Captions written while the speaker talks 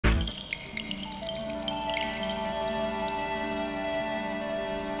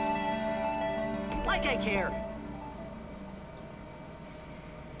like I care.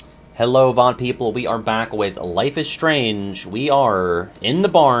 Hello, Vaunt people. We are back with Life is Strange. We are in the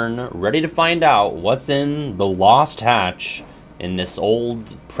barn, ready to find out what's in the Lost Hatch in this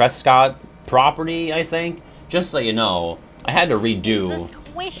old Prescott property, I think. Just so you know, I had to redo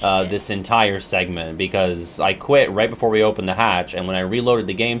this entire segment because I quit right before we opened the hatch, and when I reloaded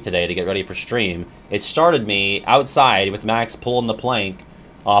the game today to get ready for stream, it started me outside with Max pulling the plank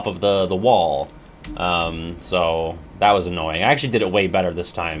off of the wall. So that was annoying. I actually did it way better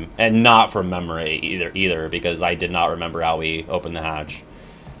this time, and not from memory either because I did not remember how we opened the hatch.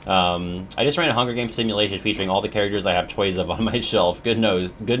 I just ran a Hunger Games simulation featuring all the characters I have toys of on my shelf. Good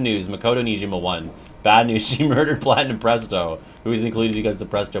news, Makoto Nijima won. Bad news, she murdered Platinum Presto, who is included because the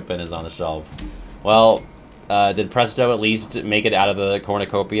Presto pin is on the shelf. Well, did Presto at least make it out of the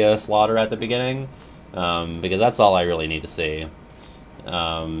cornucopia slaughter at the beginning? Because that's all I really need to see.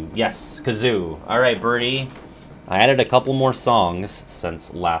 Yes, Kazoo. Alright, Birdie. I added a couple more songs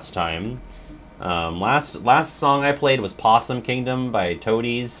since last time. Last song I played was Possum Kingdom by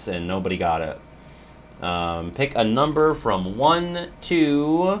Toadies, and nobody got it. Pick a number from 1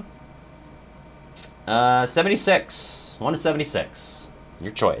 to 76. 1 to 76.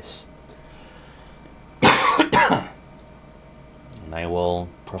 Your choice. And I will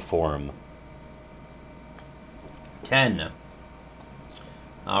perform. 10.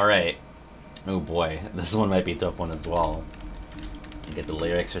 Alright. Oh boy, this one might be a tough one as well. Get the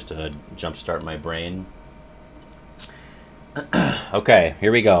lyrics just to jumpstart my brain. Okay,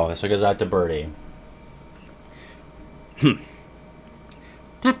 here we go. This one goes out to Birdie.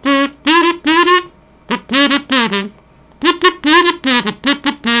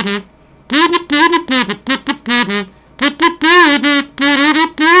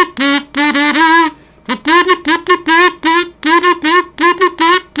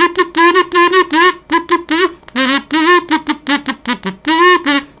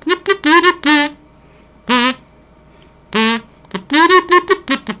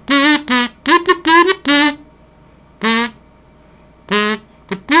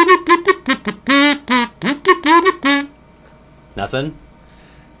 Nothing?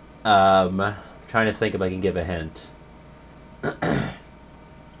 Trying to think if I can give a hint. Let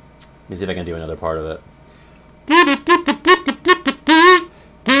me see if I can do another part of it.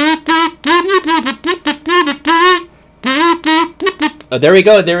 Oh, there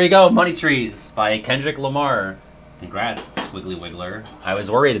we go, Money Trees by Kendrick Lamar. Congrats, Squiggly Wiggler. I was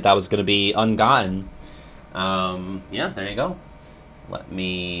worried that was going to be ungotten. Yeah, there you go. Let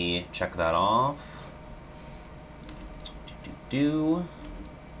me check that off. You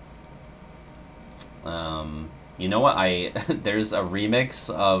know what? There's a remix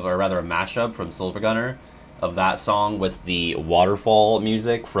of, or rather a mashup from Silver Gunner of that song with the waterfall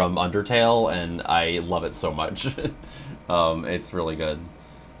music from Undertale, and I love it so much. It's really good.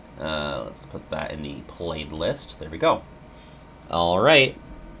 Let's put that in the playlist. There we go. All right.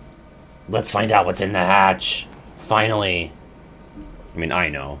 Let's find out what's in the hatch. Finally. I mean, I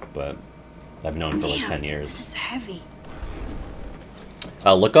know, but I've known for like 10 years. This is heavy.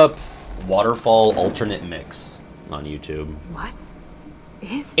 Look up Waterfall Alternate Mix on YouTube. What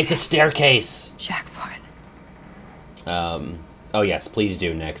is It's this? a staircase! Jackpot. Oh yes, please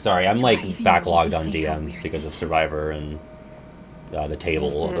do, Nick. Sorry, I'm like backlogged on DMs because of Survivor and the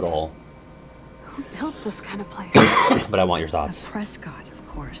table of it all. Who built this kind of place? But I want your thoughts. A Prescott, of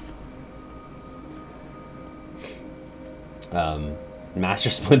course. Master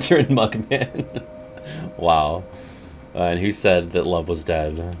Splinter and Mugman. Wow. And who said that love was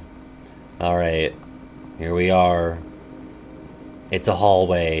dead? Alright. Here we are. It's a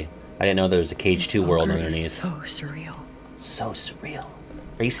hallway. I didn't know there was a Cage 2 world underneath. So surreal. So surreal.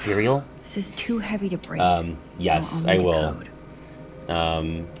 Are you cereal? This is too heavy to break. Yes, so I will.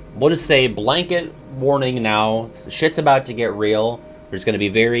 We'll just say blanket warning now. Shit's about to get real. There's going to be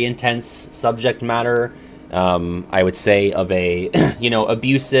very intense subject matter. I would say of a,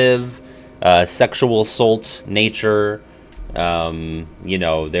 abusive, sexual assault nature.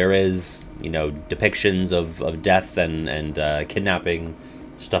 There is, depictions of death and kidnapping,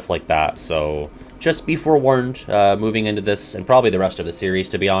 stuff like that. So just be forewarned, moving into this, and probably the rest of the series,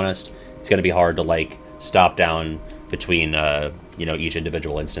 to be honest. It's going to be hard to, stop down between, each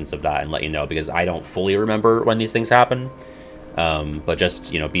individual instance of that and let you know, because I don't fully remember when these things happen. But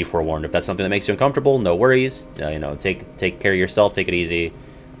just, be forewarned. If that's something that makes you uncomfortable, no worries. Take care of yourself, take it easy,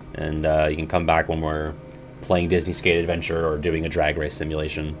 and you can come back when we're playing Disney Skate Adventure or doing a drag race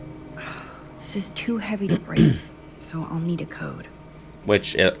simulation. This is too heavy to break, so I'll need a code.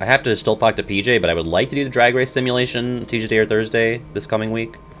 Which, I have to still talk to PJ, but I would like to do the drag race simulation Tuesday or Thursday this coming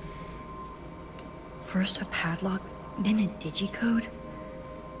week. First a padlock, then a digicode?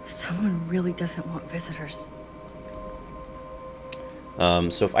 Someone really doesn't want visitors.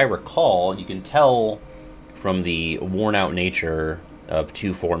 So if I recall, you can tell from the worn-out nature of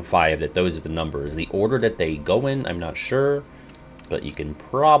 2, 4, and 5 that those are the numbers. The order that they go in, I'm not sure, but you can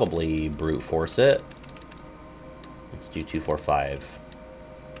probably brute force it. Let's do 2, 4, 5.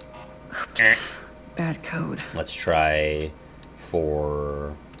 Oops. Bad code. Let's try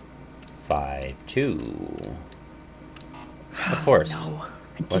 4, 5, 2. Of course. No,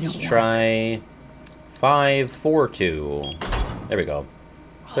 it didn't Let's work. try 5, 4, 2. There we go.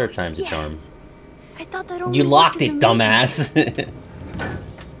 Third time's a charm. I thought that only You locked worked it, in the dumbass.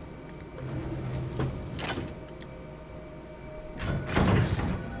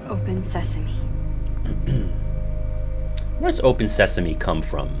 Open sesame. Where does open sesame come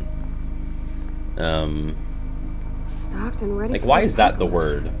from? Stocked and ready. Like, for why is that the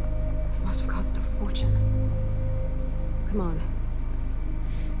apocalypse. word? This must have cost a fortune. Come on.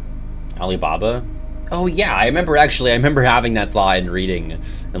 Alibaba? Oh yeah, I remember having that thought and reading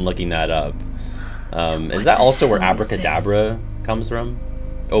and looking that up. Is that also where hell is this? abracadabra comes from?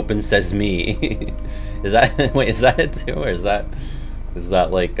 Open sesame. Is that wait? Is that it too, or is that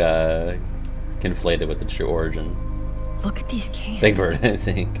like conflated with the true origin? Look at these cans. Big Bird, I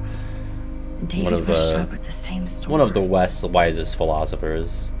think. David one of, must shop at the same store. One of the West's wisest philosophers.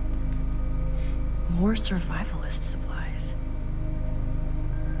 More survivalist supplies.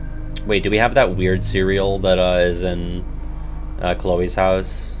 Wait, do we have that weird cereal that is in Chloe's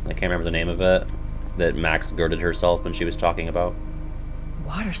house? I can't remember the name of it. That Max girded herself when she was talking about.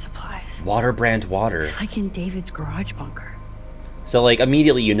 Water supplies. Water brand water. It's like in David's garage bunker. So, like,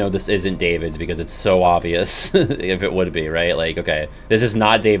 immediately you know this isn't David's because it's so obvious if it would be, right? Like, okay, this is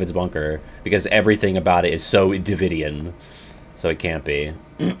not David's bunker because everything about it is so Davidian. So it can't be.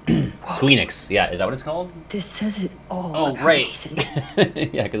 Squeenix. Yeah, is that what it's called? This says it all. Oh, about right. Nathan.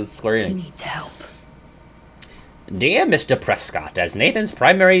 Yeah, because it's Square He Enix. needs help. Dear Mr. Prescott, as Nathan's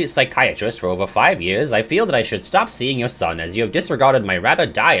primary psychiatrist for over 5 years, I feel that I should stop seeing your son as you have disregarded my rather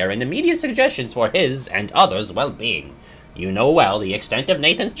dire and immediate suggestions for his and others' well-being. You know well the extent of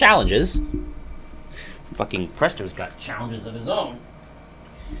Nathan's challenges. Fucking Presto's got challenges of his own.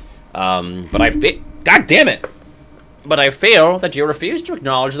 But I feel... God damn it! But I feel that you refuse to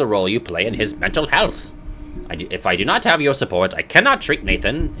acknowledge the role you play in his mental health. If I do not have your support, I cannot treat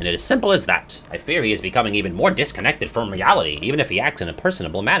Nathan, and it is simple as that. I fear he is becoming even more disconnected from reality, even if he acts in a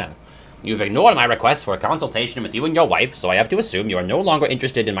personable manner. You've ignored my request for a consultation with you and your wife, so I have to assume you are no longer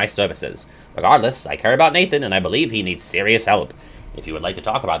interested in my services. Regardless, I care about Nathan, and I believe he needs serious help. If you would like to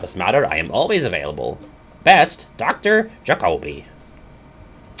talk about this matter, I am always available. Best, Dr. Jacoby.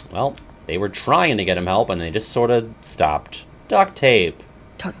 Well, they were trying to get him help, and they just sort of stopped. Duct tape.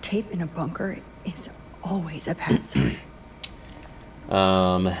 Duct tape in a bunker is always a bad sign.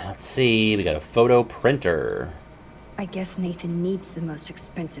 Let's see, we got a photo printer. I guess Nathan needs the most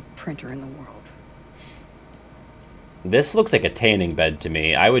expensive printer in the world. This looks like a tanning bed to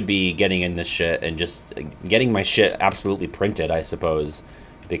me. I would be getting in this shit and just getting my shit absolutely printed, I suppose.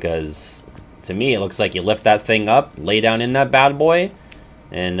 Because, to me, it looks like you lift that thing up, lay down in that bad boy,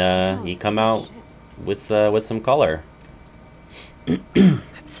 and you come out with some color. That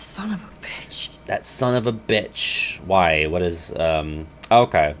son of a bitch. That son of a bitch. Why? What is,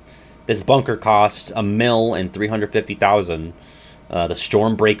 okay. This bunker cost $1,350,000. The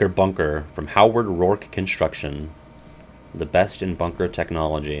Stormbreaker bunker from Howard Rourke Construction. The best in bunker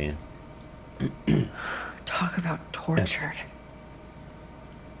technology. Talk about tortured.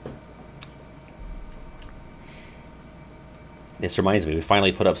 This reminds me, we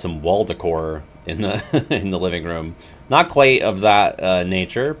finally put up some wall decor in the in the living room. Not quite of that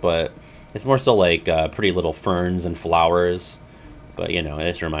nature, but it's more so like pretty little ferns and flowers. But, you know, it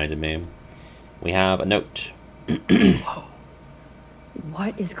just reminded me. We have a note. Whoa.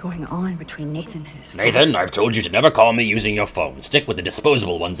 What is going on between Nathan and his father? Nathan, I've told you to never call me using your phone. Stick with the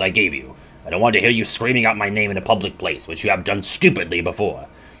disposable ones I gave you. I don't want to hear you screaming out my name in a public place, which you have done stupidly before.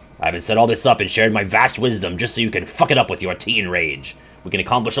 I haven't set all this up and shared my vast wisdom just so you can fuck it up with your teen rage. We can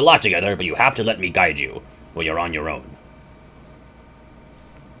accomplish a lot together, but you have to let me guide you, or you're on your own.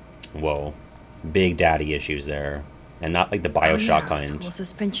 Whoa. Big daddy issues there. And not like the Bioshock kind. School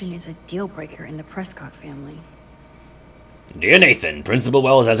suspension is a deal breaker in the Prescott family. Dear Nathan, Principal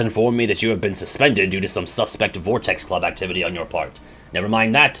Wells has informed me that you have been suspended due to some suspect Vortex Club activity on your part. Never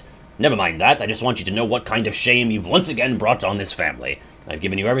mind that. I just want you to know what kind of shame you've once again brought on this family. I've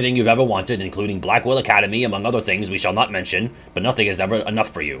given you everything you've ever wanted, including Blackwell Academy, among other things we shall not mention, but nothing is ever enough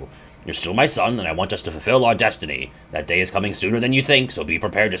for you. You're still my son, and I want us to fulfill our destiny. That day is coming sooner than you think, so be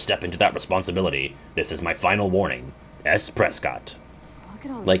prepared to step into that responsibility. This is my final warning. S. Prescott. Look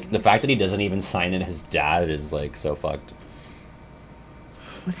at all this Like, the rich- fact that he doesn't even sign it as dad is, like, so fucked.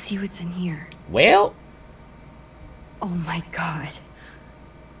 Let's see what's in here. Well, Oh my god.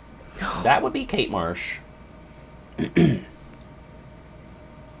 No. that would be Kate Marsh.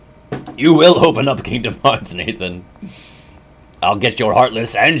 You will open up Kingdom Hearts, Nathan. I'll get your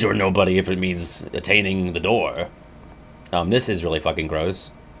Heartless and your Nobody if it means attaining the door. This is really fucking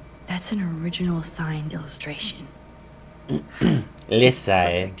gross. That's an original signed illustration.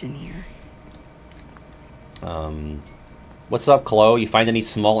 Listen. Perfect in here. What's up, Chloe? You find any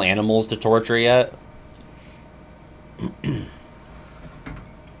small animals to torture yet?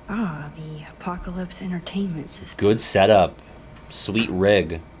 Ah, the Apocalypse Entertainment System. Good setup. Sweet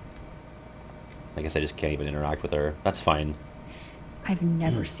rig. I guess I just can't even interact with her. That's fine. I've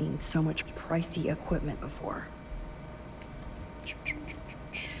never seen so much pricey equipment before.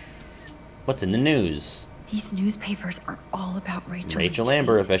 What's in the news? These newspapers are all about Rachel. Rachel and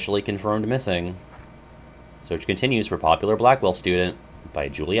Amber Kate. officially confirmed missing. Search continues for popular Blackwell student by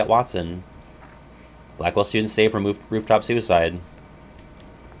Juliet Watson. Blackwell student saved from rooftop suicide.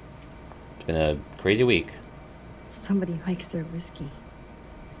 It's been a crazy week. Somebody likes their whiskey.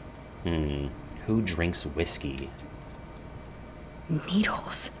 Who drinks whiskey?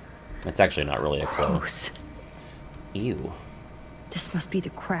 Needles. That's actually not really a clue. Gross. Ew. This must be the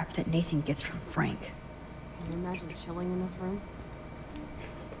crap that Nathan gets from Frank. Can you imagine chilling in this room?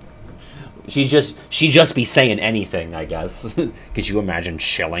 She just be saying anything, I guess. Could you imagine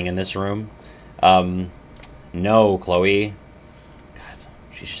chilling in this room? No, Chloe. God,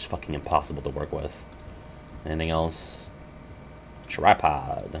 she's just fucking impossible to work with. Anything else?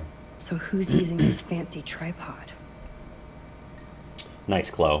 Tripod. So who's using this fancy tripod? Nice,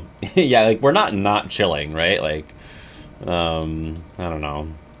 Chloe. Yeah, like, we're not chilling, right? Like, I don't know.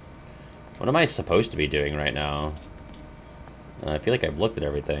 What am I supposed to be doing right now? I feel like I've looked at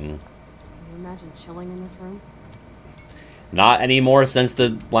everything. Can you imagine chilling in this room? Not anymore since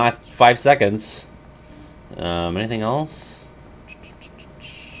the last 5 seconds. Anything else?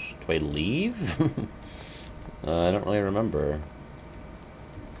 Do I leave? I don't really remember.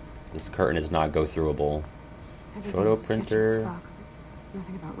 This curtain is not go-throughable. Everything Photo is sketchy as printer. fuck.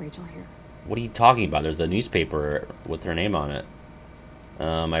 Nothing about Rachel here. What are you talking about? There's a newspaper with her name on it.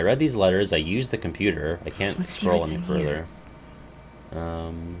 I read these letters. I used the computer. I can't Let's see scroll what's any in further.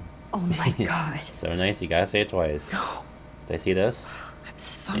 Oh my god. So nice. You gotta say it twice. No. Did I see this? That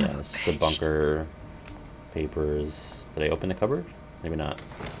son of a Yes, bitch. the bunker papers. Did I open the cupboard? Maybe not.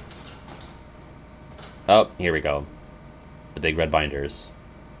 Oh, here we go. The big red binders.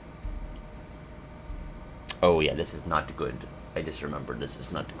 Oh yeah, this is not good. I just remembered this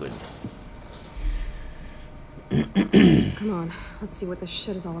is not good. Come on, let's see what this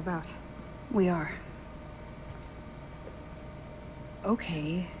shit is all about. We are.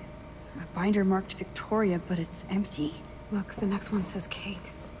 Okay. A binder marked Victoria, but it's empty. Look, the next one says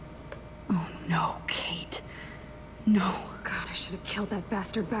Kate. Oh no, Kate. No. God, I should have killed that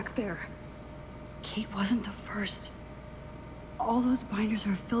bastard back there. Kate wasn't the first. All those binders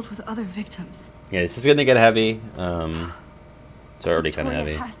are filled with other victims. Yeah, this is gonna get heavy. It's already kind of Victoria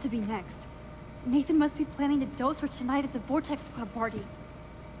heavy. has to be next. Nathan must be planning to dose her tonight at the Vortex Club party.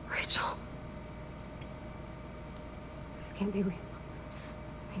 Rachel. This can't be real.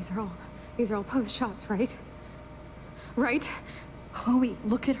 These are all post shots, right? Right? Chloe,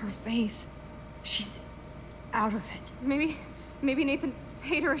 look at her face. She's out of it. Maybe Nathan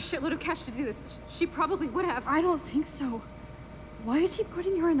paid her a shitload of cash to do this. She probably would have. I don't think so. Why is he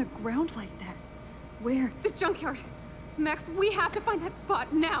putting her in the ground like that? Where? The junkyard. Max, we have to find that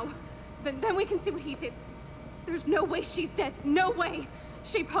spot now. Then we can see what he did. There's no way she's dead. No way.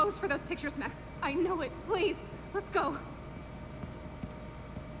 She posed for those pictures, Max. I know it. Please, let's go.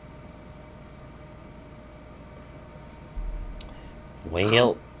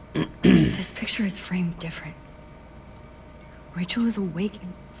 Well, This picture is framed different. Rachel is awake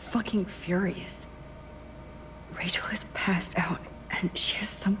and fucking furious. Rachel is passed out and she has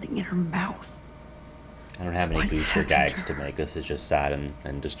something in her mouth. I don't have any What goofs or happened gags to to her? make. This is just sad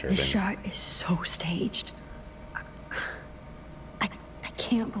and disturbing. This shot is so staged. I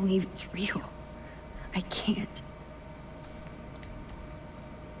can't believe it's real. I can't.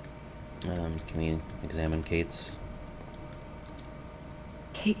 Can we examine Kate's?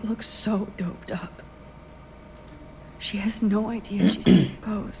 Kate looks so doped up. She has no idea she's being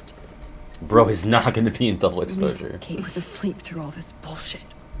posed. Bro is not going to be in double At least exposure. Kate was asleep through all this bullshit.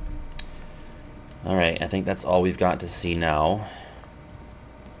 Alright, I think that's all we've got to see now.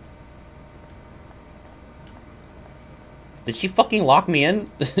 Did she fucking lock me in?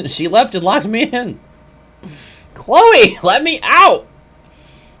 She left and locked me in. Chloe, let me out!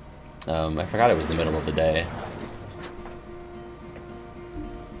 I forgot it was the middle of the day.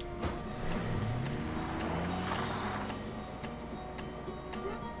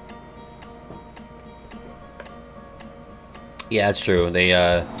 Yeah, it's true. They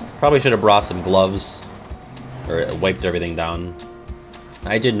probably should have brought some gloves or wiped everything down.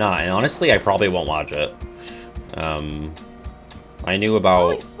 I did not, and honestly, I probably won't watch it. I knew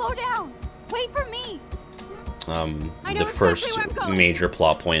about Chloe, slow down! Wait for me! the first major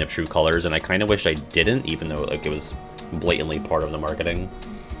plot point of True Colors, and I kind of wish I didn't, even though like it was blatantly part of the marketing.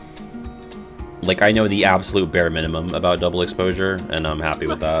 Like, I know the absolute bare minimum about double exposure, and I'm happy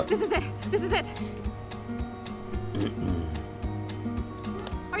with that. This is it. This is it.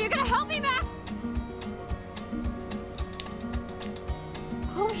 Are you gonna help me, Max?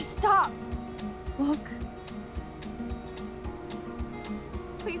 Chloe, stop! Look.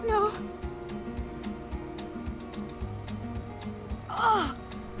 Please, no. Oh,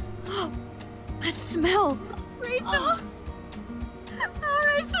 that smell! Rachel! Oh,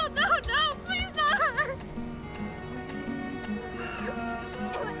 Rachel, no, please not her!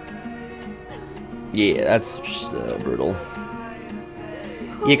 Yeah, that's just brutal.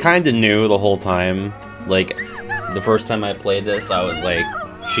 You kind of knew the whole time. Like, the first time I played this, I was like,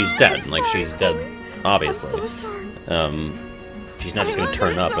 she's dead. Like, she's dead, obviously. I'm so sorry. She's not just gonna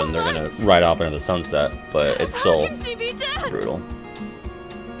turn up and they're gonna ride off into the sunset, but it's still How can she be dead? brutal.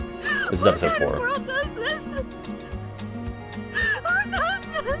 This is What episode kind of 4. world does this? Who does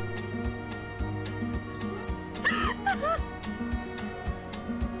this?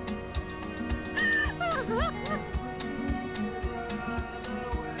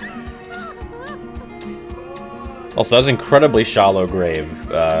 Also, that's an incredibly shallow grave.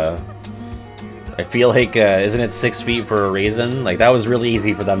 I feel like, isn't it 6 feet for a reason? Like, that was really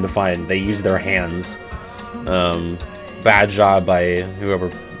easy for them to find. They used their hands. Bad job by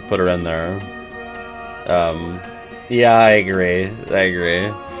whoever put her in there. Yeah, I agree.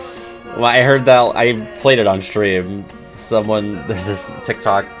 Well, I heard that, I played it on stream. There's this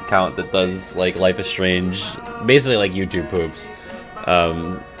TikTok account that does, like, Life is Strange, basically like YouTube poops.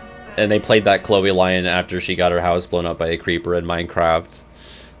 And they played that Chloe line after she got her house blown up by a creeper in Minecraft.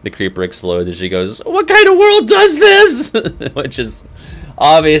 The creeper explodes and she goes, "What kind of world does this?" Which is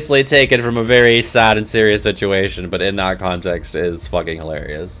obviously taken from a very sad and serious situation, but in that context is fucking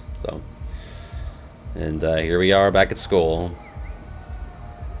hilarious. So, and here we are back at school.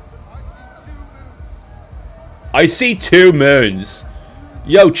 I see 2 moons.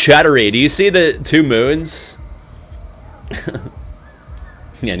 Yo, Chattery, do you see the 2 moons?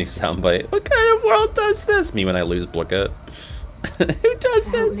 Yeah, new soundbite. What kind of world does this? Me when I lose Blooket. Who does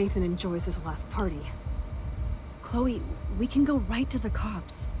I hope this? Nathan enjoys his last party. Chloe, we can go right to the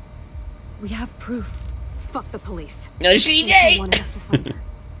cops. We have proof. Fuck the police. No, she Rachel did. wanted us to find her,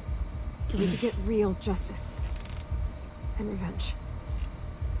 so we could get real justice and revenge.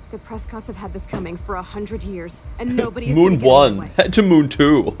 The Prescotts have had this coming for 100 years, and nobody is Moon gonna get in the 1. way. Head to Moon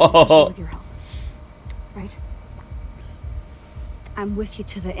 2. Especially with your help, right? I'm with you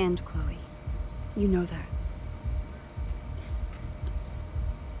to the end, Chloe. You know that.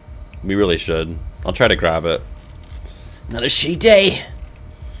 We really should. I'll try to grab it. Another shitty day.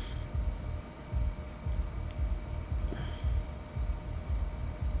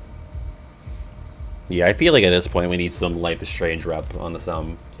 Yeah, I feel like at this point we need some Life is Strange rep on the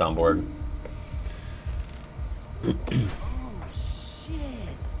soundboard.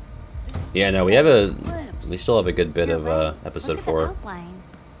 Yeah, no, we still have a good bit of episode 4.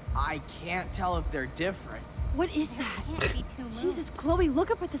 I can't tell if they're different. What is that? Jesus, Chloe,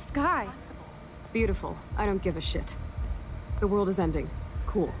 look up at the sky. Beautiful. I don't give a shit. The world is ending.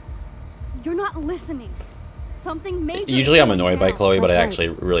 Cool. You're not listening. Something major. Usually I'm annoyed by down. Chloe, but I That's actually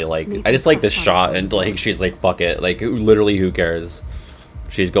really like it. Nathan I just like this Prescott's shot, going and like down. she's like, fuck it. Like, literally, who cares?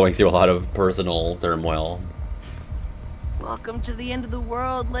 She's going through a lot of personal turmoil. Welcome to the end of the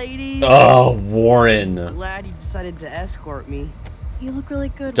world, ladies. Oh, Warren. Glad you decided to escort me. You look really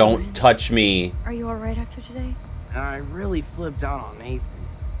good. Don't Warren. touch me. Are you alright after today? I really flipped out on Nathan.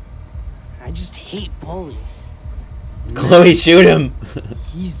 I just hate bullies. Chloe, shoot him.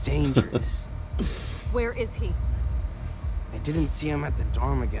 He's dangerous. Where is he? I didn't see him at the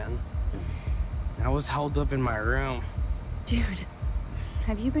dorm again. I was held up in my room. Dude,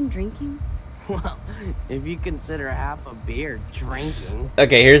 have you been drinking? Well, if you consider half a beer drinking.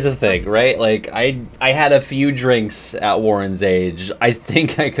 Okay, here's the thing, right? Like, I had a few drinks at Warren's age. I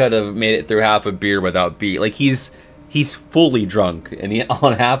think I could have made it through half a beer without being like he's fully drunk and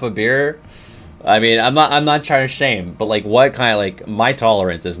on half a beer. I mean, I'm not trying to shame, but like, what kind of like my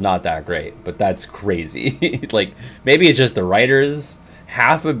tolerance is not that great, but that's crazy. Like, maybe it's just the writers.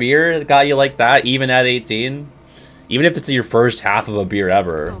 Half a beer got you like that, even at 18, even if it's your first half of a beer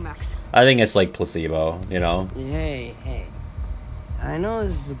ever. Go, Max. I think it's like placebo, you know? Hey. I know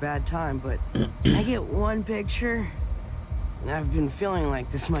this is a bad time, but can I get one picture? I've been feeling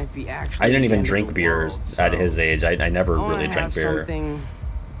like this might be actually. I didn't the even end of drink the beers world, so at his age. I never I wanna really drank have beer. something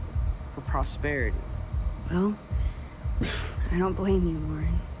for prosperity. Well, I don't blame you,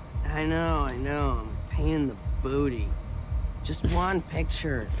 Warren. I know. I'm a pain in the booty. Just one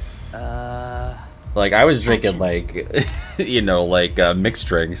picture. Like, I was drinking Action. like, you know, like mixed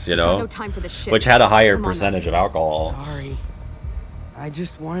drinks, you Got know, no time for this shit. which had a higher Come on, percentage Max. of alcohol. Sorry. I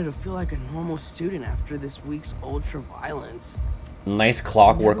just wanted to feel like a normal student after this week's ultra violence. Nice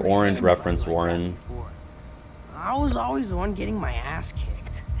Clockwork Never Orange had anybody reference, like that Warren. before. I was always the one getting my ass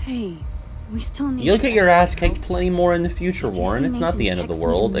kicked. Hey, we still need. You'll get your ass expert help. kicked plenty more in the future, If you Warren. see It's not the Nathan, end of the text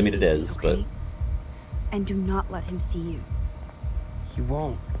me world. I mean, it immediately, is, but okay? And do not let him see you. He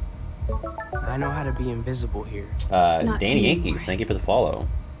won't. I know how to be invisible here. Not to Danny me, Yankees, Warren. thank you for the follow.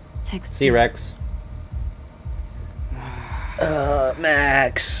 Text. See you, soon. Rex.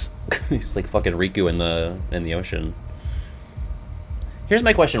 Max. He's like fucking Riku in the ocean. Here's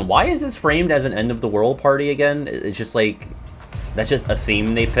my question: why is this framed as an end of the world party again? It's just like that's just a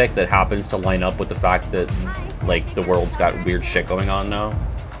theme they picked that happens to line up with the fact that like the world's got weird shit going on now.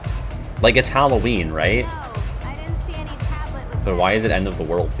 Like, it's Halloween, right? No, I didn't see any tablet with But why is it end of the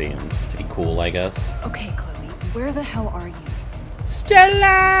world themed? To be cool, I guess. Okay, Chloe, where the hell are you?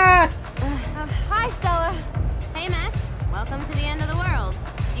 Stella! Hi, Stella. Hey, Max. Welcome to the end of the world.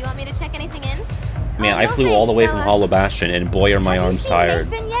 Do you want me to check anything in? Man, Oh, I no flew thanks, all the way from Stella. Hollow Bastion, and boy, are my Have you arms seen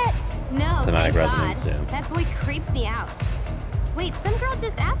tired. Nathan yet? No, Thematic thank resonance, God. yeah. That boy creeps me out. Wait, some girl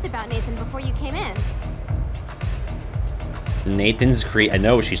just asked about Nathan before you came in. Nathan's I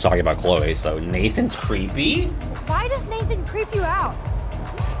know she's talking about Chloe, so Nathan's creepy? Why does Nathan creep you out?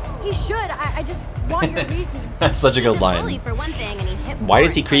 He should. I just want your reasons. That's such a He's good a bully line. for one thing, and he hit Why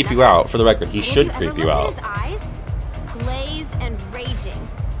does he Warren for creep you another. out? For the record, he And should if creep you you ever out. looked at his eyes, glazed and raging.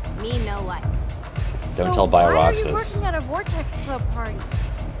 Me no like. Don't So tell why are you Bioroxis. working at a Vortex Club party?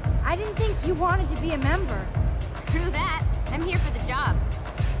 I didn't think you wanted to be a member. Screw that. I'm here for the job.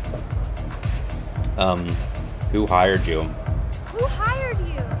 Who hired you? Who hired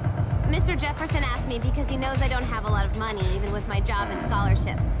you? Mr. Jefferson asked me because he knows I don't have a lot of money, even with my job and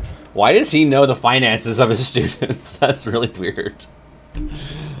scholarship. Why does he know the finances of his students? That's really weird.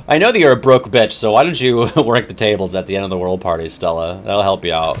 I know that you're a broke bitch, so why don't you work the tables at the end of the world party, Stella? That'll help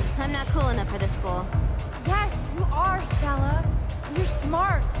you out. I'm not cool enough for this school. Yes, you are, Stella. You're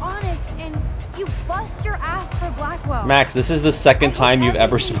smart, honest, and you bust your ass for Blackwell. Max, this is the second I time hope you've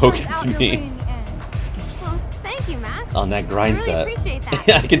ever everything spoken turns out to your way me in the end. Well, thank you, Max. on that grind I really set. appreciate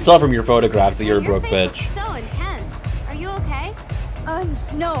that. I can tell from your photographs that you're a Your broke face bitch. looks so intense. Are you okay?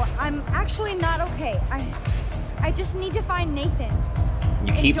 No, I'm actually not okay. I just need to find Nathan.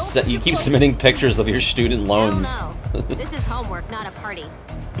 You And keep don't put you your keep phone submitting in your pictures of your student loans. Hell no. This is homework, not a party.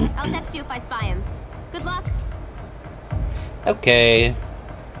 I'll text you if I spy him. Good luck. Okay.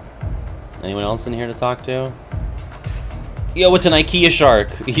 Anyone else in here to talk to? Yo, it's an IKEA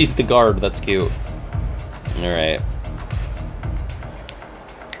shark. He's the guard. That's cute. Alright.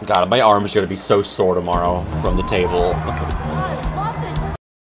 God, my arm's gonna be so sore tomorrow from the table.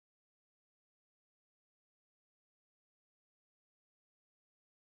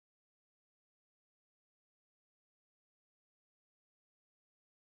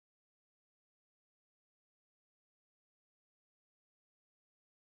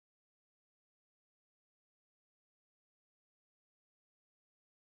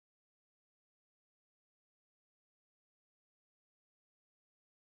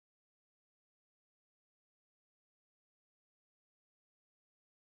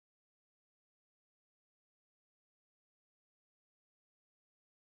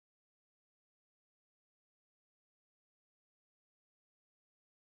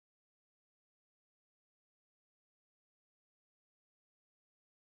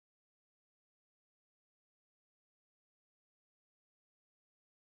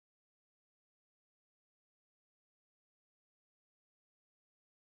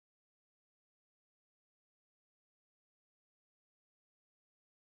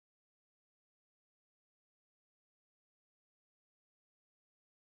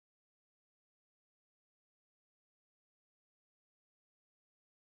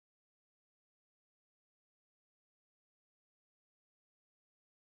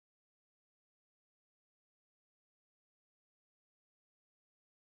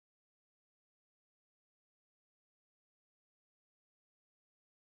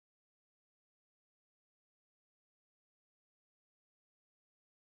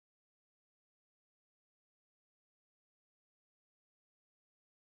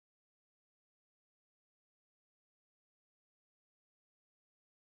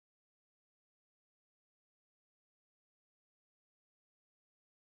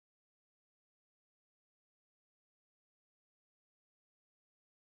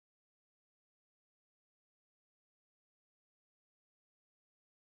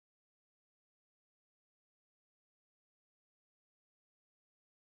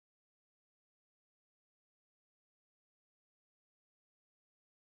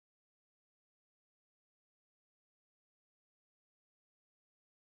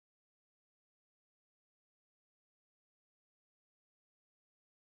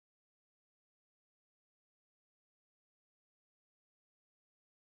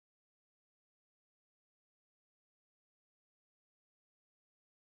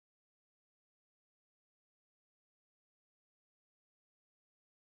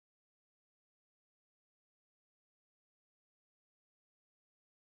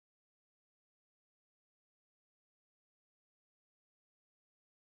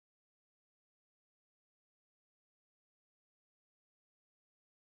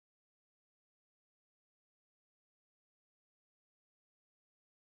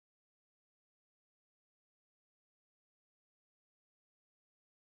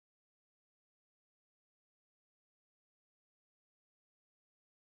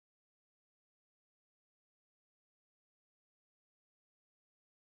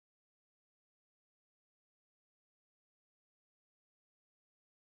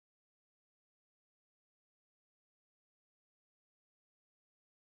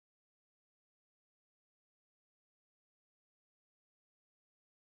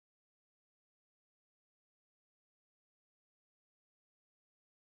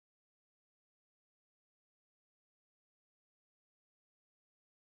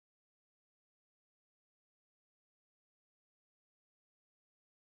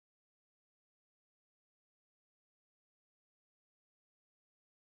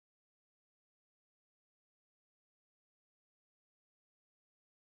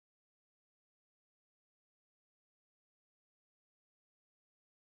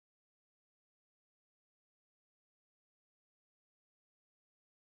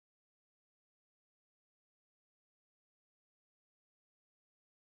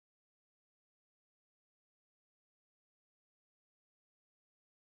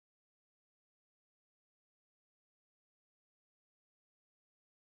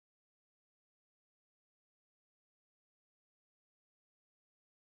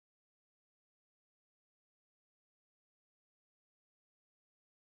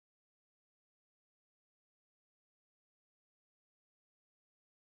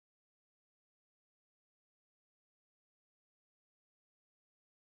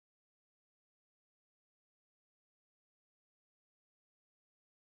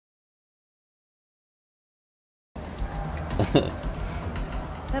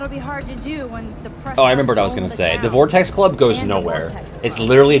 That'll be hard to do when the press. Oh, I remember what I was gonna say. The Vortex Club goes And the nowhere. Vortex It's Club.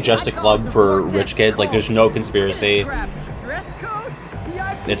 literally just a I call club it the for Vortex rich kids. Like, there's no conspiracy. Dress code?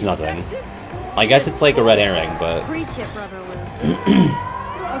 VIP It's nothing. section? I guess it's like a red herring, but Preach it, brother Lou.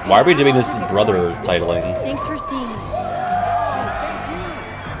 why are we doing this brother titling? Thanks for seeing me.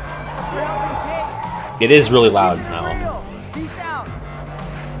 It is really loud now. Peace out.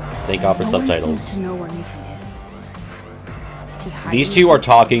 Thank God for No one subtitles. seems to know where Nathan is. Is he hiding? These two are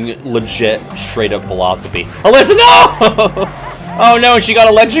talking legit, straight up philosophy. Alyssa, no! Oh no, she got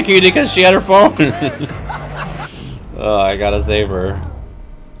electrocuted because she had her phone. Oh, I gotta save her.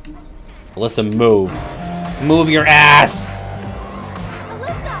 Alyssa, move. Move your ass!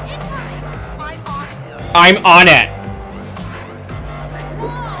 Alyssa, incoming! I'm on it!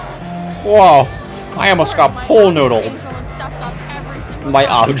 Whoa! I almost got pole noodled. My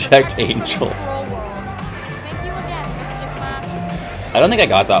object angel. I don't think I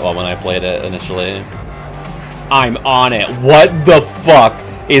got that one when I played it initially. I'm on it. What the fuck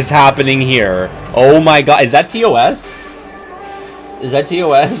is happening here? Oh my god. Is that TOS? Is that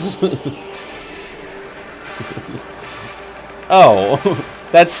TOS? Oh.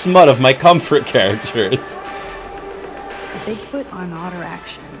 That's smut of my comfort characters. Bigfoot on otter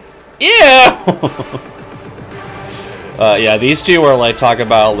action. Yeah! Yeah, these two are like talking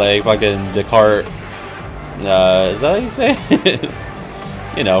about like fucking Descartes. Is that how you say it?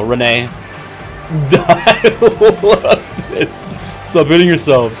 You know, Renee. I love this. Stop hitting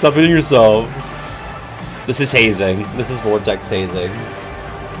yourself. Stop hitting yourself. This is hazing. This is Vortex hazing.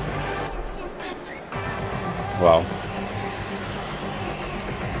 Wow.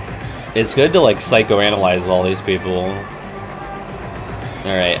 It's good to like psychoanalyze all these people.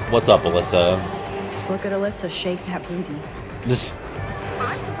 Alright, what's up, Alyssa? Look at Alyssa shake that booty. Just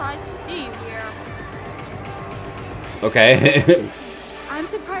I'm surprised to see you here. okay. I'm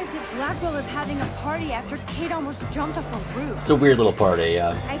surprised that Blackwell is having a party after Kate almost jumped off a roof. It's a weird little party,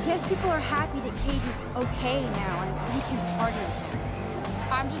 yeah. I guess people are happy that Kate is okay now and they can party again.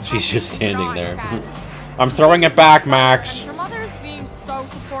 I'm just She's happy just she's standing not there. bad. I'm throwing it back, Max. And her mother is being so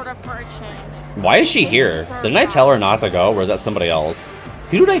supportive for a change. Why is she here? Didn't I tell her not to go, or is that somebody else?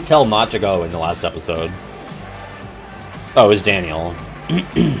 Who did I tell not to go in the last episode? Oh, it was Daniel.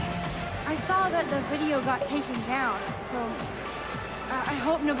 I saw that the video got taken down, so I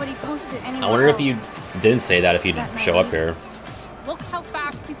hope nobody posted anywhere I wonder if else. you didn't say that if you That show up maybe. here. Look how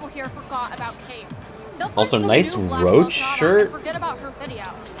fast people here forgot about Kate. They'll find Also, some nice new Blackwell roach drama shirt. and forget about her video.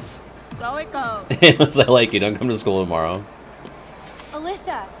 So it goes. Unless I like you, don't come to school tomorrow.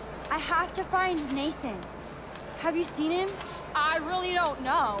 Alyssa, I have to find Nathan. Have you seen him? I really don't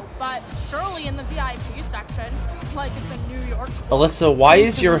know, but surely in the VIP section, like it's a New York. Alyssa, why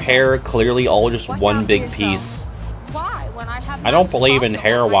is your hair clearly all just Watch one out for big yourself. piece? Why? When I have. I don't Max believe in Buffalo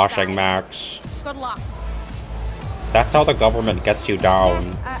hair on my washing, side. Max. Good luck. That's how the government gets you down.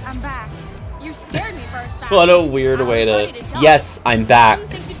 Yes, I'm back. You scared me for a second. What a weird I was way ready to... jump. Yes, I'm I back.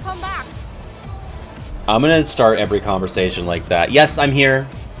 didn't think you'd come back. I'm gonna start every conversation like that. Yes, I'm here.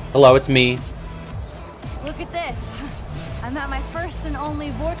 Hello, it's me. Look at this. I'm at my first and only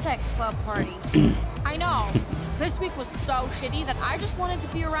Vortex Club party. I know. This week was so shitty that I just wanted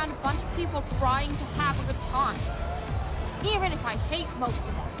to be around a bunch of people trying to have a good time. Even if I hate most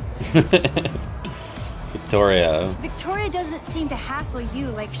of them. Victoria. Victoria doesn't seem to hassle you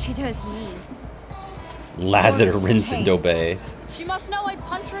like she does me. Lather, rinse, and obey. She must know I'd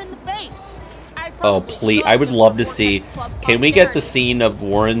punch her in the face. I Oh, probably please. should I would just love to report see... Next Club Can we get the posterity. scene of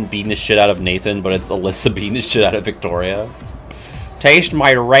Warren beating the shit out of Nathan, but it's Alyssa beating the shit out of Victoria? Taste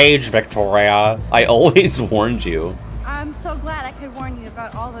my rage, Victoria. I always warned you. I'm so glad I could warn you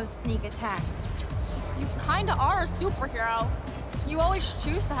about all those sneak attacks. You kinda are a superhero. You always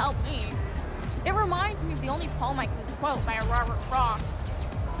choose to help me. It reminds me of the only poem I can quote by a Robert Frost.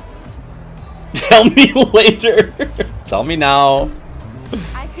 Tell me later. Tell me now.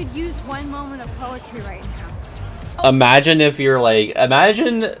 I could use one moment of poetry right now. Imagine if you're like...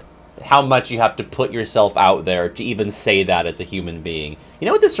 Imagine how much you have to put yourself out there to even say that as a human being. You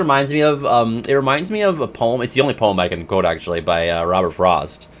know what this reminds me of? It reminds me of a poem. It's the only poem I can quote, actually, by Robert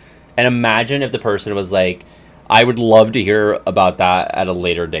Frost. And imagine if the person was like, I would love to hear about that at a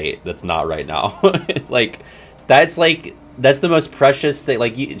later date. That's not right now. Like, that's the most precious thing.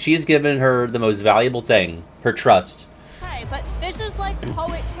 Like, she has given her the most valuable thing, her trust. Hey, but this is like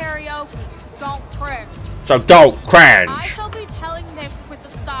poet karaoke. Don't cringe. So don't cringe! I shall be telling this with a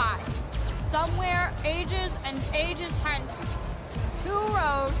sigh. Somewhere, ages and ages hence, two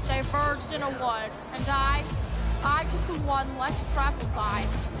roads diverged in a wood, and I took the one less traveled by,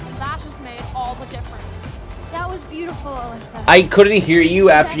 and that has made all the difference. That was beautiful, Alyssa. I couldn't hear you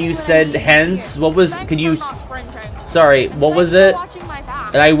after you said hence. What was? Thanks Can for you? not cringing. Sorry. What was Thanks it? for watching my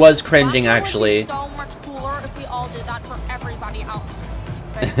back. And I was cringing Life would actually. be so much cooler if we all did that for everybody else.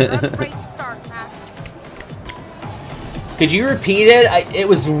 But you're a great start, Max. Could you repeat it? It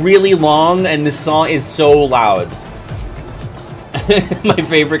was really long, and the song is so loud. My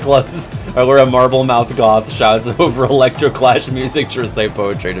favorite clubs are where a marble mouth goth shouts over electroclash music to recite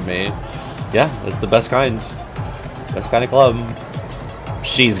poetry to me. Yeah, it's the best kind. Best kind of club.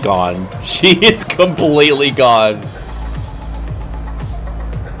 She's gone. She is completely gone.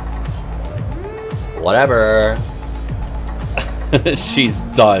 Whatever. She's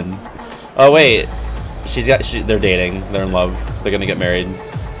done. Oh wait. They're dating. They're in love. They're gonna get married.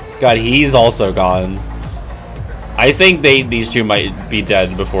 God, he's also gone. I think these two might be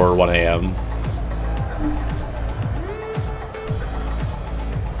dead before 1 a.m.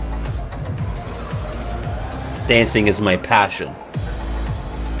 Dancing is my passion.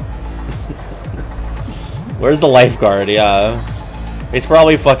 Where's the lifeguard? Yeah. It's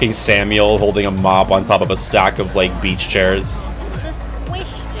probably fucking Samuel holding a mop on top of a stack of, like, beach chairs.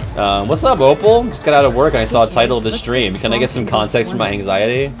 What's up, Opal? Just got out of work and I saw a title of the stream. Can I get some context for my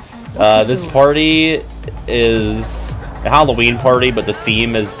anxiety? This party is a Halloween party, but the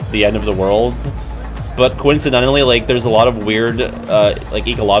theme is the end of the world. But coincidentally, like, there's a lot of weird, like,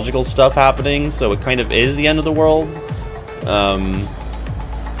 ecological stuff happening, so it kind of is the end of the world.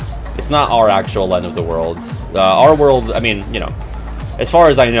 It's not our actual end of the world. Our world, I mean, you know, as far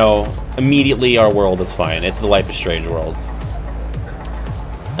as I know, immediately our world is fine. It's the Life is Strange world.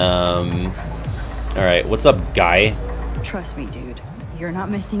 Alright, what's up, guy? Trust me, dude. You're not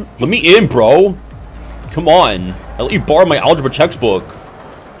missing. Let me in, bro! Come on! I'll let you borrow my algebra textbook.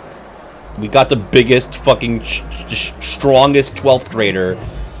 We got the biggest, fucking, strongest 12th grader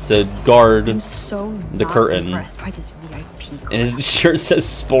to guard I'm so the not curtain. impressed by this VIP class. And his shirt says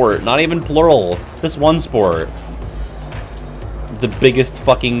sport, not even plural. Just one sport. The biggest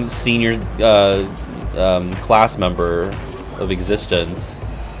fucking senior class member of existence.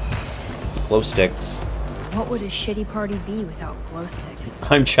 Glow sticks. What would a shitty party be without glow sticks?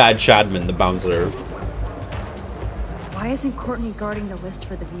 I'm Chad Chadman, the bouncer. Why isn't Courtney guarding the list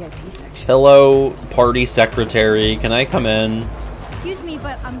for the VIP section? Hello, party secretary. Can I come in? Excuse me,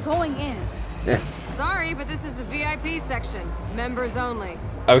 but I'm going in. Sorry, but this is the VIP section. Members only.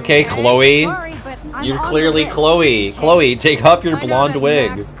 Okay, Chloe. Sorry, but I'm You're on the clearly list. Chloe. Chloe, take off your I know blonde that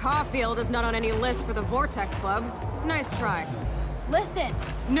wig. Max Caulfield is not on any list for the Vortex Club. Nice try. Listen,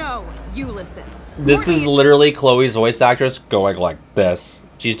 No, you listen. This Courtney is literally Chloe's voice actress going like this.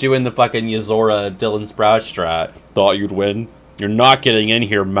 She's doing the fucking Yozora Dylan Sprout strat. Thought you'd win? You're not getting in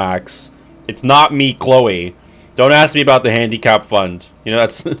here, Max. It's not me, Chloe. Don't ask me about the handicap fund. You know,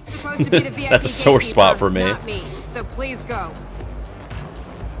 that's supposed to be the VIP that's a sore gatekeeper, spot for me. Not me. So please go.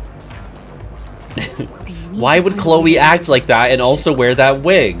 Why would Chloe act like that and also wear that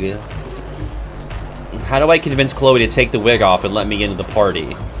wig? How do I convince Chloe to take the wig off and let me into the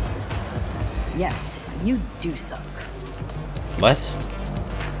party? Yes, you do suck. What?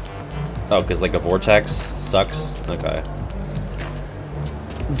 Oh, because like a vortex sucks? Okay.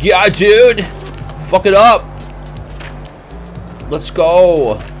 Yeah, dude! Fuck it up! Let's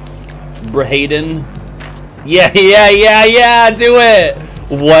go! Hayden. Yeah, do it!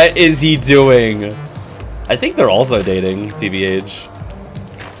 What is he doing? I think they're also dating, TBH.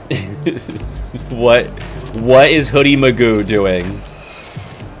 What is Hoodie Magoo doing?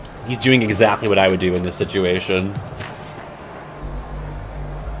 He's doing exactly what I would do in this situation.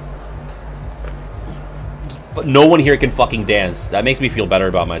 But no one here can fucking dance. That makes me feel better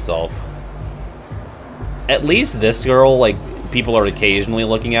about myself. At least this girl, like, people are occasionally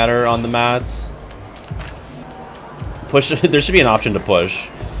looking at her on the mats. Push. There should be an option to push.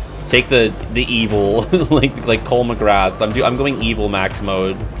 Take the evil, like Cole McGrath. I'm going evil max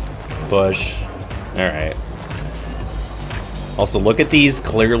mode. Push. All right. Also, look at these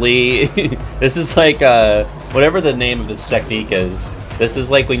clearly. This is like whatever the name of this technique is. This is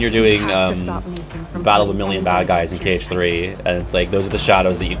like when you're doing Battle of a Million Bad Guys in KH3, and it's like those are the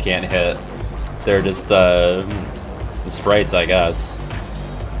shadows that you can't hit. They're just the sprites, I guess.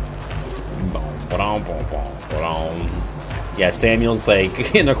 Yeah, Samuel's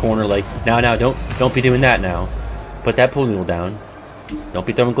like in the corner, like, no, don't be doing that now. Put that pool noodle down. Don't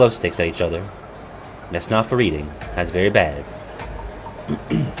be throwing glow sticks at each other. That's not for eating. That's very bad.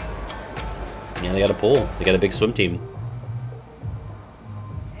 Yeah, they got a pool. They got a big swim team.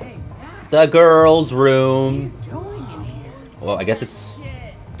 The girls' room. Well, I guess it's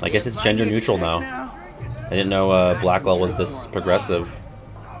gender neutral now. I didn't know Blackwell was this progressive.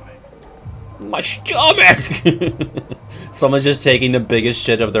 My stomach! Someone's just taking the biggest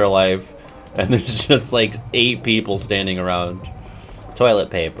shit of their life, and there's just like 8 people standing around. Toilet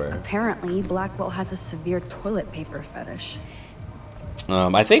paper. Apparently, Blackwell has a severe toilet paper fetish.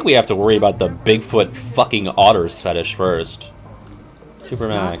 I think we have to worry about the Bigfoot fucking otters fetish first. Supermax.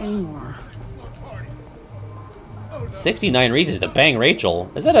 Not anymore. 69 Reasons to Bang Rachel.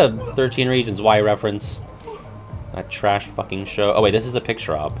 Is that a 13 Reasons Why reference? That trash fucking show. Oh wait, this is a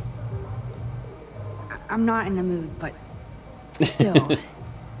picture op. I'm not in the mood, but still,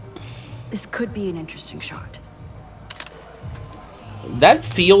 this could be an interesting shot. That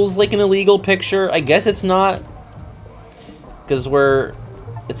feels like an illegal picture. I guess it's not. Because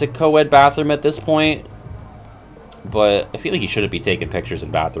it's a co-ed bathroom at this point. But I feel like you shouldn't be taking pictures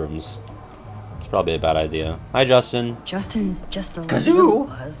in bathrooms. It's probably a bad idea. Hi, Justin. Justin's just a Kazoo! little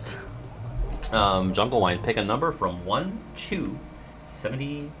buzzed. Jungle Wine, pick a number from 1 to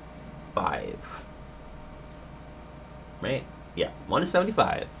 75. Right? Yeah, 1 to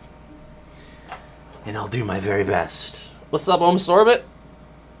 75. And I'll do my very best. What's up, Ohm Sorbet?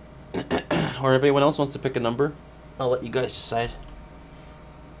 Or if anyone else wants to pick a number, I'll let you guys decide.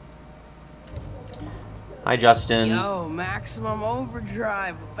 Hi, Justin. Yo, Maximum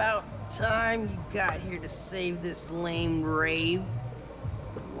Overdrive. About time you got here to save this lame rave.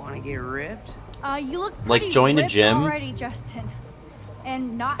 Want to get ripped? You look Like, pretty join a ripped gym? already, Justin.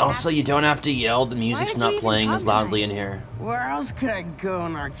 And not Also, you don't have to yell. The music's did you not even playing come as loudly tonight? in here. Where else could I go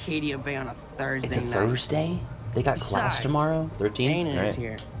in Arcadia Bay on a Thursday It's a night? Thursday? They got class Besides, tomorrow? 13? Dana Alright. is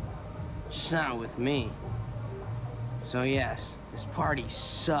here. Just not with me. So yes, this party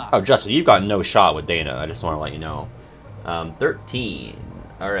sucks. Oh, Justin, you've got no shot with Dana. I just want to let you know. 13.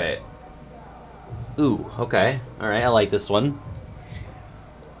 Alright. Ooh, okay. Alright, I like this one.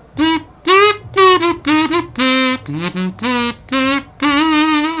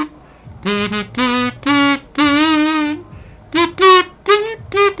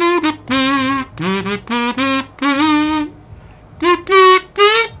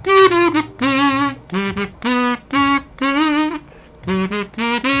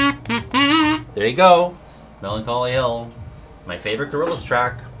 There you go. Melancholy Hill. My favorite Gorillaz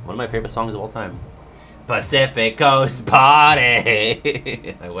track. One of my favorite songs of all time. Pacific Coast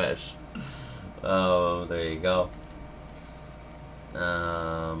Party. I wish. Oh, there you go.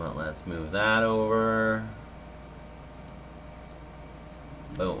 Let's move that over.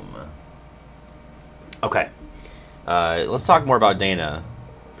 Boom. Okay. Let's talk more about Dana.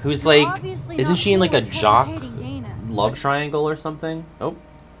 Who's You're like, obviously isn't not she in like a cool with jock hating Dana. love triangle or something? Oh.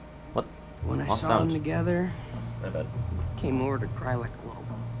 What? When I Lost saw sound. them together, My bad. came over to cry like a little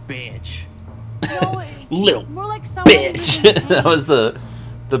bitch. No, it's Little more like someone who's in Bitch. That pain. was the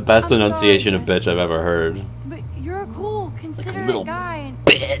best I'm enunciation sorry, of bitch I've ever heard. But you're a cool, considerate little guy, and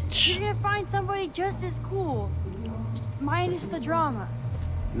Bitch. you're gonna find somebody just as cool. Minus the drama.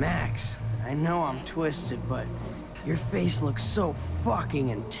 Max, I know I'm twisted, but your face looks so fucking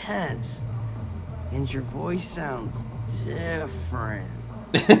intense. And your voice sounds different.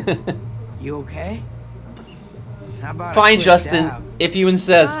 You okay? How about a Fine, quick Justin, dab? if you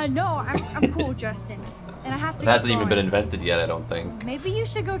insist. No, I'm cool, Justin. And I have to That hasn't get even going. been invented yet, I don't think. Maybe you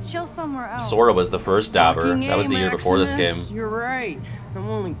should go chill somewhere else. Sora was the first dabber. Fucking That was the A, year before this Maximus, game. You're right. I'm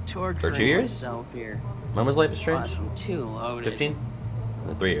only torturing 2 years? myself here. When was Life is Plus, Strange? I'm too loaded. 15?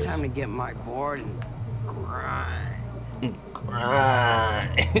 3 years. It's time to get my board and grind.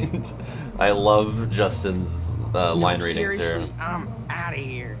 Grind. I love Justin's line No, readings seriously, here. I'm out of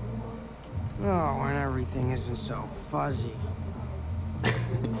here. Oh, and everything isn't so fuzzy.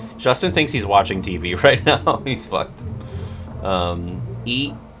 Justin thinks he's watching TV right now. He's fucked.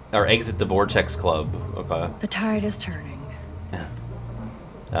 Eat or exit the Vortex Club. Okay. The tide is turning.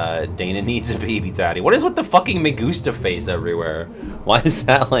 Dana needs a baby daddy. What is with the fucking Megusta face everywhere? Why is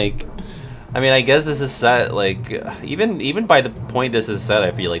that like... I mean, I guess this is set, like... Even by the point this is set,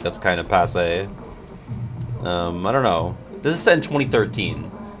 I feel like that's kind of passe. I don't know. This is set in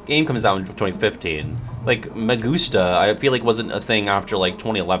 2013. Game comes out in 2015. Like, Megusta, I feel like wasn't a thing after, like,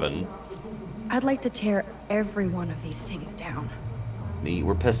 2011. I'd like to tear every one of these things down.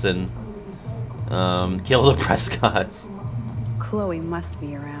 We're pissing. Kill the Prescotts. Chloe must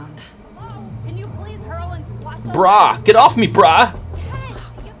be around. Hello? Can you please hurl and flush the Brah! Get off me, brah!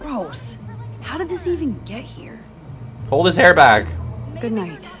 Gross. How did this even get here? Hold his hair back. Good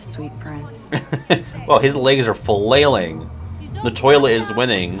night, sweet prince. Well, his legs are flailing. The toilet is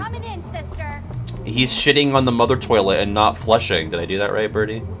winning. Coming in, sister. He's shitting on the mother toilet and not flushing. Did I do that right,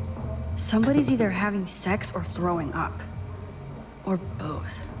 Birdie? Somebody's either having sex or throwing up. Or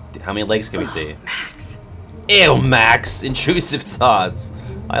both. How many legs can we see? Max. Ew, Max! Intrusive thoughts.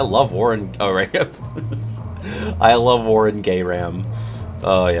 I love Warren. Oh, right. I love Warren Gay Ram.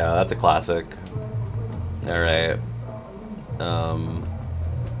 Oh, yeah, that's a classic. Alright.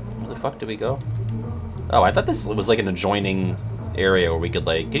 Where the fuck did we go? Oh, I thought this was like an adjoining area where we could,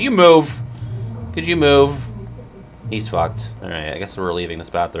 like... Could you move? Could you move? He's fucked. Alright, I guess we're leaving this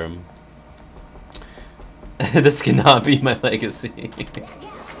bathroom. This cannot be my legacy.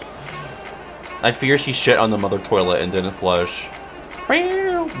 I fear she shit on the mother toilet and didn't flush. Are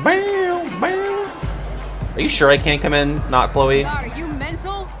you sure I can't come in? Not Chloe? God, are you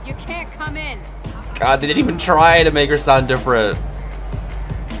mental? You can't come in. God, they didn't even try to make her sound different.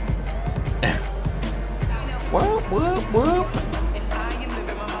 Whoop, whoop, whoop.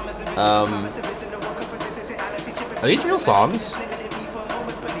 Are these real songs?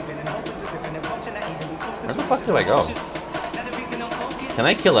 Where the fuck do I go? Can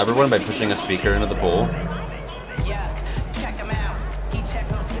I kill everyone by pushing a speaker into the pool?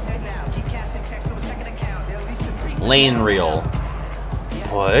 Lane reel.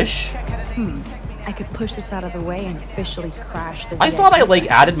 Push? I could push this out of the way and officially crash the I VIP thought I, like,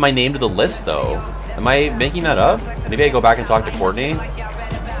 section. added my name to the list, though. Am I making that up? Maybe I go back and talk to Courtney?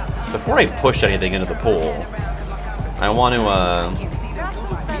 Before I push anything into the pool, I want to, Let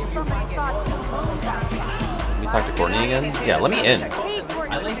me talk to Courtney again? Yeah, let me in. I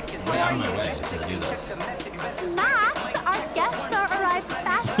like way out of my way to do this. Max, our guest star arrived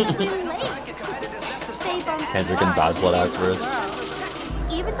fashionably late. Save on Kendrick and Bad Blood Asperus.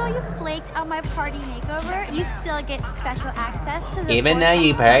 Even though you flaked on my party makeover, you still get special access to the Even though vortex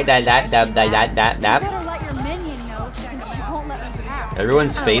you heard that. You better let your minion know since she won't let me pass.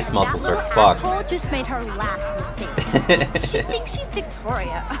 Everyone's Oh, face and muscles that are little fucked. asshole just made her last mistake. She thinks she's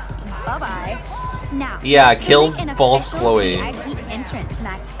Victoria. Bye-bye. Now, Yeah, let's go kill make an false official Chloe. VIP entrance,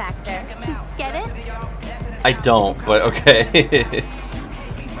 Max Factor. Get it? I don't, but okay.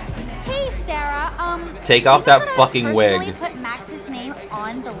 Hey, Sarah. Take do you off know that I fucking personally wig. Put Max's name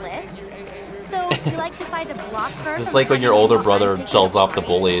on the list. So you like decide to block her. Just from like when your having older a brother high-ticket tells off the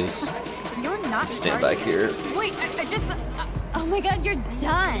party? bullies. You're not Stand charged. back here. Wait, I just... Oh my god, you're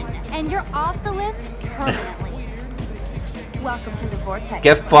done. And you're off the list permanently. Welcome to the Vortex.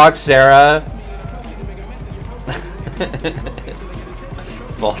 Get fucked, Sarah.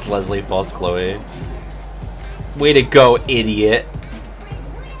 False Leslie, false Chloe. Way to go, idiot.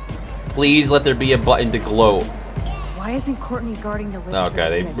 Please let there be a button to gloat. Why isn't Courtney guarding the list? Okay,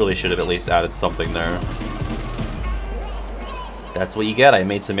 they really should have at least added something there. That's what you get. I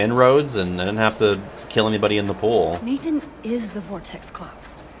made some inroads and I didn't have to kill anybody in the pool. Nathan is the Vortex Club.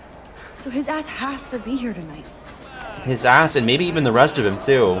 So his ass has to be here tonight. His ass and maybe even the rest of him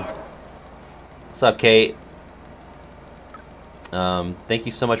too. What's up, Kate? Thank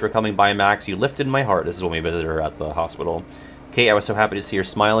you so much for coming by, Max. You lifted my heart. This is when we visited her at the hospital. Kate, I was so happy to see your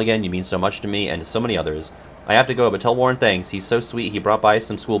smile again. You mean so much to me and to so many others. I have to go, but tell Warren thanks. He's so sweet. He brought by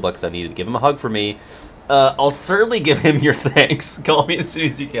some school books I needed. Give him a hug for me. I'll certainly give him your thanks. Call me as soon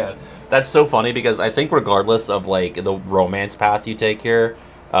as you can. That's so funny because I think regardless of like the romance path you take here,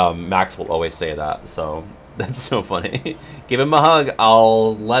 Max will always say that. So that's so funny. Give him a hug.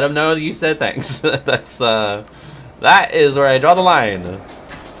 I'll let him know that you said thanks. That's that is where I draw the line.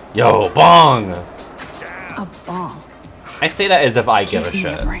 Yo, bong. A bomb. I say that as if I give a Give me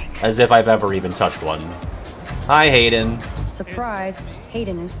a shit. break. As if I've ever even touched one. Hi, Hayden. Surprise,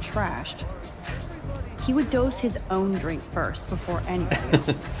 Hayden is trashed. He would dose his own drink first before anybody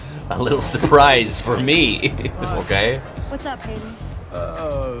else. A little surprise for me. Okay. What's up, Hayden?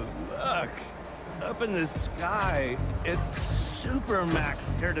 Look. Up in the sky, it's Super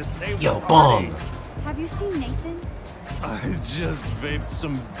Max here to save Yo, the party. bong. Have you seen Nathan? I just vaped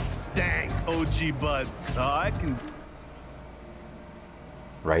some dank OG buds, so I can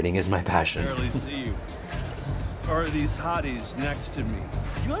Writing is my passion. barely see you. Or these hotties next to me.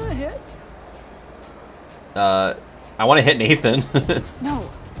 You wanna hit? I want to hit Nathan. No.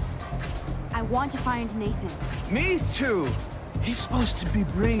 I want to find Nathan. Me too. He's supposed to be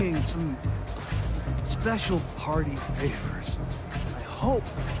bringing some special party favors. I hope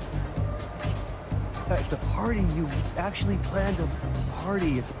at the party you actually planned a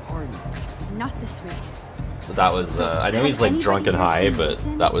party at the party. Not this week. That was, I know he's like drunk and high, but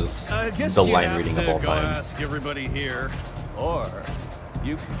that was I guess the you line have reading to of all go time. ask everybody here, or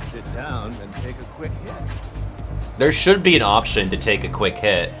you can sit down and take a quick hit. There should be an option to take a quick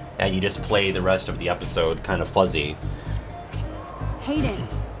hit, and you just play the rest of the episode kind of fuzzy. Hayden,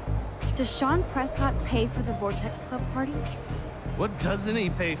 does Sean Prescott pay for the Vortex Club parties? What doesn't he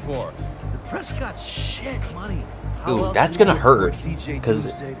pay for? The Prescott's shit money. How Ooh, else that's can gonna we afford hurt, DJ 'cause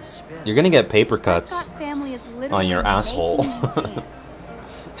Tuesday to spend? You're gonna get paper cuts. Prescott family is literally on your asshole. making me dance.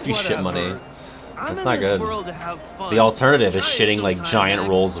 If you shit money. I'm That's in not this good. world to have fun. The alternative is Try it shitting like sometime, giant Max.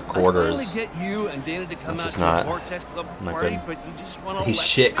 rolls of I'd finally quarters. get you and Dana to come That's out just to a not- Vortex Club not party, good. but you just want to He's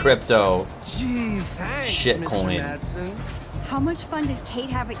shit crypto. Gee, thanks, Shit Mr. coin. Madsen. How much fun did Kate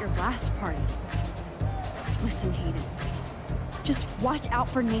have at your last party? Listen, Hayden. Just watch out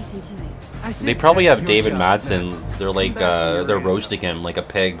for Nathan tonight. I They think probably that's have your David job, Madsen. Max. They're like, Come back when they're you're ready. roasting him like a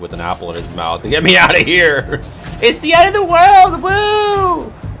pig with an apple in his mouth. Get me out of here! It's the end of the world!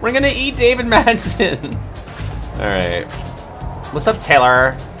 Woo! We're gonna eat David Madsen! Alright. What's up,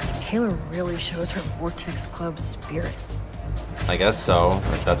 Taylor? Taylor really shows her Vortex Club spirit. I guess so.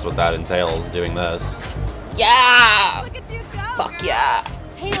 If that's what that entails, doing this. Yeah! Look at you go, Fuck girl. yeah!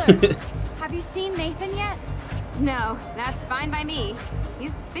 Taylor, have you seen Nathan yet? No, that's fine by me.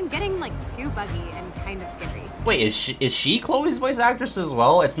 He's been getting like too buggy and kind of scary. Wait, is she Chloe's voice actress as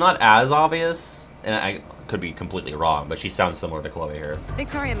well? It's not as obvious, and I could be completely wrong, but she sounds similar to Chloe here.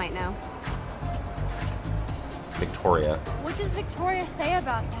 Victoria might know. Victoria. What does Victoria say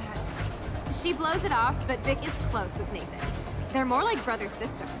about that? She blows it off, but Vic is close with Nathan. They're more like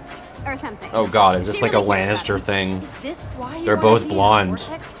brother-sister. Or something. Oh god, is this She like really a cares about Lannister him. thing? Is this why you They're wanna both be in a blonde.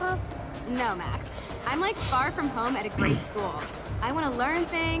 Vortex Club? No, Max. I'm like far from home at a great school. I want to learn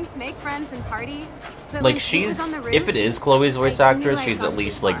things, make friends, and party. But when Like Kate was she's, on the roof, if it is Chloe's voice I knew actress, I'd she's gone at too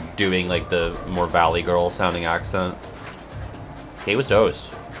least far. like doing like the more Valley Girl sounding accent. Kate was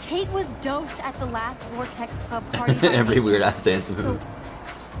dosed. Kate was dosed at the last Vortex Club party. by Every Nathan. weird ass dance So, move.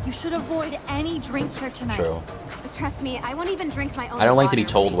 you should avoid any drink here tonight. True. But trust me, I won't even drink my own I don't like to be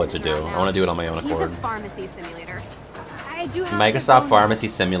water told when what to he's do. around I now. want to do it on my own He's a accord. pharmacy simulator. I do have to Microsoft go now. Pharmacy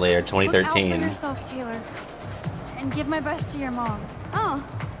Simulator Look out for 2013. yourself, Taylor. And give my best to your mom. Oh,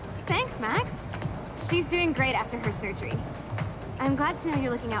 thanks, Max. She's doing great after her surgery. I'm glad to know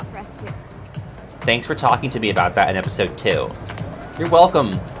you're looking out for us too. Thanks for talking to me about that in episode 2. You're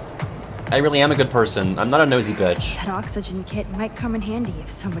welcome. I really am a good person. I'm not a nosy bitch. That oxygen kit might come in handy if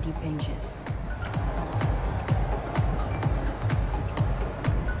somebody binges.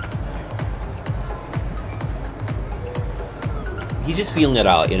 He's just feeling it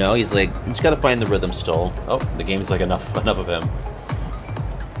out, you know? He's like, he's gotta find the rhythm still. Oh, the game's like enough of him.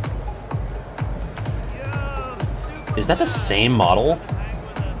 Is that the same model?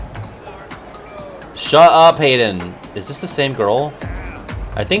 Shut up, Hayden. Is this the same girl?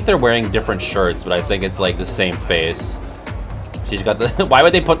 I think they're wearing different shirts, but I think it's like the same face. She's got the... Why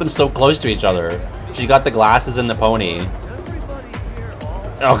would they put them so close to each other? She got the glasses and the pony.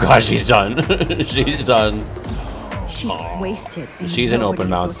 Oh gosh, she's done. She's done. She's wasted. and She's an nobody's open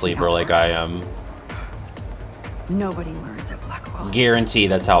mouth looking sleeper out like for her. I am. Nobody learns at Blackwell. Guarantee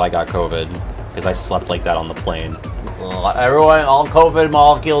that's how I got COVID. Because I slept like that on the plane. Everyone, all COVID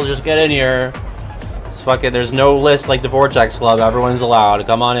molecules, just get in here. It's fucking, there's no list like the Vortex Club. Everyone's allowed.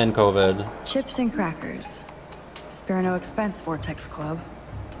 Come on in, COVID. Chips and crackers. Spare no expense, Vortex Club.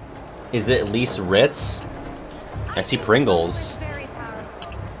 Is it at least Ritz? I see Pringles.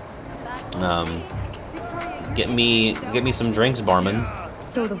 Get me some drinks, barman.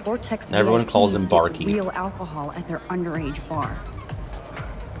 So the Vortex Everyone calls VIPs him get Barkeep. real alcohol at their underage bar.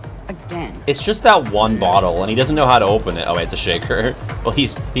 Again. It's just that one bottle, and he doesn't know how to open it. Oh wait, it's a shaker. Well,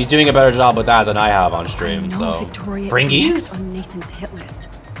 he's doing a better job with that than I have on stream. I know So, Victoria is Pringies? next on Nathan's hit list.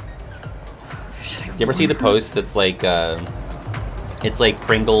 Should I You ever see the warn her? post that's like, it's like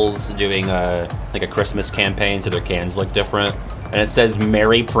Pringles doing like a Christmas campaign so their cans look different, and it says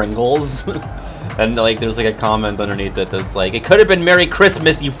Merry Pringles, and like there's like a comment underneath it that's like, it could have been Merry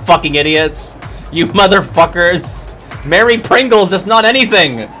Christmas, you fucking idiots, you motherfuckers. Merry Pringles, that's not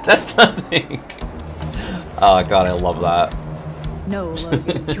anything. That's nothing. Oh god, I love that. No,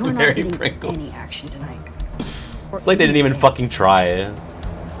 Logan, you're not Merry getting Pringles. any action tonight. It's like they didn't even fucking try.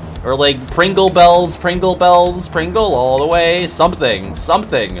 Or like Pringle Bells, Pringle all the way, something.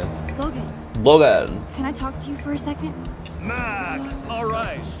 Logan, Logan. can I talk to you for a second? Max, all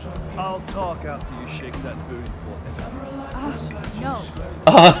right. I'll talk after you shake that booty for me. No.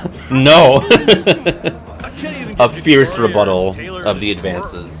 No. I can't even A get fierce Victoria rebuttal and Taylor of the to twerk.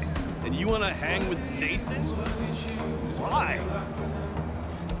 advances. And you want to hang with Nathan? Why?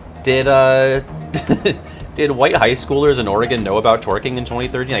 Did white high schoolers in Oregon know about twerking in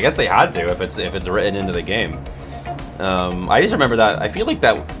 2013? I guess they had to if it's written into the game. I just remember that. I feel like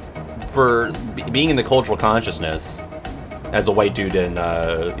that for being in the cultural consciousness as a white dude in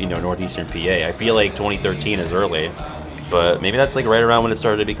northeastern PA, I feel like 2013 is early, but maybe that's like right around when it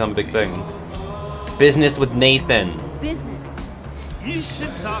started to become a big thing. Business with Nathan. Business. You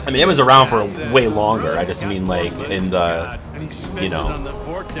should talk. I mean, it was around for way longer. I just mean, like, in the, you know,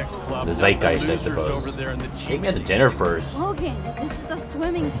 the zeitgeist, I suppose. Take me out to dinner first. Logan, this is a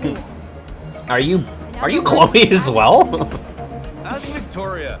swimming pool. Are you Chloe as well? Ask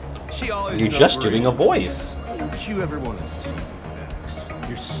Victoria. She always. You're just doing a voice. Don't you ever want to see Max?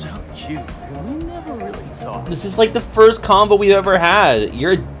 You're so cute, and we never really talk. This is like the first combo we've ever had.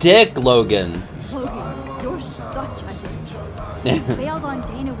 You're a dick, Logan. Logan, you're such a dick. You bailed on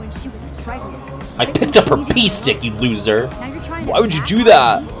Dana when she was pregnant. I picked up her pee stick, you loser. Now you're trying to Why would you do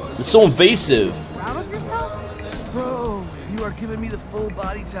that? It's so invasive. proud of yourself? Bro, you are giving me the full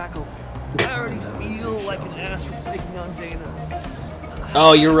body tackle. I already feel like an ass for picking on Dana.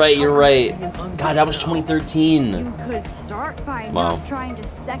 Oh, you're right, you're right. God, that was 2013. You could start by Wow. not trying to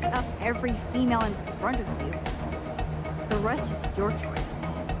sex up every female in front of you. The rest is your choice.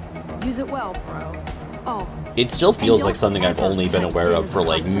 Use it well, bro. Oh, It still feels don't like something I've ever only been touch aware of Dana's for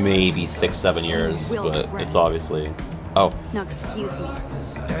like custom. maybe 6-7 years, will but regret it's it. obviously... Oh, now excuse me.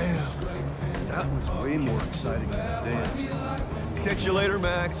 Damn, that was way more exciting than the dance. Catch you later,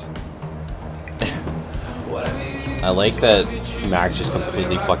 Max. I like that Max just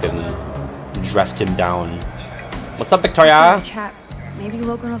completely fucking dressed him down. What's up, Victoria? Chat. Maybe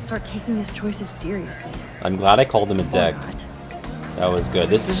Logan will start taking his choices seriously. I'm glad I called him a dick. That was good.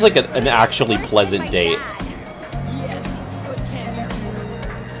 This is like an actually pleasant date.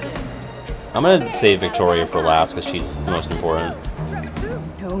 I'm gonna save Victoria for last because she's the most important.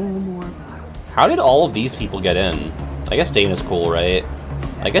 No more bugs. How did all of these people get in? I guess Dana's cool, right?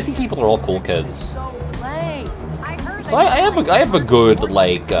 I guess these people are all cool kids. So I have a good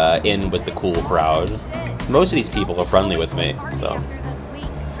like in with the cool crowd. Most of these people are friendly with me. So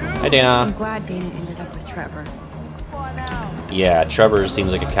hi I'm Dana. glad Dana ended up with Trevor. Yeah, Trevor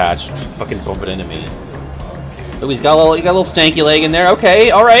seems like a catch. Just fucking bump it into me. Oh, he got a little stanky leg in there.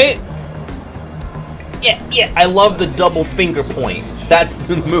 Okay, all right. Yeah. I love the double finger point. That's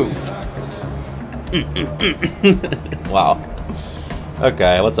the move. Wow.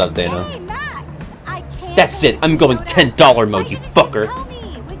 Okay, what's up, Dana? Hey, Max! I can't That's it. I'm going $10 mode, you fucker. Tell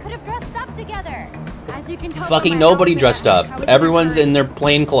me. We could have dressed up together. As you can tell, Fucking from my nobody outfit, dressed I up. was Everyone's wearing- in their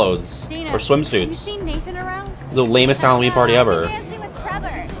plain clothes Dana, or have you swimsuits. seen Nathan around? The lamest Halloween party ever. Dancing with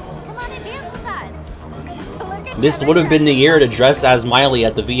Trevor. Come on and dance with us. Look at This Trevor would have been the dressed year to up. dress as Miley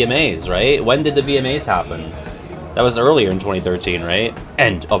at the VMAs, right? When did the VMAs happen? That was earlier in 2013, right?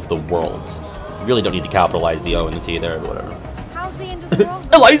 End of the world. You really don't need to capitalize the O and the T there, but whatever. How's the end of the world?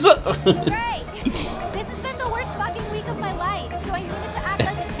 Eliza! Great. This has been the worst fucking week of my life, so I needed to act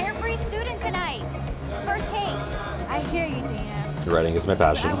like a carefree student tonight. For Kate. I hear you, Dana. Writing is my But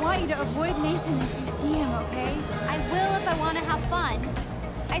I passion. want you to avoid Nathan if you see him, okay? I will if I want to have fun.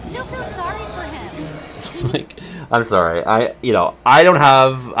 I still feel sorry for him. Like, I'm sorry. I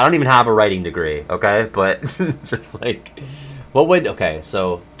don't even have a writing degree, okay? But just like, okay,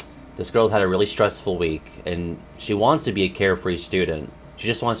 so this girl's had a really stressful week and she wants to be a carefree student. She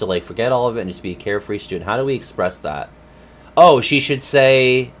just wants to like forget all of it and just be a carefree student. How do we express that? Oh, she should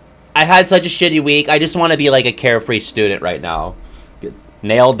say, I had such a shitty week. I just want to be like a carefree student right now. Good.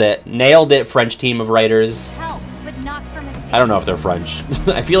 Nailed it, French team of writers. Help, but not from his I don't know if they're French.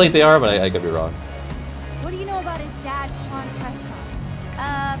 I feel like they are, but I could be wrong. What do you know about his dad, Sean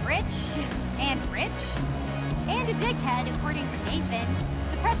Prescott? Rich and a dickhead, according to Nathan.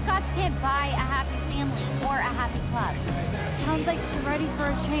 The Prescotts can't buy a happy family or a happy club. Sounds like you're ready for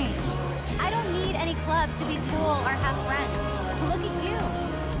a change. I don't need any club to be cool or have friends. Look at you.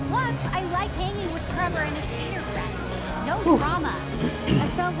 Plus, I like hanging with Trevor and his skater friends. No drama.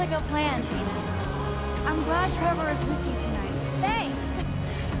 That sounds like a plan, Dana. I'm glad Trevor is with you tonight. Thanks.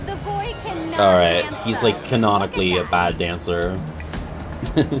 The boy cannot Alright, dance, he's though. like canonically a bad dancer.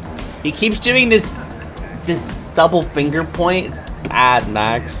 He keeps doing this double finger point. It's bad,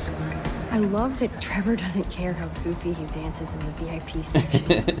 Max. I love that Trevor doesn't care how goofy he dances in the VIP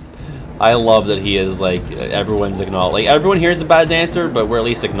section. I love that he is like everyone's acknowledging. Like everyone here is a bad dancer, but we're at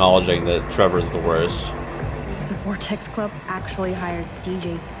least acknowledging that Trevor's the worst. The Vortex Club actually hired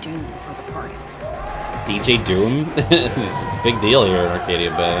DJ Doom for the party. DJ Doom, big deal here in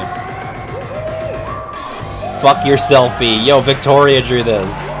Arcadia Bay. Fuck your selfie, yo! Victoria drew this.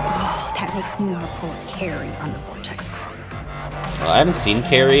 Oh, that makes me want to pull a Carrie on the Vortex Club. I haven't seen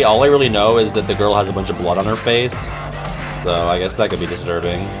Carrie. All I really know is that the girl has a bunch of blood on her face, so I guess that could be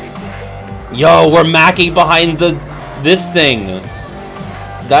disturbing. Yo, we're macking behind this thing.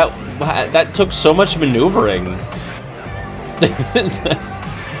 That took so much maneuvering.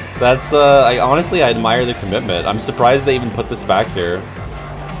 that's I honestly I admire the commitment. I'm surprised they even put this back here.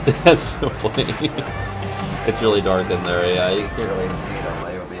 That's so funny. It's really dark in there, yeah. You can't really see it on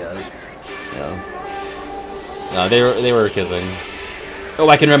my OBS. Yeah. No, they were kissing. Oh,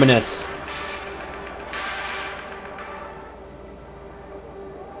 I can reminisce.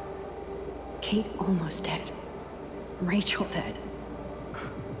 Kate almost dead. Rachel dead.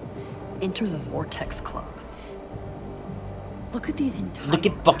 Enter the Vortex Club. Look at these entire Look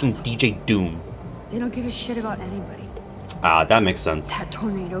at fucking assholes. DJ Doom. They don't give a shit about anybody. Ah, that makes sense. That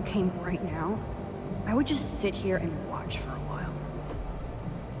tornado came right now. I would just sit here and watch for a while.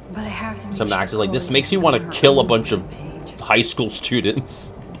 But I have to make So Max sure is like, this Chloe makes me is want on to her kill a own bunch of page. high school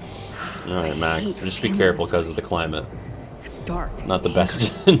students. Alright, Max, hate just be feeling careful this because way. of the climate. Dark. Not the and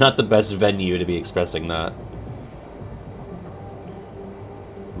best, angry. not the best venue to be expressing that.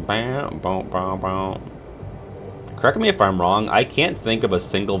 Bam, boom, boom, boom. Correct me if I'm wrong. I can't think of a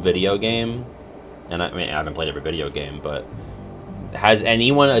single video game, and I mean I haven't played every video game, but has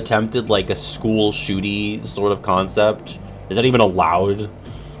anyone attempted like a school shooty sort of concept? Is that even allowed?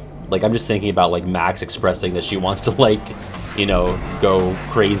 Like I'm just thinking about like Max expressing that she wants to like, you know, go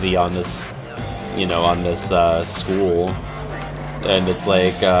crazy on this, you know, on this school, and it's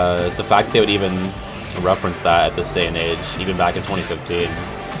like the fact that they would even reference that at this day and age, even back in 2015.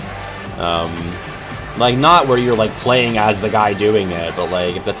 Like, not where you're, like, playing as the guy doing it, but,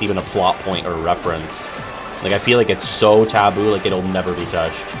 like, if that's even a plot point or reference. Like, I feel like it's so taboo, like, it'll never be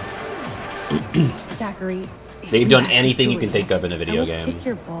touched. Zachary. if They've you done ask anything you can Juliet, think of in a video I will game. kick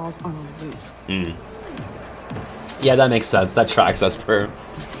your balls on a loop. Mm. Yeah, that makes sense. That tracks as per.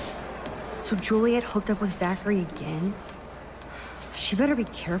 So Juliet hooked up with Zachary again? She better be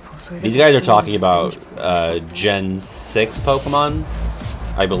careful so he These doesn't guys are fall talking into about cage or something. Gen 6 Pokemon,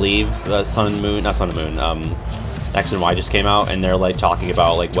 I believe. Sun and Moon, not Sun and Moon, X and Y just came out, and they're like talking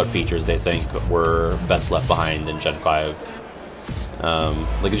about like what features they think were best left behind in Gen 5.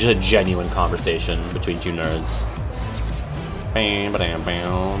 Like it's just a genuine conversation between two nerds. Bam, bam,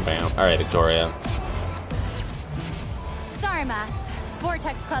 bam, bam. All right, Victoria. Sorry, Max.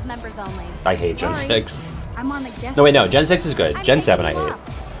 Vortex Club members only. I hate Gen Sorry. 6. I'm on the guest. No, wait, no. Gen 6 is good. I'm Gen 7 I taking you hate.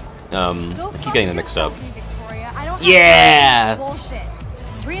 off. Go I keep fuck getting them mixed up. yourself, Victoria. I don't have Yeah! time for this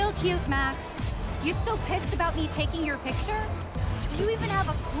bullshit. Real cute, Max. You still pissed about me taking your picture? Do you even have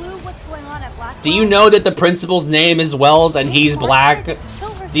a clue what's going on at Blackwell? Do you know that the principal's name is Wells and he's black?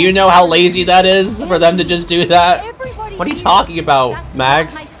 Do you know how lazy that is for them to just do that? Everybody What are you here- talking about, That's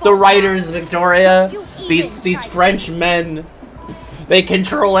Max? not my fault, The writers, Max. Victoria. You These even tried French men. They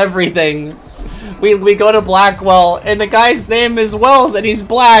control everything. We go to Blackwell and the guy's name is Wells and he's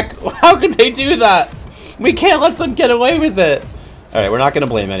black. How could they do that? We can't let them get away with it. All right, we're not gonna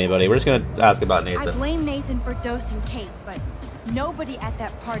blame anybody. We're just gonna ask about I Nathan. blame Nathan for dosing Kate, but nobody at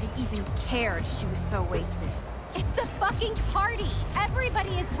that party even cared she was so wasted. It's a fucking party. Everybody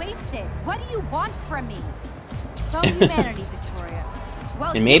is wasted. What do you want from me? Some humanity, Victoria.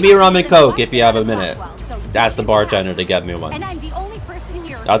 Well, And maybe you a rum and haven't been coke if you have a minute. Blackwell, so you Ask the should bartender have. to get me one. And I'm the only person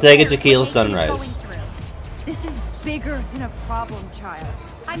here. I'll who take a cares tequila what Nathan is sunrise. going through. This is bigger than a problem, child.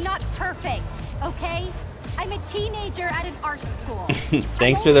 I'm not perfect, okay? I'm a teenager at an art school.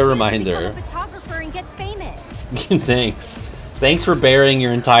 Thanks I'm for the only here to reminder. become a photographer and get famous. Thanks. Thanks for bearing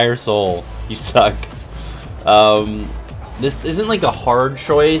your entire soul. You suck. This isn't like a hard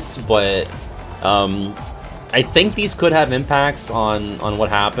choice, but I think these could have impacts on what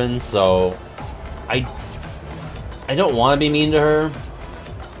happens. So I don't want to be mean to her.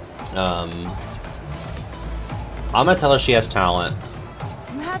 I'm gonna tell her she has talent.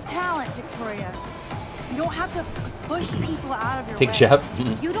 You have talent, Victoria. You don't have to push people out of your Pick way. Jeff.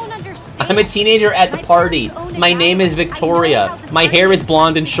 You don't understand. I'm a teenager at the My party. parents own a My name is gallery. I know Victoria. how this My art hair is is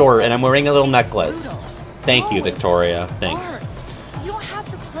blonde and possible. short, and I'm wearing a little necklace. Brutal. Thank you, No, it's Victoria. Thanks. art. You don't have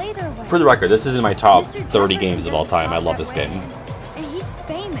to play their way. For the record, this is in my top Mr. 30 Jefferson games of all doesn't time. I talk love that this way, game. And he's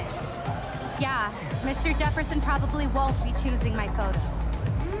famous. Yeah, Mr. Jefferson probably won't be choosing my photo.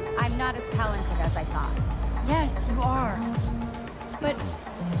 I'm not as talented as I thought. Yes, you are. But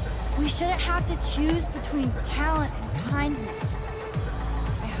we shouldn't have to choose between talent and kindness.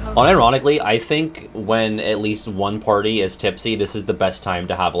 I hope. Unironically, I think when at least one party is tipsy, this is the best time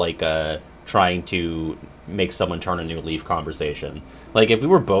to have like a trying to make someone turn a new leaf conversation. Like if we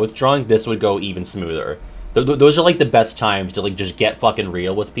were both drunk, this would go even smoother. Those are like the best times to like just get fucking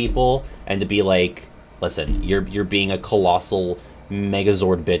real with people and to be like, listen, you're being a colossal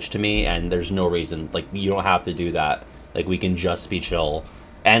Megazord bitch to me, and there's no reason. Like you don't have to do that. Like we can just be chill.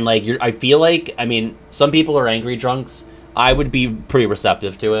 And like I feel like, I mean, some people are angry drunks. I would be pretty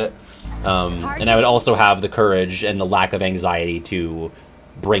receptive to it. And I would also have the courage and the lack of anxiety to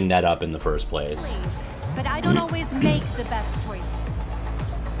bring that up in the first place. But I don't always make the best choices.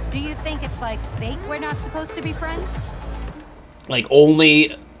 Do you think it's like fate we're not supposed to be friends? Like,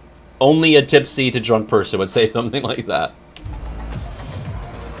 only a tipsy to drunk person would say something like that.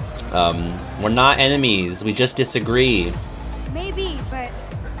 We're not enemies. We just disagree. Maybe, but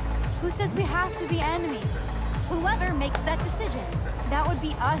who says we have to be enemies? Whoever makes that decision. That would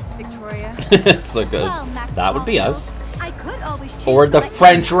be us, Victoria. It's so good. Well, Max That would be Caulfield, us. I could always choose Or to the let you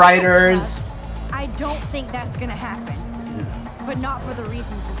French know writers. I don't think that's gonna happen. But not for the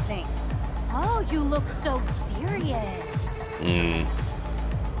reasons you think. Oh, you look so serious.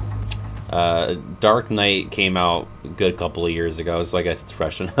 Dark Knight came out a good couple of years ago, so I guess it's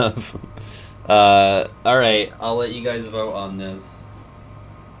fresh enough. Alright, I'll let you guys vote on this.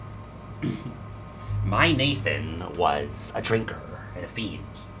 My Nathan was a drinker and a fiend.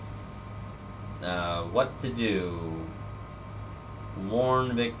 What to do?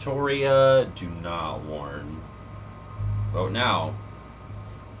 Warn Victoria, do not warn. Vote now.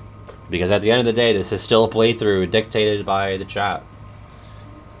 Because at the end of the day, this is still a playthrough dictated by the chat.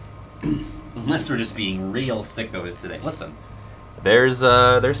 Unless we're just being real sickos today. Listen,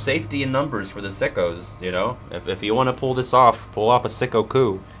 there's safety in numbers for the sickos, you know? If you want to pull off a sicko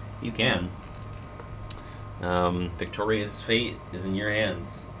coup, you can. Victoria's fate is in your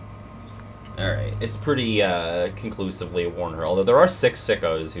hands. Alright, it's pretty conclusively warn her. Although there are 6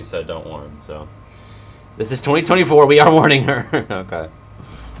 sickos who said don't warn, so... This is 2024, we are warning her. Okay.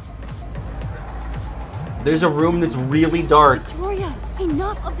 There's a room that's really dark. Victoria,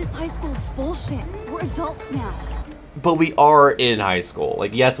 enough of this high school bullshit. We're adults now. But we are in high school.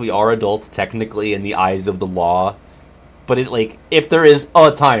 Like, yes, we are adults technically in the eyes of the law. But it, like, if there is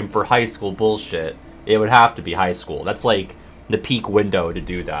a time for high school bullshit, it would have to be high school. That's like the peak window to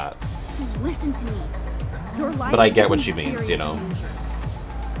do that. Listen to me. Your life But I get is what in she means, serious you know. danger.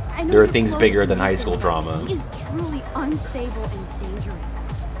 I know There are you're things close bigger to than high Nathan, school but drama. He is truly unstable and dangerous.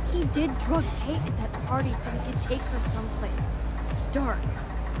 He did drug Kate at that party so we could take her someplace dark.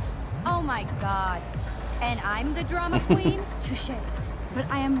 Oh my god. And I'm the drama queen? Touché. But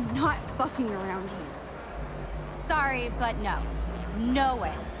I am not fucking around here. Sorry, but no. No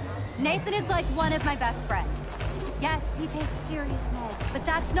way. Nathan is like one of my best friends. Yes, he takes serious meds, but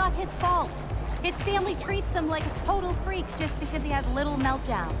that's not his fault. His family treats him like a total freak just because he has little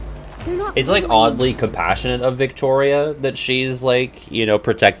meltdowns. They're not It's like really- oddly compassionate of Victoria that she's like, you know,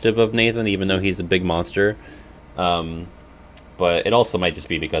 protective of Nathan even though he's a big monster. But it also might just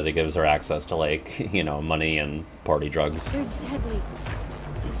be because it gives her access to, like, you know, money and party drugs. They're deadly.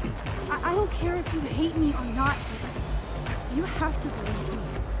 I don't care if you hate me or not. But you have to believe me.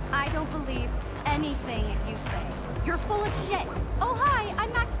 I don't believe anything you say. You're full of shit. Oh hi,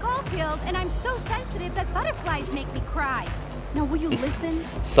 I'm Max Caulfield, and I'm so sensitive that butterflies make me cry. Now will you listen?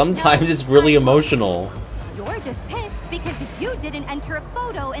 Sometimes No, it's really I won't. emotional. You're just pissed because you didn't enter a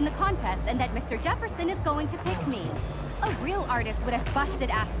photo in the contest and that Mr. Jefferson is going to pick me. A real artist would have busted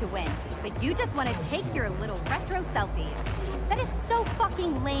ass to win, but you just want to take your little retro selfies. That is so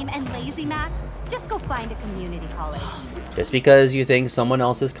fucking lame and lazy, Max. Just go find a community college. Just because you think someone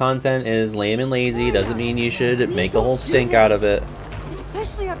else's content is lame and lazy doesn't mean you should make a whole stink out of it.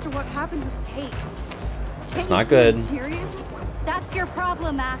 Especially after what happened with Kate. It's not good. Serious? That's your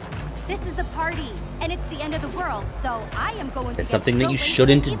problem, Max. This is a party, and it's the end of the world, so I am going to It's get something that you so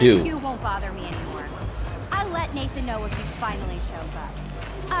shouldn't even do. You won't bother me anymore. I'll let Nathan know if he finally shows up.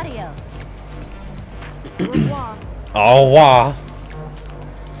 Adios. Au revoir. Oh, wow.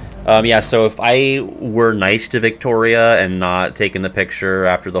 Yeah, so if I were nice to Victoria and not taking the picture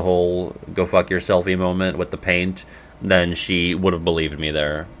after the whole go fuck your selfie moment with the paint, then she would have believed me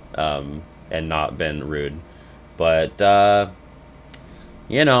there, and not been rude. But,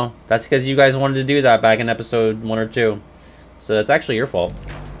 you know, that's because you guys wanted to do that back in episode 1 or 2. So that's actually your fault.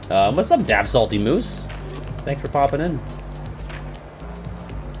 What's up, Dab Salty Moose? Thanks for popping in.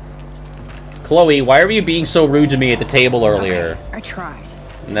 Chloe, why were you being so rude to me at the table earlier? Okay, I tried.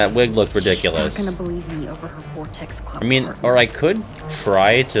 And that wig looked ridiculous. She's not gonna believe me over her Vortex Club. I mean, party. or I could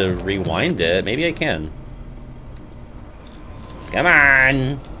try to rewind it. Maybe I can. Come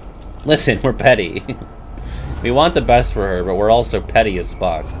on! Listen, we're petty. We want the best for her, but we're also petty as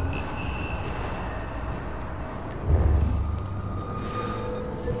fuck.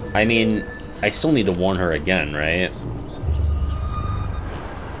 I mean, I still need to warn her again, right?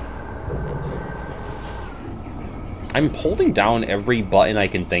 I'm holding down every button I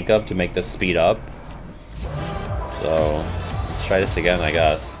can think of to make this speed up. So, let's try this again, I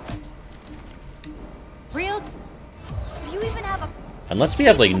guess. Real? Do you even have a... Unless we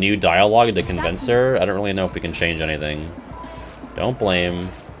have, like, new dialogue to convince her, I don't really know if we can change anything. Don't blame.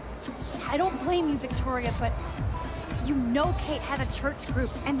 I don't blame you, Victoria, but You know Kate had a church group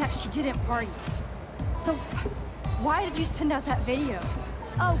and that she didn't party. So, why did you send out that video?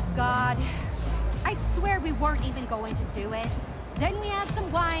 Oh, God. I swear we weren't even going to do it. Then we had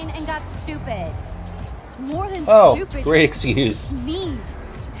some wine and got stupid. It's more than Oh, stupid. great excuse. It's mean,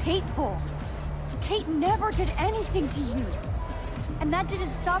 hateful. Kate never did anything to you. And that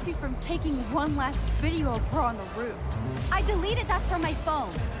didn't stop you from taking one last video of her on the roof. I deleted that from my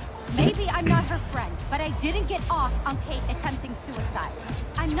phone. Maybe I'm not her friend, but I didn't get off on Kate attempting suicide.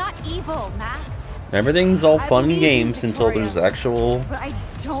 I'm not evil, Max. Everything's all I fun and believe you, games until Victoria, there's actual but I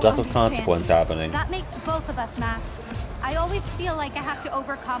don't stuff of understand consequence you. happening. That makes both of us, Max. I always feel like I have to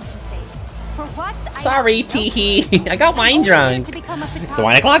overcompensate. For what? Sorry, teehee. I got wine Only drunk. to become a It's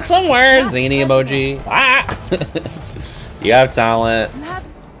 1 o'clock somewhere. Zany emoji. Ah! You have talent. Matt,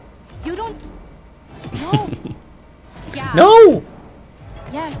 You don't. No. Yeah. No!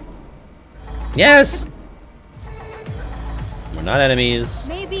 yes, Yes! We're not enemies.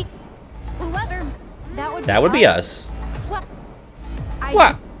 Maybe. Whoever. That would be us. What?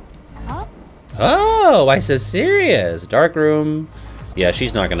 What? Huh? Oh, why so serious? Dark room. Yeah,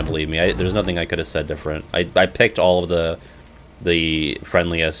 she's not gonna believe me. There's nothing I could have said different. I picked all of the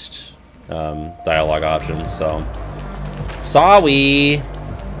friendliest dialogue options. So, sorry.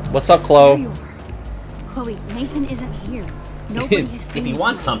 What's up, There Chloe? you are. Chloe, Nathan isn't here. Nobody has seen If you him.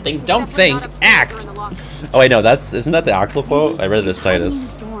 want something, don't Definitely think, not upstairs act. or in the locker. Oh wait, no, isn't that the Axel quote? I read this He's hiding in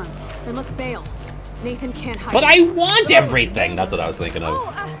Titus. his dorm. Then let's bail. Nathan can't hide. But I want everything. That's what I was thinking of.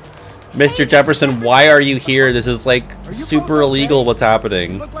 Oh, Mr. Jefferson, why are you here? This is like Are you super both illegal. okay? What's You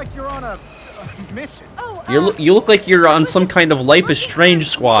happening? look like you're on a mission. Oh, You look like you're on some kind of Life is Strange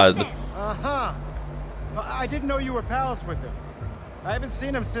squad. Uh-huh. I didn't know you were pals with him. I haven't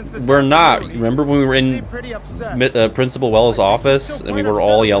seen him since this. We're not. afternoon. Remember when we were You in seem pretty upset. Principal Wells' office and we were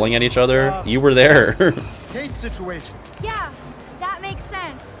all yelling at each other? You were there. Kate situation. Yeah, that makes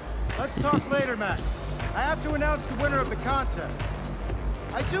sense. Let's talk later, Max. I have to announce the winner of the contest.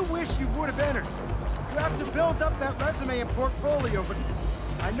 I do wish you would have entered. You have to build up that resume and portfolio, but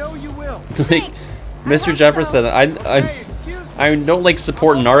I know you will. Like, Mr. Jefferson, Hey, excuse me. I don't like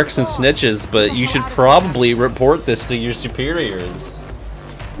support narcs and snitches, but you should probably report this to your superiors.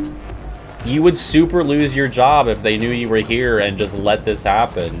 You would super lose your job if they knew you were here and just let this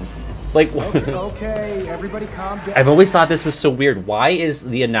happen. Like, Okay, everybody calm down. I've always thought this was so weird. Why is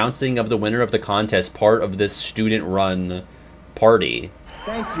the announcing of the winner of the contest part of this student-run party?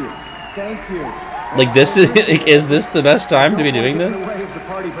 Thank you. Thank you. Like, this is this the best time to be doing Get in this? the way of the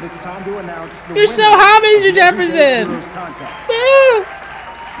party, but it's time to announce the You're so winner hot, Mr. of the Everyday Jefferson. Heroes contest. Woo!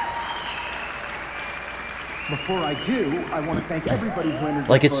 Before I do, I want to thank everybody who entered.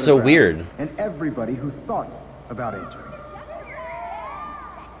 Like, their it's so photograph weird. And everybody who thought about entering.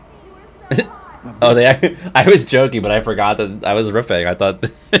 Oh, I was joking, but I forgot that I was riffing. I thought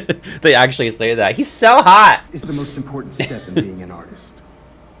they actually say that. He's so hot! Is the most important step in being an artist.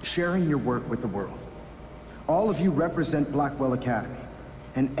 Sharing your work with the world. All of you represent Blackwell Academy.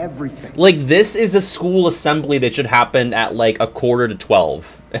 And everything. Like, this is a school assembly that should happen at, like,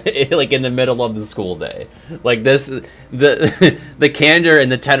 11:45. Like, in the middle of the school day. Like, this, the candor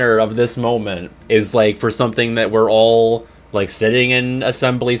and the tenor of this moment is, like, for something that we're all, like, sitting in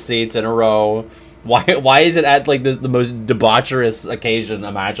assembly seats in a row. Why is it at, like, the most debaucherous occasion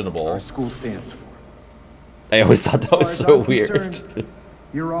imaginable? Our school stands for. I always thought that was As far so as I'm weird. concerned,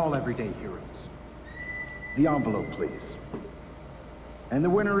 you're all everyday heroes. The envelope, please. And the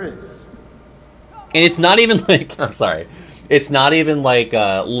winner is... And it's not even like, I'm sorry, it's not even like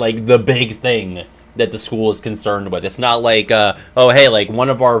the big thing that the school is concerned with. It's not like, oh hey, like one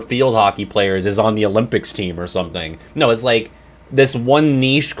of our field hockey players is on the Olympics team or something. No, it's like this one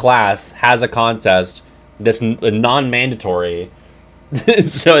niche class has a contest, this non-mandatory.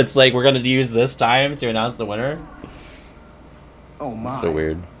 So it's like we're gonna use this time to announce the winner. Oh my. So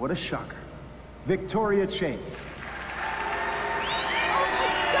weird. What a shocker. Victoria Chase.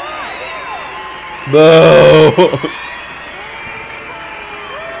 Boo!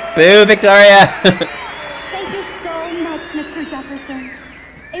 Boo, Victoria! Thank you so much, Mr. Jefferson.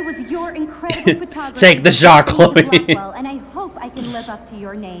 It was your incredible photography. Take the shot, that brought me to Chloe. Blackwell, and I hope I can live up to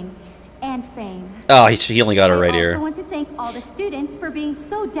your name and fame. Oh, he only got it right I here. also want to thank all the students for being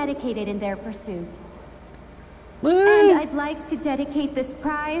so dedicated in their pursuit. Woo. And I'd like to dedicate this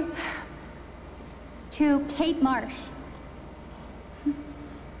prize to Kate Marsh.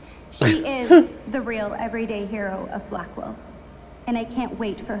 She is the real everyday hero of Blackwell, and I can't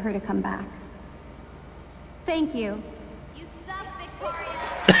wait for her to come back. Thank you. You suck,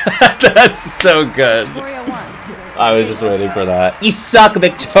 Victoria. That's so good. Victoria won. I was just waiting for that. You suck,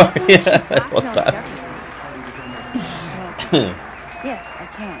 Victoria. I love that. Yes, I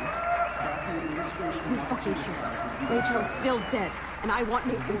can. Who fucking cares? Rachel is still dead, and I want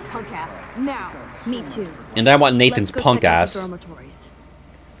Nathan's punk ass now. Me too. And I want Nathan's Let's go punk check out ass. the dormitories.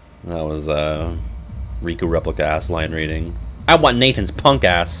 That was Riku replica ass line reading. I want Nathan's punk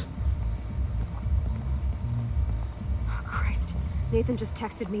ass. Oh, Christ. Nathan just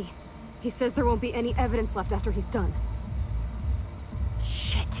texted me. He says there won't be any evidence left after he's done.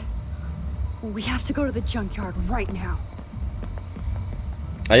 Shit. We have to go to the junkyard right now.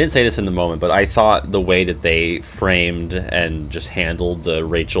 I didn't say this in the moment, but I thought the way that they framed and just handled the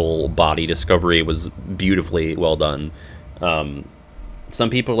Rachel body discovery was beautifully well done. Some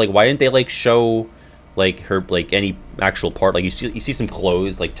people are like, why didn't they like show like her like any actual part? Like you see some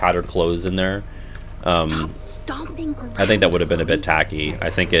clothes, like tattered clothes in there. Stop stomping around. I think that would have been a bit tacky. I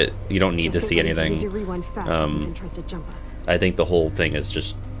think you don't need to see anything. Tries to jump us. I think the whole thing is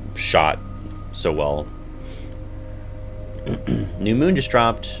just shot so well. New Moon just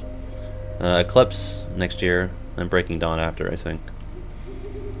dropped. Eclipse next year, and Breaking Dawn after, I think.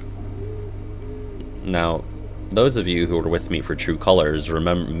 Now, those of you who were with me for True Colors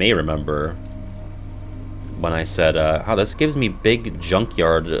may remember when I said, "Oh, this gives me big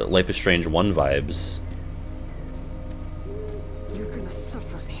junkyard Life is Strange 1 vibes." You're gonna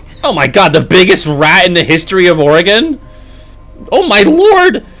suffer, Nathan. Oh my God, the biggest rat in the history of Oregon! Oh my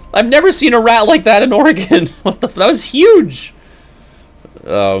lord! I've never seen a rat like that in Oregon. What the? That was huge.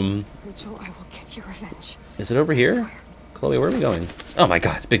 Rachel, I will get your revenge. Is it over here? Chloe, where are we going? Oh my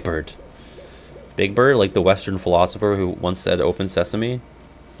God, Big Bird. Big Bird, like the Western philosopher who once said "Open Sesame."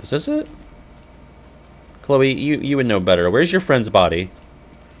 Is this it? Chloe, you would know better. Where's your friend's body?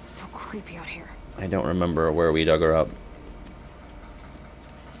 So creepy out here. I don't remember where we dug her up.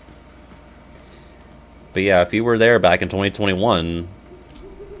 But yeah, if you were there back in 2021.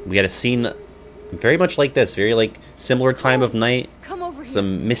 We had a scene very much like this, very like similar time of night, Come over here.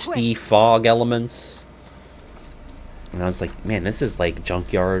 some misty Quick. fog elements. And I was like, man, this is like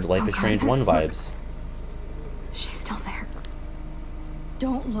Junkyard Life is Strange 1 vibes. She's still there.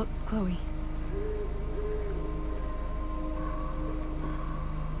 Don't look, Chloe.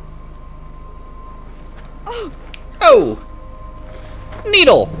 Oh!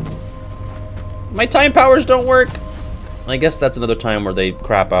 Needle! My time powers don't work! I guess that's another time where they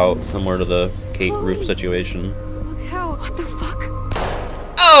crap out similar to the Kate roof situation. Look out. What the fuck?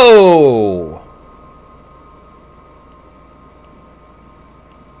 Oh!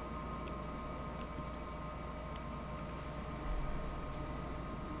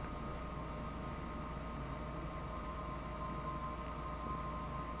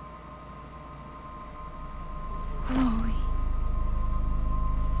 Chloe.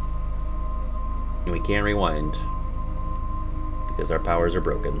 And we can't rewind. Because our powers are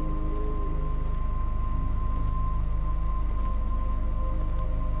broken.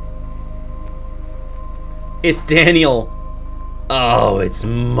 It's Daniel! Oh, it's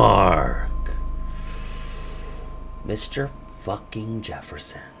Mark. Mr. fucking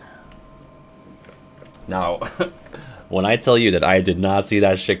Jefferson. Now, when I tell you that I did not see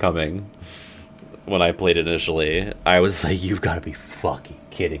that shit coming when I played initially, I was like, you've got to be fucking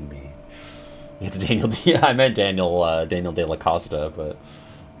kidding me. It's Daniel. I meant Daniel. Daniel De La Costa, but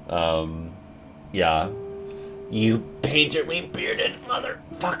yeah, you painterly bearded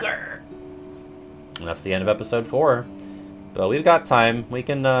motherfucker. And that's the end of episode 4. But we've got time. We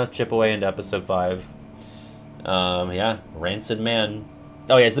can chip away into episode 5. Yeah, Rancid Man.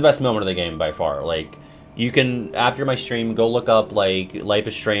 Oh yeah, it's the best moment of the game by far. Like, you can, after my stream, go look up like Life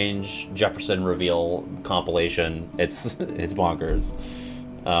is Strange Jefferson reveal compilation. It's bonkers.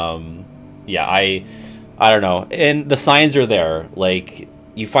 Yeah, I don't know. And the signs are there. Like,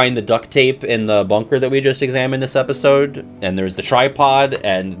 you find the duct tape in the bunker that we just examined this episode, and there's the tripod,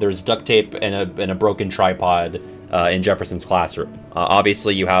 and there's duct tape and a broken tripod in Jefferson's classroom.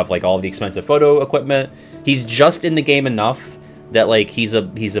 Obviously, you have like all the expensive photo equipment. He's just in the game enough that like he's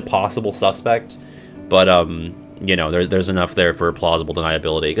a possible suspect, but you know, there's enough there for plausible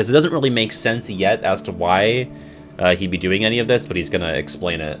deniability, because it doesn't really make sense yet as to why he'd be doing any of this, but he's gonna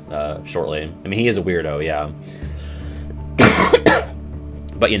explain it shortly. I mean, he is a weirdo, yeah.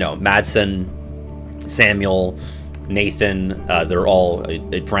 But you know, Madsen, Samuel, Nathan, they're all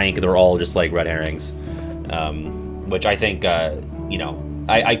Frank. They're all just like red herrings, which I think you know,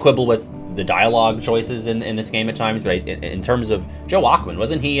 I quibble with the dialogue choices in this game at times, but in terms of Joe Ackman,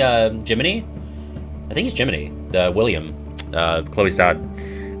 wasn't he Jiminy? I think he's Jiminy, William, Chloe's dad.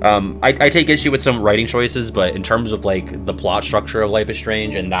 I take issue with some writing choices, but in terms of like the plot structure of Life is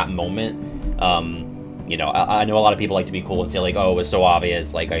Strange and that moment, you know, I know a lot of people like to be cool and say like, oh, it was so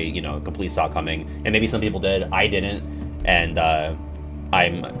obvious, like I completely saw it coming, and maybe some people did. I didn't, And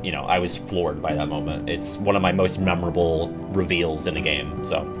I was floored by that moment. It's one of my most memorable reveals in a game,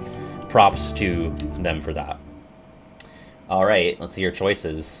 so props to them for that. All right, let's see your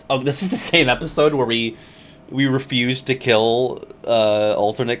choices. Oh, this is the same episode where we refused to kill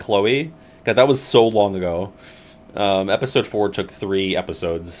alternate Chloe. God, that was so long ago. Episode 4 took 3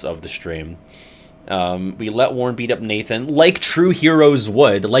 episodes of the stream. We let Warren beat up Nathan, like true heroes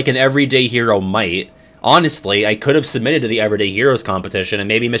would, like an everyday hero might. Honestly, I could have submitted to the Everyday Heroes competition, and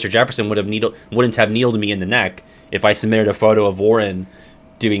maybe Mr. Jefferson wouldn't have kneeled me in the neck if I submitted a photo of Warren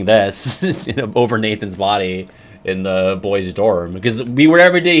doing this over Nathan's body in the boys' dorm, because we were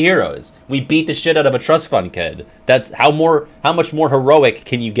everyday heroes. We beat the shit out of a trust fund kid. That's how much more heroic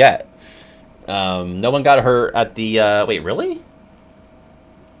can you get? No one got hurt at the wait, really?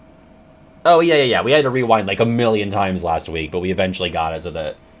 Oh yeah. We had to rewind like a million times last week, but we eventually got it so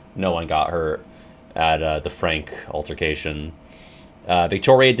that no one got hurt at the Frank altercation.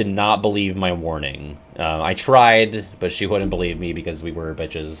 Victoria did not believe my warning. I tried, but she wouldn't believe me because we were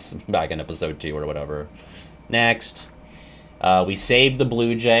bitches back in episode 2 or whatever. Next. We saved the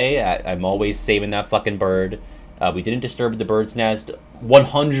blue jay. I'm always saving that fucking bird. We didn't disturb the bird's nest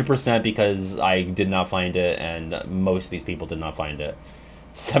 100% because I did not find it, and most of these people did not find it.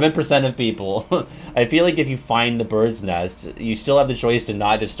 7% of people. I feel like if you find the bird's nest, you still have the choice to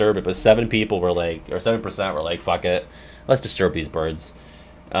not disturb it, but 7 people were like, or 7% were like, fuck it, let's disturb these birds.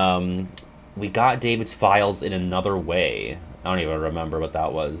 We got David's files in another way. I don't even remember what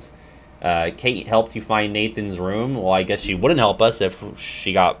that was. Kate helped you find Nathan's room. Well, I guess she wouldn't help us if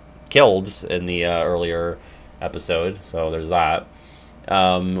she got killed in the earlier episode, so there's that.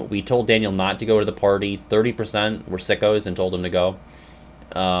 We told Daniel not to go to the party. 30% were sickos and told him to go.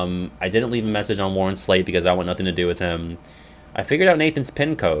 I didn't leave a message on Warren's slate because I want nothing to do with him. I figured out Nathan's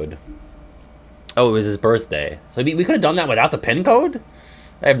PIN code. Oh, it was his birthday. So we could have done that without the PIN code?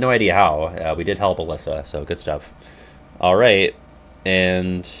 I have no idea how. We did help Alyssa, so good stuff. All right,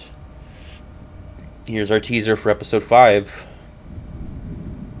 and here's our teaser for episode 5.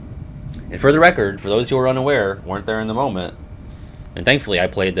 And for the record, for those who are unaware, weren't there in the moment, and thankfully I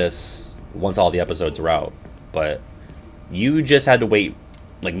played this once all the episodes were out, but you just had to wait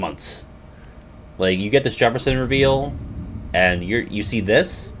like months. Like, you get this Jefferson reveal, and you see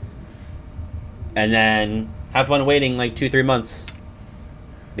this, and then have fun waiting like 2-3 months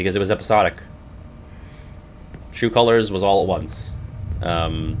because it was episodic. True Colors was all at once.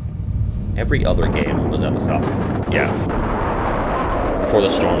 Every other game was episodic. Yeah. Before the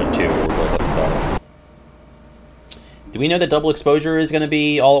Storm and 2 were both episodic. Do we know that Double Exposure is going to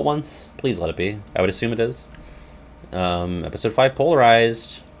be all at once? Please let it be. I would assume it is. Episode 5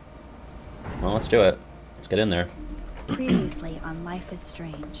 Polarized. Well, let's do it. Let's get in there. Previously on Life is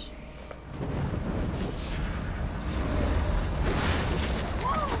Strange.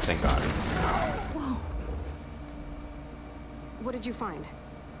 Thank God. Whoa. What did you find?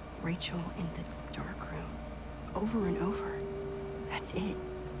 Rachel in the dark room. Over and over. That's it.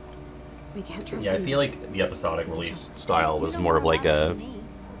 We can't trust Yeah, I feel like the episodic release style was more of like a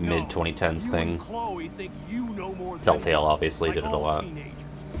mid-2010s thing. Telltale obviously did it a lot.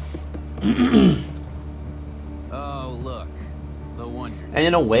 Oh, look. The one. And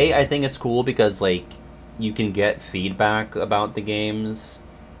in a way, I think it's cool because, like, you can get feedback about the games.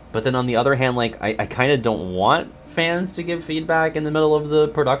 But then on the other hand, like, I kind of don't want fans to give feedback in the middle of the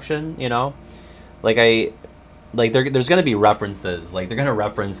production, you know? Like, there's going to be references. Like, they're going to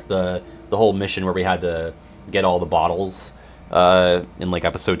reference the whole mission where we had to get all the bottles in, like,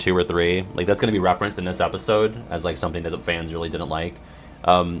 episode 2 or 3. Like, that's going to be referenced in this episode as, like, something that the fans really didn't like.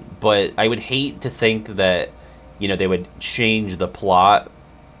 But I would hate to think that, you know, they would change the plot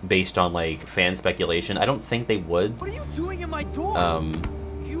based on, like, fan speculation. I don't think they would. What are you doing in my dorm?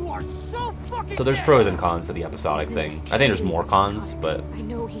 You are so fucking so there's pros and cons to the episodic thing. I think there's more cons, but... I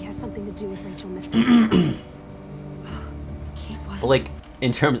know he has something to do with Rachel missing. But, like,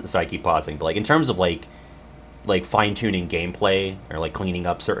 in terms... Sorry, I keep pausing. But, like, in terms of, like fine-tuning gameplay or, like, cleaning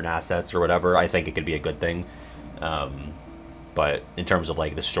up certain assets or whatever, I think it could be a good thing. But in terms of,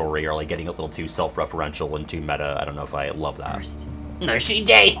 like, the story or, like, getting a little too self-referential and too meta, I don't know if I love that. Nursey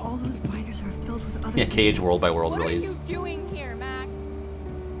Day! All those binders are filled with other Yeah, Cage World by World release. What are you doing here, Max?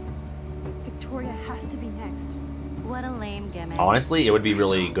 Victoria has to be next. What a lame gimmick. Honestly, it would be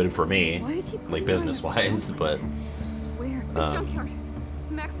really good for me, Why is he like, business-wise, but... Where? The junkyard.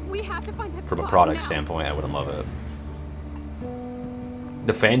 Max, we have to find that From a spot product now. standpoint, I wouldn't love it.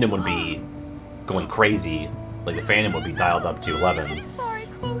 The fandom would be going crazy. Like, the fandom would be dialed up to 11. Sorry,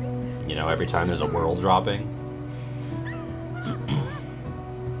 Chloe. You know, every time there's a world dropping.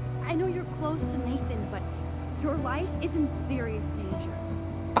 I know you're close to Nathan, but your life life is in serious danger.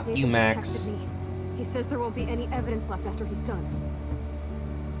 Fuck you, Nathan Max. just texted me. He says there won't be any evidence left after he's done.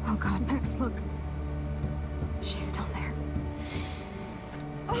 Oh God, Max, look. She's still there.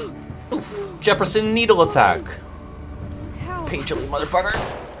 Jefferson needle attack. How? Painterly motherfucker.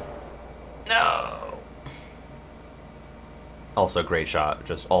 No. Also, great shot.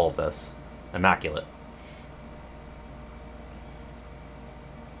 Just all of this. Immaculate.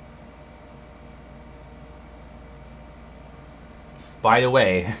 By the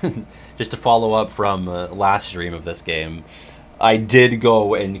way, just to follow up from last stream of this game, I did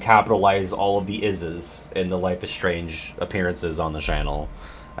go and capitalize all of the ises in the Life is Strange appearances on the channel.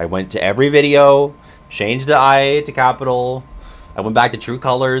 I went to every video, changed the I to capital. I went back to True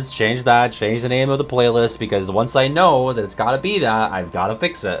Colors, changed that, changed the name of the playlist, because once I know that it's got to be that, I've got to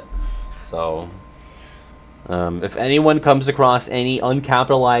fix it. So, if anyone comes across any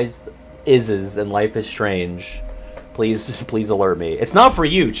uncapitalized ises in Life is Strange, please alert me. It's not for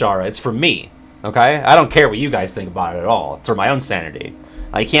you, Chara, it's for me. Okay? I don't care what you guys think about it at all. It's for my own sanity.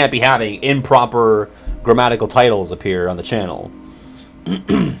 I can't be having improper grammatical titles appear on the channel.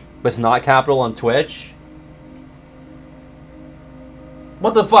 But it's not capital on Twitch?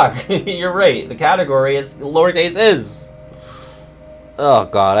 What the fuck? You're right. The category is lowercase is. Oh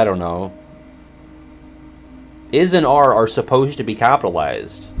god, I don't know. Is and are supposed to be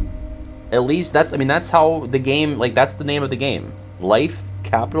capitalized. At least that's, I mean, that's how the game, like, that's the name of the game. Life,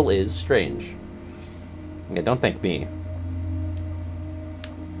 capital is Strange. Yeah, don't thank me.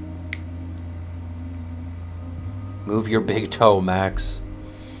 Move your big toe, Max.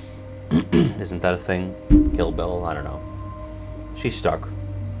 Isn't that a thing? Kill Bill? I don't know. She's stuck.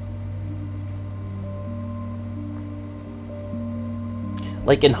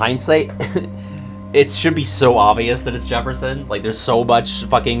 Like, in hindsight, it should be so obvious that it's Jefferson. Like, there's so much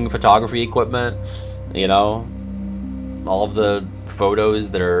fucking photography equipment, you know? All of the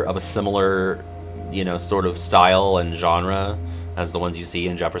photos that are of a similar, you know, sort of style and genre as the ones you see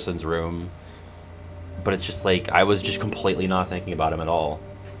in Jefferson's room. But it's just like, I was just completely not thinking about him at all.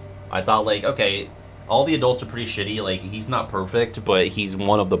 I thought, like, okay, all the adults are pretty shitty. Like, he's not perfect, but he's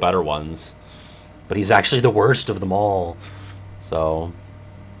one of the better ones. But he's actually the worst of them all. So...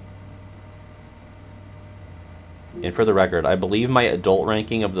 And for the record, I believe my adult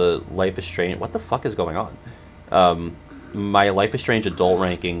ranking of the Life is Strange... What the fuck is going on? My Life is Strange adult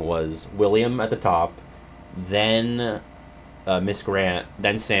ranking was William at the top, then Miss Grant,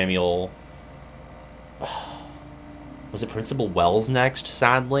 then Samuel. Was it Principal Wells next,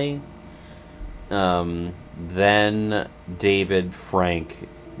 sadly? Then David, Frank,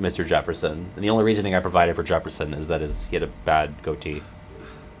 Mr. Jefferson. And the only reasoning I provided for Jefferson is that he had a bad goatee.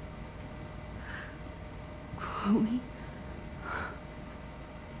 Chloe?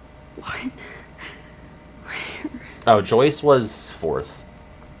 What? Where? Oh, Joyce was fourth.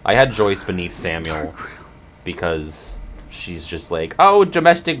 I had Joyce beneath Samuel because she's just like, oh,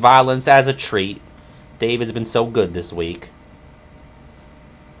 domestic violence as a treat. David's been so good this week.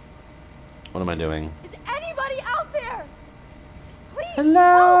 What am I doing? Is anybody out there? Please.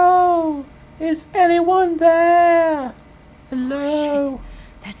 Hello? Is anyone there? Hello? Oh,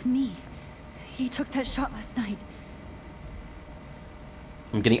 shit. That's me. He took that shot last night.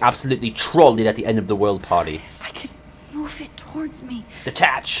 I'm getting absolutely trolled at the end of the world party. If I could move it towards me.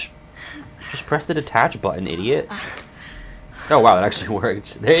 Detach! Just press the detach button, idiot. Oh wow, it actually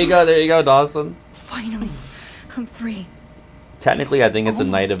worked. There you go, Dawson. Finally, I'm free. Technically, I think it's a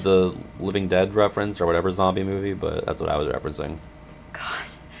Night of the Living Dead reference or whatever zombie movie, but that's what I was referencing. God,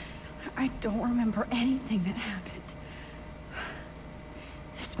 I don't remember anything that happened.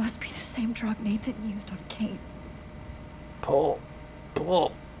 This must be the same drug Nathan used on Kate. Pull.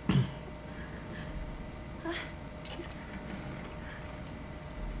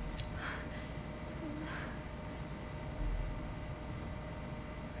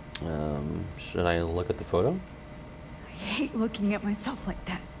 Should I look at the photo? I hate looking at myself like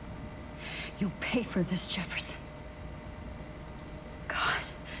that. You'll pay for this, Jefferson. God,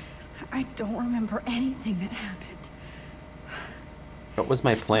 I don't remember anything that happened. What was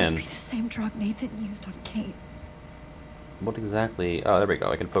my plan? This must be the same drug Nathan used on Kate. What exactly? Oh, there we go.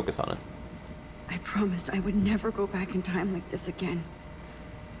 I can focus on it. I promised I would never go back in time like this again.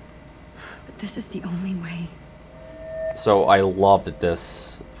 But this is the only way. So I love that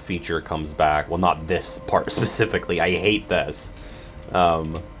this feature comes back. Well, not this part specifically. I hate this.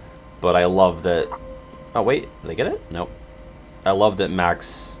 But I love that... Oh, wait. Did I get it? Nope. I love that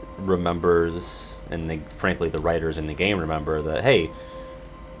Max remembers, and frankly the writers in the game remember, that, hey,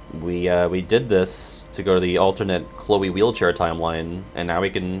 we did this to go to the alternate Chloe wheelchair timeline, and now we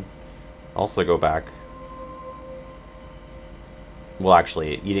can also go back. Well,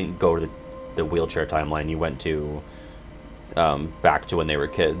 actually, you didn't go to the wheelchair timeline. You went to back to when they were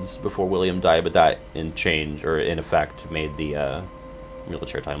kids before William died, but that in effect made the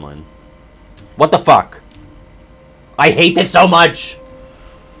wheelchair timeline. What the fuck? I hate this so much.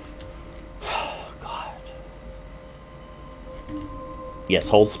 God. Yes,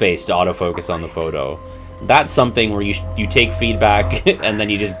 hold space to autofocus on the photo. That's something where you take feedback and then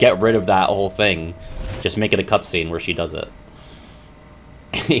you just get rid of that whole thing. Just make it a cutscene where she does it.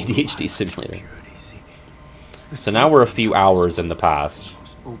 ADHD simulator. So now we're a few hours in the past.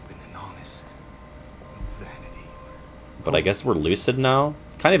 But I guess we're lucid now?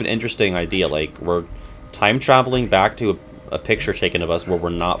 Kind of an interesting idea, like, we're time traveling back to a picture taken of us where we're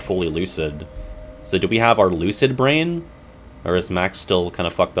not fully lucid. So do we have our lucid brain? Or is Max still kind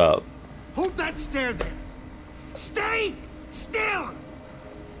of fucked up? Hold that stare there! Stay still!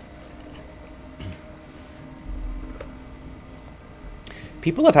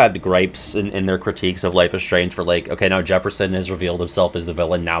 People have had gripes in their critiques of Life is Strange for, like, okay, now Jefferson has revealed himself as the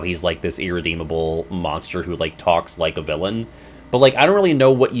villain. Now he's, like, this irredeemable monster who, like, talks like a villain. But, like, I don't really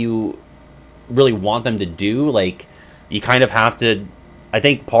know what you really want them to do. Like, you kind of have to... I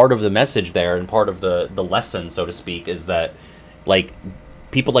think part of the message there and part of the lesson, so to speak, is that, like,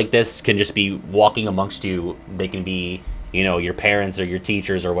 people like this can just be walking amongst you. They can be, you know, your parents or your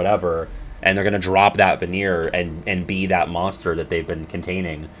teachers or whatever, and they're going to drop that veneer and be that monster that they've been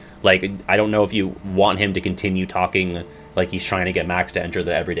containing. Like, I don't know if you want him to continue talking like he's trying to get Max to enter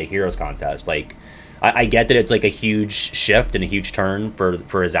the Everyday Heroes contest. Like, I get that it's, like, a huge shift and a huge turn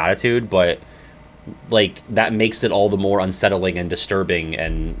for his attitude, but, like, that makes it all the more unsettling and disturbing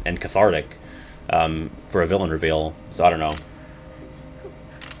and cathartic for a villain reveal. So, I don't know.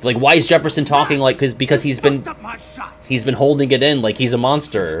 Like, why is Jefferson talking like... Because he's been holding it in like he's a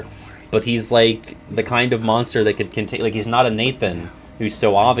monster. But he's, like, the kind of monster that could contain... Like, he's not a Nathan who's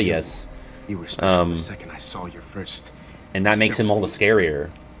so obvious. You were special the second I saw your first... And that makes him all the scarier.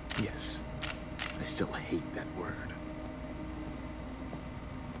 Yes. I still hate that word.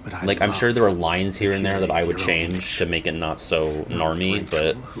 But like, I'm sure there are lines here and there that I would change to make it not so normy,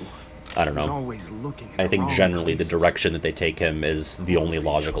 but... I don't know. I think generally the direction that they take him is the only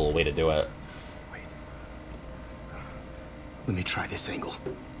logical way to do it. Wait. Let me try this angle.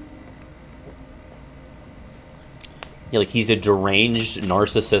 Yeah, like, he's a deranged,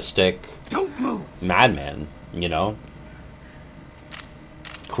 narcissistic madman, you know?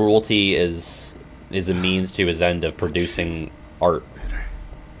 Cruelty is a means to his end of producing art. Better.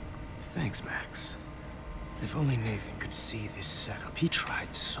 Thanks, Max. If only Nathan could see this setup. He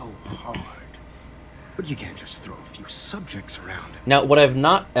tried so hard. But you can't just throw a few subjects around it. Now, what I've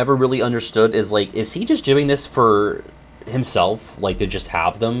not ever really understood is, like, is he just doing this for himself? Like, to just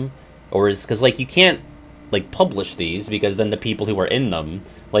have them? Or is... Because, like, you can't, like, publish these, because then the people who are in them...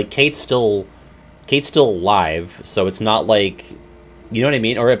 Like, Kate's still alive, so it's not like... You know what I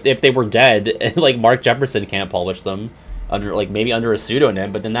mean? Or if they were dead, like, Mark Jefferson can't publish them. Under, like, maybe under a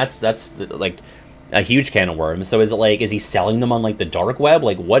pseudonym, but then that's like... a huge can of worms. So is it like, is he selling them on, like, the dark web?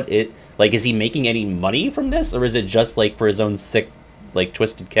 Like, like, is he making any money from this? Or is it just, like, for his own sick, like,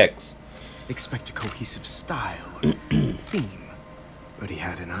 twisted kicks? Expect a cohesive style or theme. But he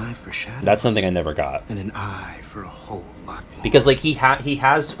had an eye for shadows. That's something I never got. And an eye for a whole lot more. Because, like, he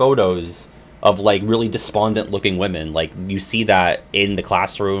has photos of, like, really despondent looking women. Like, you see that in the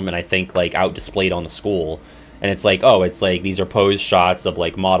classroom and I think, like, out displayed on the school. And it's like, oh, it's like, these are posed shots of,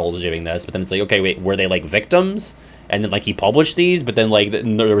 like, models doing this. But then it's like, okay, wait, were they, like, victims? And then, like, he published these, but then, like,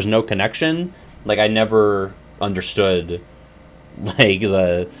 there was no connection? Like, I never understood, like,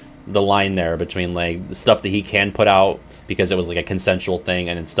 the line there between, like, the stuff that he can put out because it was, like, a consensual thing,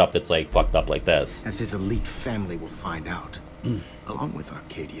 and then stuff that's, like, fucked up like this. As his elite family will find out, along with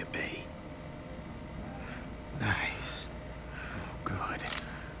Arcadia Bay. Nice. Good.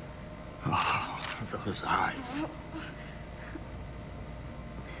 Oh. Those eyes.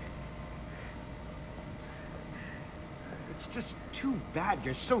 It's just too bad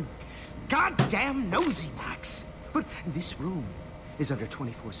you're so goddamn nosy, Max. But this room is under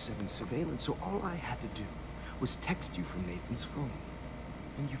 24/7 surveillance, so all I had to do was text you from Nathan's phone.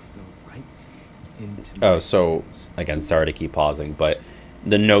 And you fell right into... Oh, so, again, sorry to keep pausing, but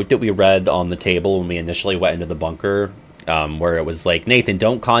the note that we read on the table when we initially went into the bunker... where it was like, Nathan,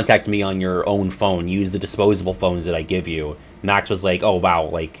 don't contact me on your own phone. Use the disposable phones that I give you. Max was like, oh, wow,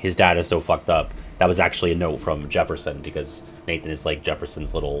 like, his dad is so fucked up. That was actually a note from Jefferson, because Nathan is, like,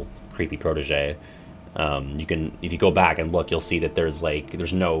 Jefferson's little creepy protege. You can, if you go back and look, you'll see that there's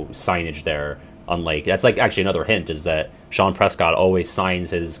no signage there. Unlike, that's, like, actually another hint, is that Sean Prescott always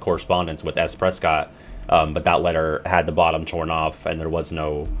signs his correspondence with S. Prescott, But that letter had the bottom torn off, and there was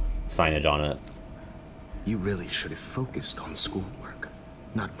no signage on it. You really should have focused on schoolwork,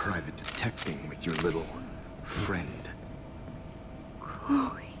 not private detecting with your little friend.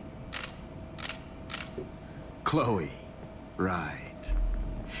 Chloe. Chloe, right.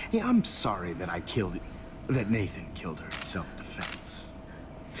 Yeah, I'm sorry that that Nathan killed her in self-defense.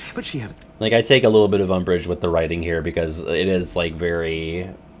 But she had... Like, I take a little bit of umbrage with the writing here because it is, like, very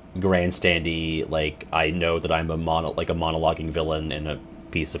grandstandy. Like, I know that I'm a monologuing villain in a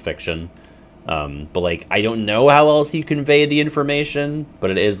piece of fiction. But, like, I don't know how else you convey the information,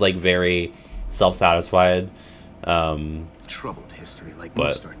 but it is, like, very self-satisfied. Troubled history, like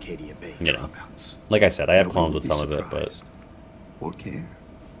most Arcadia Bay dropouts. Like I said, I have qualms with some of it, but... Or care.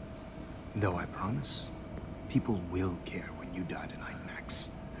 Though I promise, people will care when you die tonight, Max.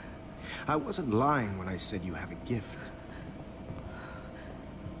 I wasn't lying when I said you have a gift.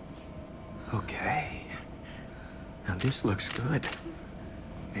 Okay. Now this looks good.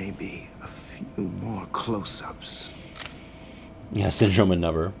 Maybe a few more close-ups. Yeah, Syndrome and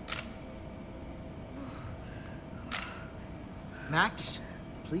Never. Max,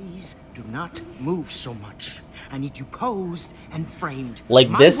 please do not move so much. I need you posed and framed. Like,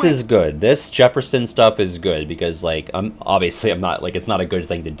 this is good. This Jefferson stuff is good because, like, I'm not, like, it's not a good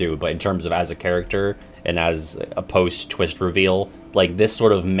thing to do, but in terms of as a character and as a post-twist reveal, like, this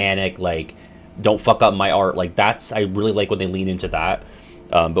sort of manic, like, don't fuck up my art, like, that's, I really like when they lean into that.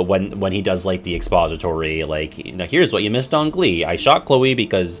 But when he does, like, the expository, like, you know, here's what you missed on Glee. I shot Chloe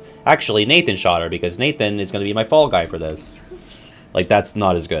because, actually, Nathan shot her because Nathan is going to be my fall guy for this. Like, that's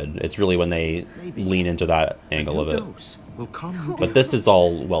not as good. It's really when they lean into that angle of it. But this is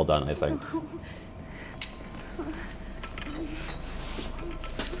all well done, I think.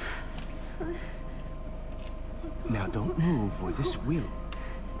 Now don't move or this will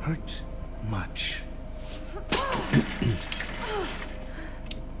hurt much.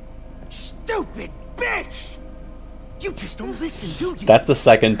 Stupid bitch! You just don't listen, do you? That's the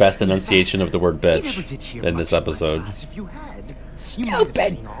second best enunciation of the word bitch in this episode.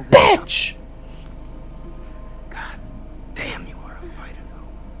 Stupid bitch! God damn, you are a fighter,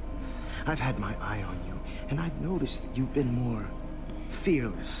 though. I've had my eye on you, and I've noticed that you've been more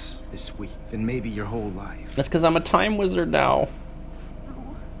fearless this week than maybe your whole life. That's because I'm a time wizard now.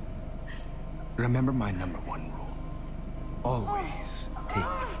 Remember my #1 rule. Always take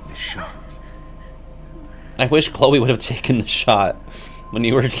the shot. I wish Chloe would have taken the shot when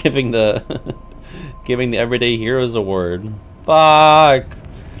you were giving the giving the Everyday Heroes Award. Fuck.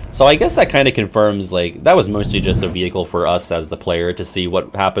 So I guess that kind of confirms, like, that was mostly just a vehicle for us as the player to see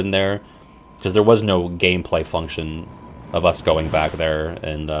what happened there, because there was no gameplay function of us going back there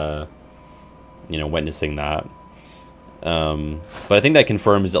and you know, witnessing that. But I think that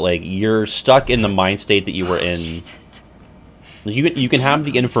confirms that, like, you're stuck in the mind state that you were in. Jesus. You can have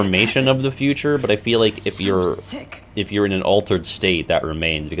the information of the future, but I feel like if you're in an altered state, that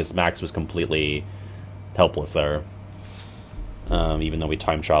remains, because Max was completely helpless there. Even though we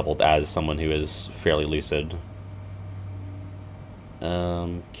time traveled as someone who is fairly lucid.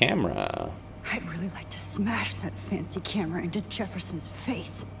 Camera. I'd really like to smash that fancy camera into Jefferson's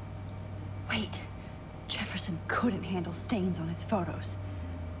face. Wait, Jefferson couldn't handle stains on his photos.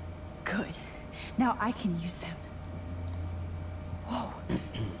 Good. Now I can use them. Whoa.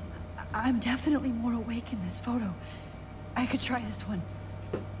 I'm definitely more awake in this photo. I could try this one.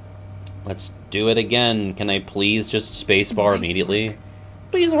 Let's do it again. Can I please just spacebar immediately?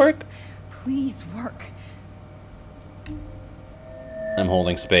 Please work. Please work. I'm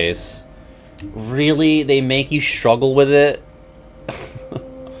holding space. Really? They make you struggle with it?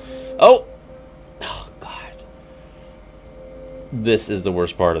 Oh! Oh, God. This is the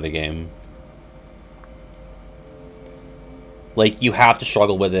worst part of the game. Like, you have to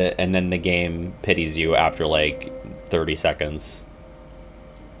struggle with it, and then the game pities you after, like, 30 seconds.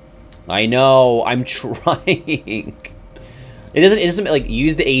 I know, I'm trying. It doesn't, like,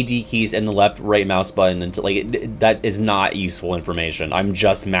 use the AD keys and the left, right mouse button until, like, that is not useful information. I'm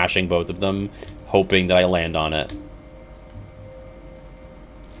just mashing both of them, hoping that I land on it.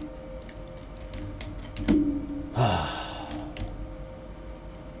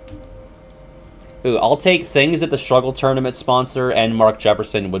 Ooh, I'll take things that the Struggle Tournament sponsor and Mark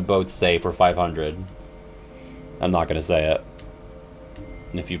Jefferson would both say for 500. I'm not gonna say it.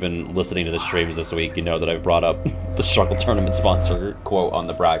 And if you've been listening to the streams this week, you know that I've brought up the Struggle Tournament sponsor quote on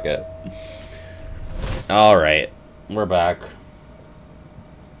the bracket. Alright, we're back.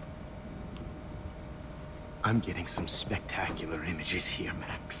 I'm getting some spectacular images here,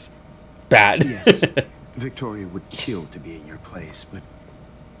 Max. Bad. Yes, Victoria would kill to be in your place, but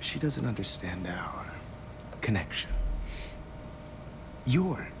she doesn't understand our connection.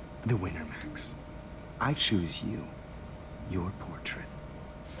 You're the winner, Max. I choose you. Your portrait.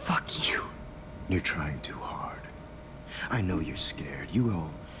 Fuck you. You're trying too hard. I know you're scared. You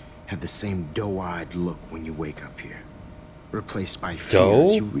all have the same doe-eyed look when you wake up here. Replaced by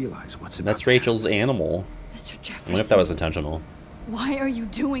fears, you realize what's about. That's Rachel's animal. Mr. I Jefferson. wonder if that was intentional. Why are you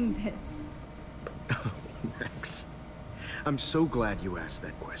doing this? Oh, Max. I'm so glad you asked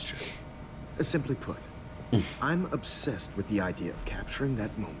that question. Simply put, I'm obsessed with the idea of capturing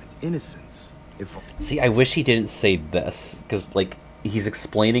that moment. Innocence. See, I wish he didn't say this, because, like, he's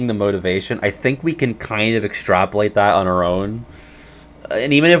explaining the motivation. I think we can kind of extrapolate that on our own.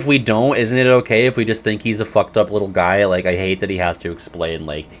 And even if we don't, isn't it okay if we just think he's a fucked up little guy? Like, I hate that he has to explain,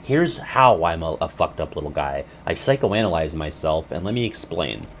 like, here's how I'm a fucked up little guy. I psychoanalyze myself, and let me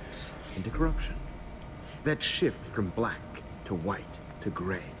explain. Into corruption. That shift from black to white to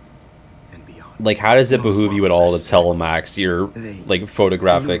gray and beyond. Like, how does it behoove you at all to tell Max your, like,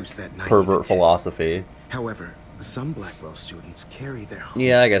 photographic pervert philosophy? However, some Blackwell students carry their whole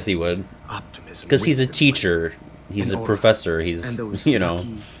Yeah, I guess he would. optimism Because with he's a them. teacher. He's And a all professor. and He's, those you know,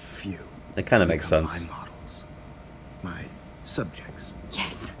 lucky few it kind of makes become sense. My models, my subjects.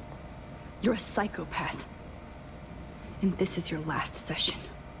 Yes. You're a psychopath. And this is your last session.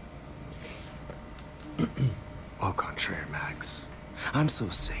 Au contraire, Max. I'm so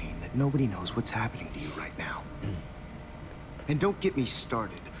sane that nobody knows what's happening to you right now. And don't get me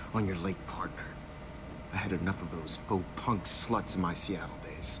started on your late partner. I had enough of those faux punk sluts in my Seattle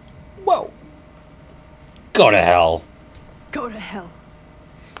days. Whoa. Go to hell. Go to hell.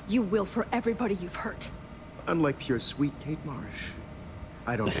 You will for everybody you've hurt. Unlike pure sweet Kate Marsh,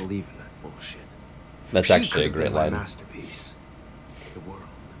 I don't believe in that bullshit. That's She actually a could have great been my line. masterpiece. The world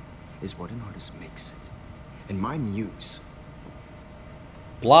is what an artist makes it. And my muse.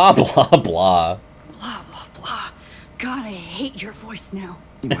 Blah, blah, blah. Blah, blah, blah. God, I hate your voice now.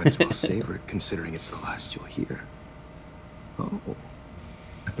 You might as well savor it, considering it's the last you'll hear. Oh.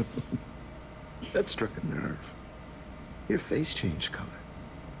 That struck a nerve. Your face changed color.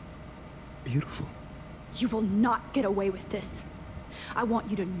 Beautiful. You will not get away with this. I want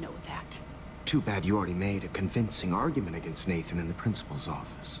you to know that. Too bad you already made a convincing argument against Nathan in the principal's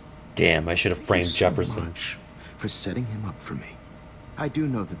office. Damn, I should have framed Thank you Jefferson. so much for setting him up for me. I do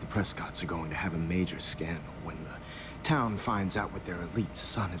know that the Prescotts are going to have a major scandal when the town finds out what their elite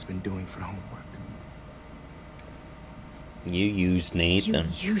son has been doing for homework. You used Nathan.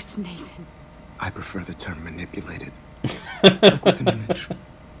 You used Nathan. I prefer the term manipulated. Like with an image.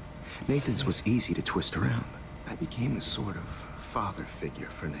 Nathan's was easy to twist around. I became a sort of father figure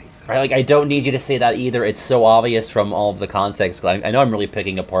for Nathan. Right, like, I don't need you to say that either. It's so obvious from all of the context. I know I'm really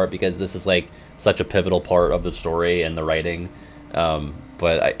picking apart because this is, like, such a pivotal part of the story and the writing.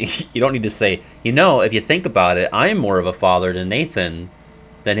 But you don't need to say, you know, if you think about it, I'm more of a father to Nathan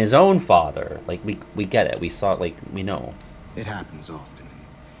than his own father. Like, we get it. We saw it, like, we know. It happens often in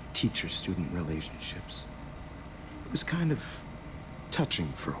teacher-student relationships. It was kind of touching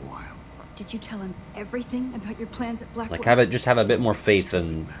for a while. Did you tell him everything about your plans at Blackwood? Like, just have a bit more faith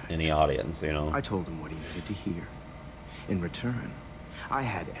in the audience, you know? I told him what he needed to hear. In return, I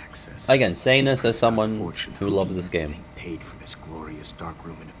had access. Again, saying to this as Prescott someone Fortune, who loves do this you game. think paid for this glorious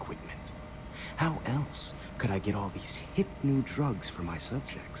darkroom and equipment. How else could I get all these hip new drugs for my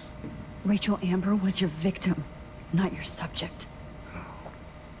subjects? Rachel Amber was your victim, not your subject.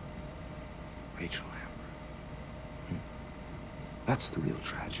 Rachel Amber. That's the real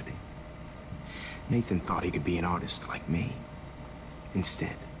tragedy. Nathan thought he could be an artist like me.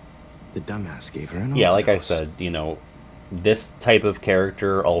 Instead, the dumbass gave her an Yeah, like I overdose. said, you know, this type of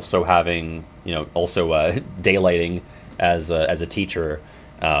character also having, you know, also daylighting as a teacher,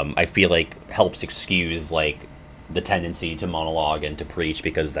 I feel like helps excuse, like, the tendency to monologue and to preach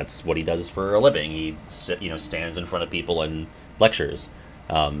because that's what he does for a living. He, you know, stands in front of people and lectures.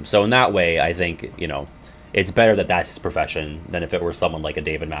 So in that way, I think, you know, it's better that that's his profession than if it were someone like a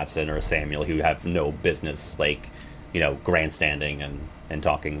David Mattson or a Samuel who have no business, like, you know, grandstanding and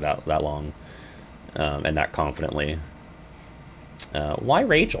talking that long and that confidently. Why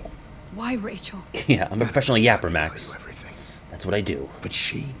Rachel? Why Rachel? Yeah, I'm a professional yapper, Tell Max. you everything. That's what I do. But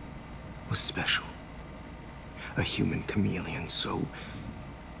she was special. A human chameleon, so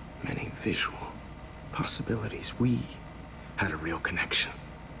many visual possibilities. We had a real connection.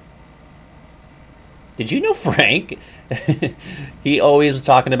 Did you know Frank? He always was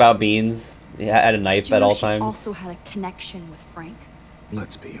talking about beans. He had a knife Did you at know all she times. also had a connection with Frank?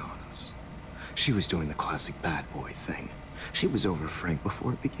 Let's be honest. She was doing the classic bad boy thing. She was over Frank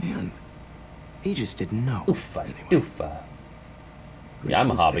before it began. He just didn't know. Oofa, Anyway, doofa. Yeah,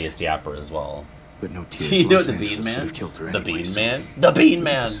 I'm a Rachel's hobbyist yapper as well. But no tears. You know Los the Bean Angeles would Man? have killed her The anyway, Bean so Man? The Bean look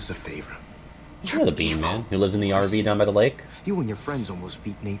at Man! This is a favor. You're the Bean Man who lives in the RV down by the lake. You and your friends almost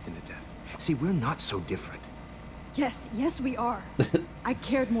beat Nathan to death. See, we're not so different. Yes, we are. I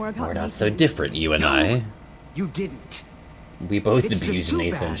cared more about We're not Nathan so different, you and I. You didn't. We both It's just abused too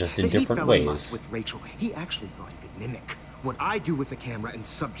Nathan, bad just in that he different fell in lust ways. with Rachel. He actually thought he could mimic what I do with the camera and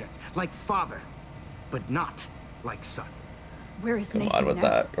subject, like father, but not like son. Where is Come Nathan on with now?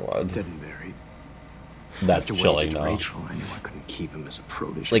 that, come on. Dead and buried. That's After what he chilling, did to though. Rachel, I knew I couldn't keep him as a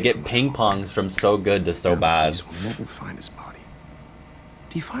protege. Like, it from ping afar. pongs from so good to so Now the bad. police will never find his body.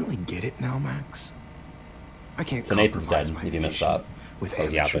 Do you finally get it now, Max? I can't So Nathan's compromise dead, my if you missed vision that. with So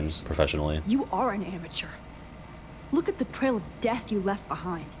he happens amateurs. professionally. You are an amateur. Look at the trail of death you left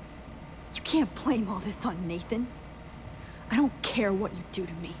behind. You can't blame all this on Nathan. I don't care what you do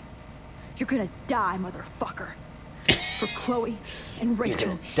to me. You're gonna die, motherfucker. For Chloe and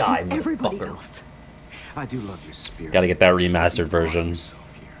Rachel die, and everybody motherfucker. else. I do love your spirit. Gotta get that but you remastered brought version.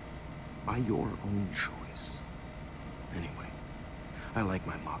 yourself here by your own choice. Anyway, I like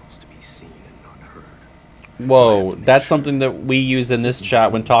my models to be seen and not heard. Whoa, that's something that we use in this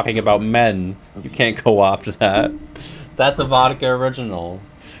chat when talking about men. You can't co-opt that. That's a vodka original.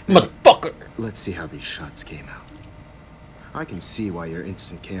 Motherfucker! Let's see how these shots came out. I can see why your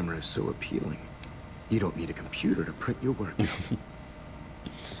instant camera is so appealing. You don't need a computer to print your work out.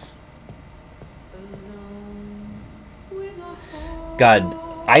 God,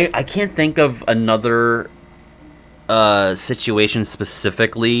 I can't think of another situation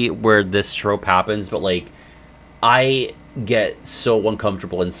specifically where this trope happens, but like I get so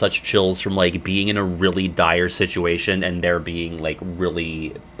uncomfortable and such chills from like being in a really dire situation and there being like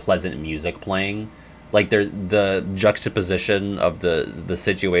really pleasant music playing. Like the juxtaposition of the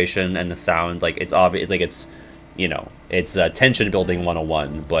situation and the sound, like it's obvious, like it's, you know, it's tension building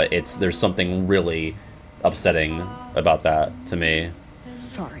 101, but there's something really upsetting about that to me.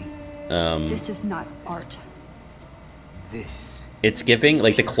 Sorry. Um, This is not art. This. It's giving,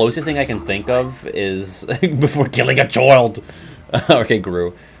 like, the closest thing I can think of is before killing a child. Okay,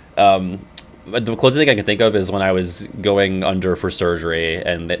 Gru. But the closest thing I can think of is when I was going under for surgery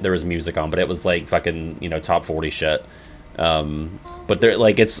and there was music on, but it was like fucking, you know, top 40 shit. But they're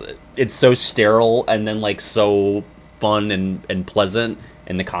like, it's so sterile and then like so fun and pleasant,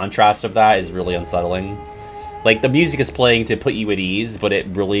 and the contrast of that is really unsettling. Like, the music is playing to put you at ease, but it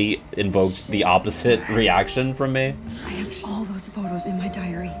really invoked the opposite reaction from me. I have all those photos in my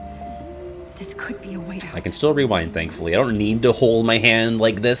diary. This could be a way out. I can still rewind, thankfully. I don't need to hold my hand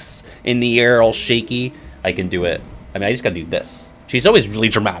like this in the air all shaky. I can do it. I mean, I just gotta do this. She's always really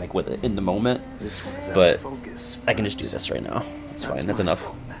dramatic with it in the moment. This one's out But of focus. I can just do this right now. That's fine. That's my enough.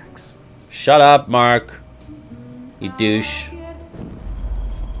 fault, Max. Shut up, Mark. You douche.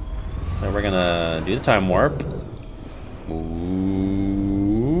 So we're gonna do the time warp.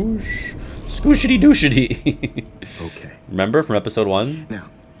 Whoosh. Scooshity dooshity. Okay. Remember from episode 1? Now,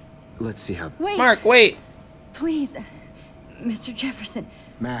 let's see how. Wait, Mark, wait. please. Mr. Jefferson.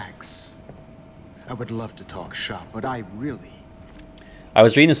 Max, I would love to talk shop, but I really. I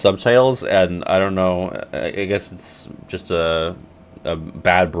was reading the subtitles, and I don't know. I guess it's just a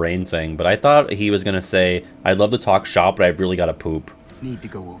bad brain thing, but I thought he was gonna say, "I'd love to talk shop, but I've really got to poop." Need to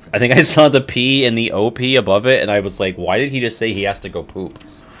go over this. I think I saw the P and the OP above it, and I was like, "Why did he just say he has to go poop?"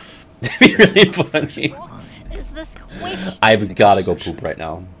 It'd be really funny. What is this question? I've got to go poop right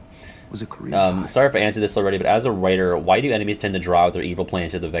now. Was a career. Sorry if I answered this already, but as a writer, why do enemies tend to draw out their evil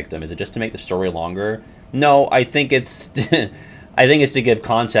plans to the victim? Is it just to make the story longer? No, I think it's I think it's to give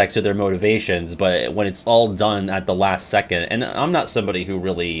context to their motivations, but when it's all done at the last second, and I'm not somebody who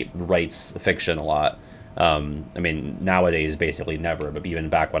really writes fiction a lot. I mean, nowadays, basically never, but even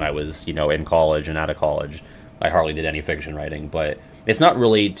back when I was, you know, in college and out of college, I hardly did any fiction writing, but it's not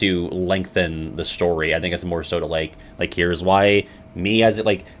really to lengthen the story. I think it's more so to like here's why me as it,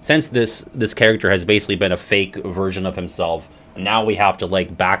 like, since this character has basically been a fake version of himself, now we have to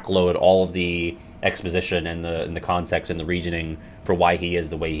like backload all of the exposition and the context and the reasoning for why he is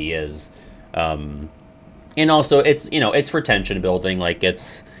the way he is. And also it's, you know, it's for tension building. Like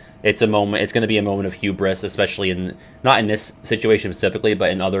it's a moment, it's going to be a moment of hubris, especially in, not in this situation specifically,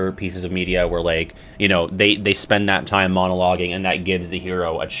 but in other pieces of media where, like, you know, they spend that time monologuing, and that gives the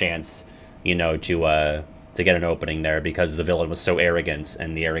hero a chance, you know, to get an opening there, because the villain was so arrogant,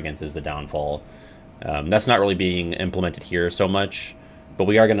 and the arrogance is the downfall. That's not really being implemented here so much, but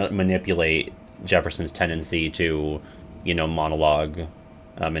we are going to manipulate Jefferson's tendency to, you know, monologue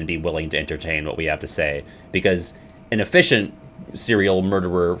and be willing to entertain what we have to say, because an efficient serial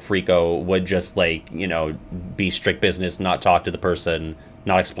murderer freako would just, like, you know, be strict business, not talk to the person,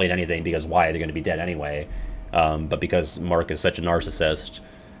 not explain anything, because why? They're going to be dead anyway. But because Mark is such a narcissist,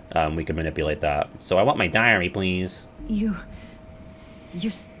 we can manipulate that. So I want my diary, please. You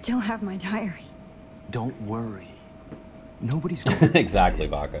still have my diary. Don't worry. Nobody's going Exactly,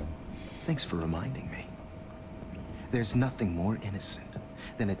 Baka. Thanks for reminding me. There's nothing more innocent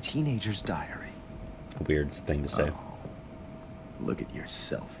than a teenager's diary. Weird thing to say. Oh, look at your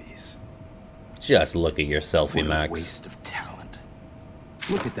selfies. Just look at your selfie, What a Max. waste of talent.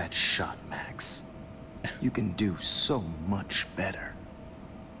 Look at that shot, Max. You can do so much better.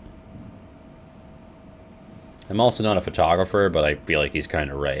 I'm also not a photographer, but I feel like he's kind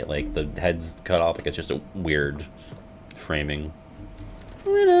of right. Like, the head's cut off, like, it's just a weird framing.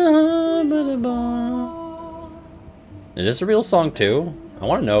 Is this a real song, too? I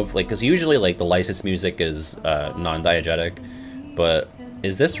want to know if, like, because usually, like, the licensed music is non-diegetic, but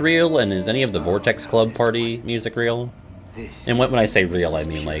is this real, and is any of the Vortex Club Party music real? And when I say real, I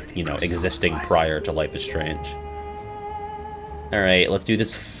mean, like, you know, existing prior to Life is Strange. Alright, let's do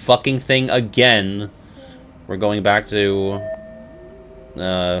this fucking thing again. We're going back to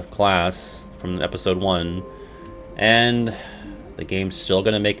class from episode 1, and the game's still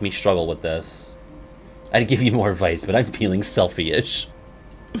gonna make me struggle with this. I'd give you more advice, but I'm feeling selfie-ish.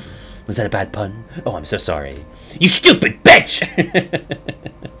 Was that a bad pun? Oh, I'm so sorry. You stupid bitch!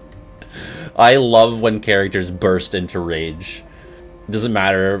 I love when characters burst into rage. It doesn't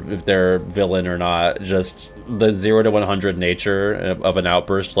matter if they're villain or not, just the 0 to 100 nature of an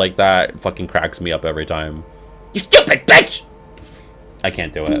outburst like that fucking cracks me up every time. You stupid bitch! I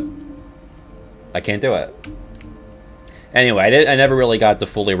can't do it. I can't do it. Anyway, I never really got to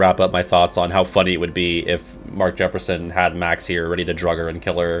fully wrap up my thoughts on how funny it would be if Mark Jefferson had Max here ready to drug her and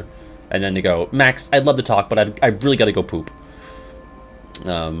kill her, and then to go, Max, I'd love to talk, but I've really got to go poop.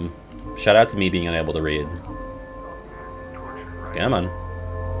 Shout out to me being unable to read. Come on.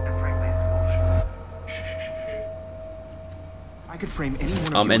 I could frame any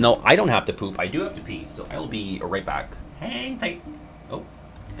one of And no, I don't have to poop. I do have to pee, so I will be right back. Hang tight. Oh,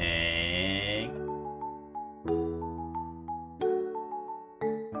 hang.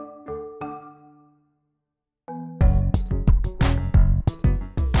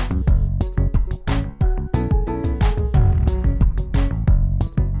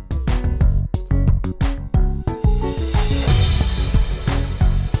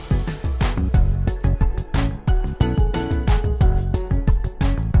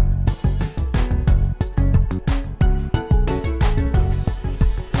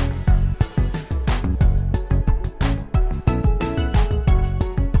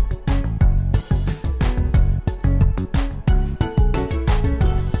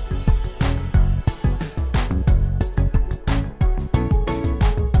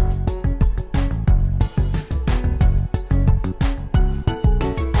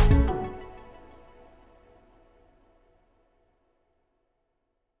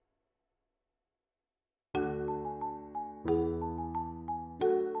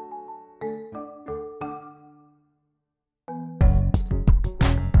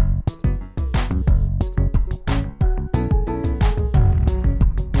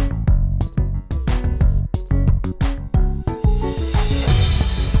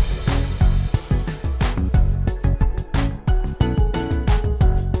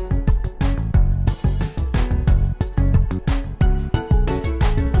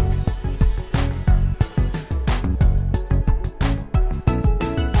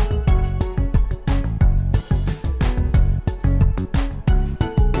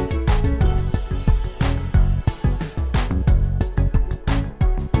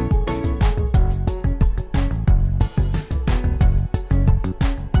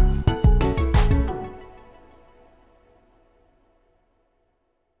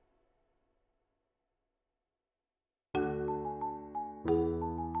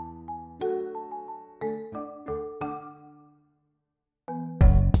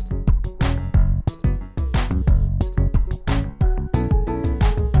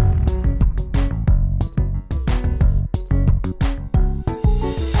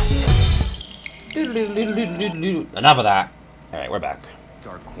 Enough of that. Alright, we're back.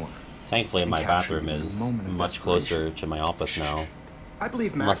 Dark corner. Thankfully, my Captured bathroom in a is moment of much closer to my office now. I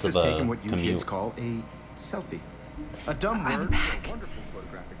believe Less Max has of a taken what you commute. kids call a selfie. A dumb I'm word, back. but a wonderful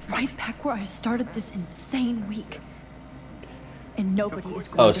photographic. Right back where I started this insane week. and nobody is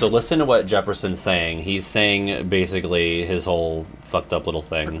going Oh, to... so listen to what Jefferson's saying. He's saying basically his whole fucked up little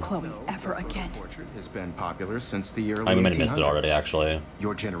thing. Chloe ever again. Portrait has been popular since the early I might 1800s. have missed it already, actually.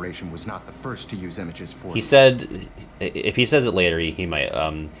 Your generation was not the first to use images for... He said, if he says it later, he might.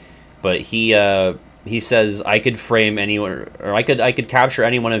 But he says I could frame anyone, or I could capture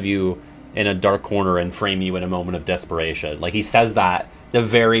any one of you in a dark corner and frame you in a moment of desperation. Like he says that the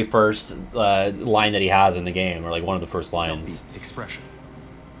very first line that he has in the game, or like one of the first lines. Expression.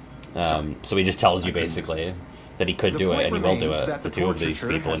 So he just tells you basically that he could do it, and he will do it. The two of these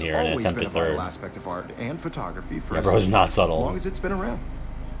people in here, and attempted third. Aspect of art and photography for Yeah, bro, it's not subtle. As long as it's been around.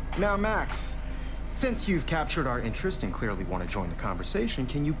 Now, Max, since you've captured our interest and clearly want to join the conversation,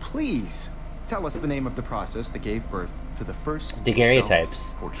 can you please tell us the name of the process that gave birth to the first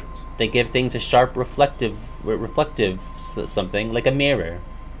daguerreotypes. Portraits. They give things a sharp, reflective something like a mirror.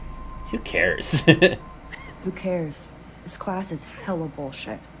 Who cares? Who cares? This class is hella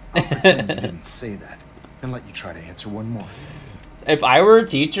bullshit. I'll pretend you didn't say that and let you try to answer one more. If I were a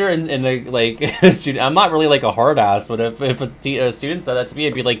teacher and a student, I'm not really like a hard ass, but if a student said that to me,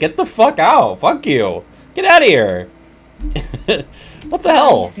 I'd be like, get the fuck out. Fuck you. Get out of here. What the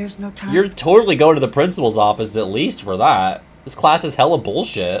hell? There's no time. You're totally going to the principal's office at least for that. This class is hella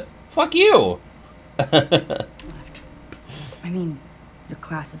bullshit. Fuck you. Left. I mean, your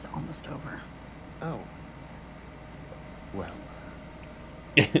class is almost over. Oh. Well.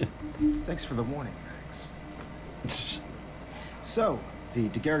 Thanks for the warning, Max. So, the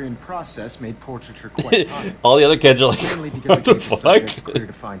Daguerrean process made portraiture quite popular. All the other kids are like, what the fuck? Clear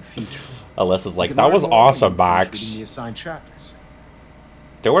defined features. Alyssa's like, that was awesome, Max. The assigned chapters.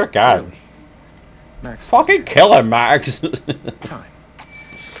 Do it again. Max, fucking kill him, Max. Time.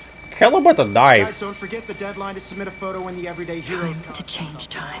 Kill him with a knife. Guys, don't forget the deadline to submit a photo in the Everyday Heroes to change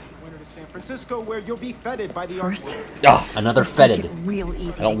time. Winter to San Francisco, where you'll be feted by the First, another feted. Real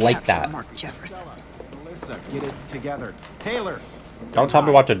easy I don't to like that. Mark Jefferson. Alyssa, get it together. Taylor. Don't tell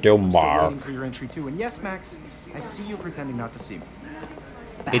me what to do, I'm still Mark. waiting for your entry too. And yes, Max, I see you pretending not to see me.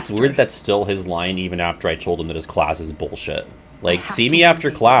 It's weird that's still his line even after I told him that his class is bullshit. Like, see me after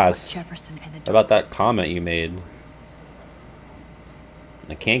class about that comment you made.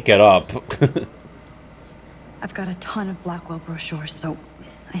 I can't get up. I've got a ton of Blackwell brochures, so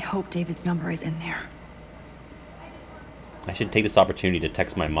I hope David's number is in there. I should take this opportunity to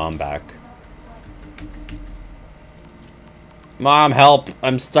text my mom back. Mom, help!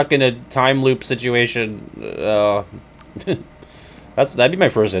 I'm stuck in a time loop situation. That'd be my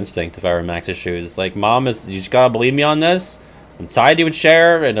first instinct if I were in Max's shoes. Like, Mom, you just gotta believe me on this. I'm tied to a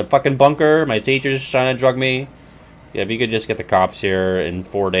chair in a fucking bunker. My teacher's trying to drug me. Yeah, if you could just get the cops here in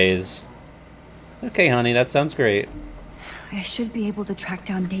 4 days. Okay, honey, that sounds great. I should be able to track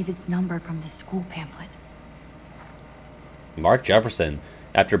down David's number from the school pamphlet. Mark Jefferson.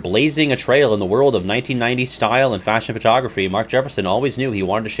 After blazing a trail in the world of 1990s style and fashion photography, Mark Jefferson always knew he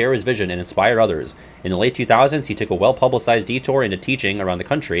wanted to share his vision and inspire others. In the late 2000s, he took a well-publicized detour into teaching around the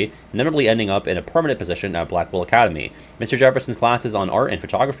country, inevitably ending up in a permanent position at Blackwell Academy. Mr. Jefferson's classes on art and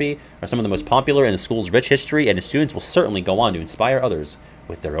photography are some of the most popular in the school's rich history, and his students will certainly go on to inspire others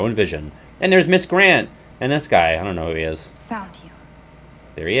with their own vision. And there's Miss Grant, and this guy, I don't know who he is. Found you.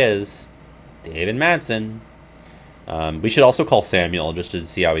 There he is. David Madsen. We should also call Samuel just to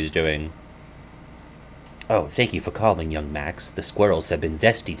see how he's doing. Oh, thank you for calling, young Max. The squirrels have been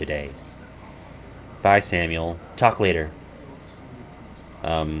zesty today. Bye, Samuel. Talk later.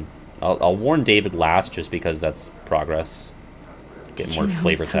 I'll warn David last just because that's progress. Get more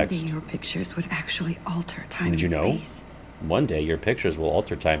flavor text. Someday your pictures would actually alter time Did you and know? space. One day your pictures will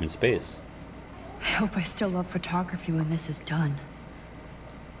alter time and space. I hope I still love photography when this is done.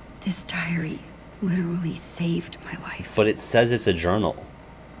 This diary literally saved my life. But it says it's a journal.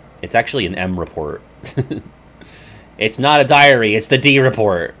 It's actually an M report. It's not a diary, it's the D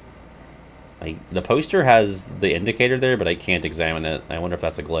report. The poster has the indicator there, but I can't examine it. I wonder if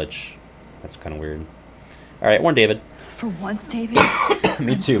that's a glitch. That's kind of weird. Alright, warn David. For once, David.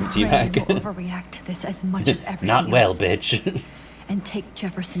 Me too, T-Mac. You'll overreact to this as much as everything Not well, else. bitch. And take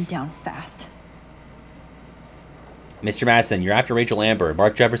Jefferson down fast. Mr. Madsen, you're after Rachel Amber.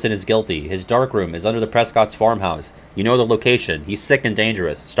 Mark Jefferson is guilty. His darkroom is under the Prescott's farmhouse. You know the location. He's sick and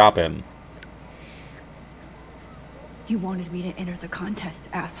dangerous. Stop him. You wanted me to enter the contest,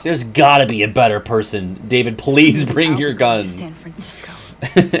 asshole. There's gotta be a better person. David, please bring your gun. To San Francisco.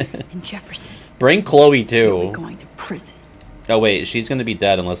 And Jefferson. Bring Chloe, too. Going to prison. Oh, wait. She's gonna be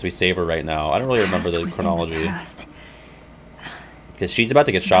dead unless we save her right now. I don't really remember the chronology. Because she's about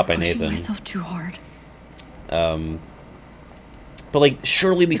to get shot by Nathan. Myself too hard. But, like,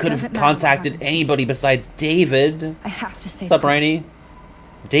 surely we could have doesn't matter what contacted happens to anybody besides David. I have to say. What's up, Rainey?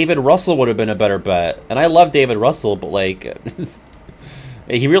 David Russell would have been a better bet. And I love David Russell, but, like,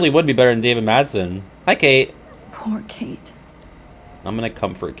 he really would be better than David Madsen. Hi, Kate. Poor Kate. I'm going to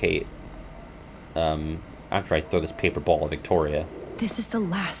comfort Kate. After I throw this paper ball at Victoria. This is the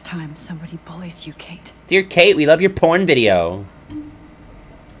last time somebody bullies you, Kate. Dear Kate, we love your porn video.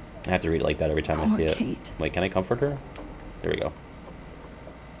 I have to read it like that every time I see it. Kate. Wait, can I comfort her? There we go.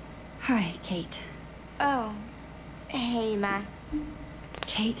 Hi, Kate. Oh. Hey, Max.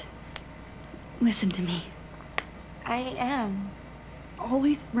 Kate, listen to me. I am.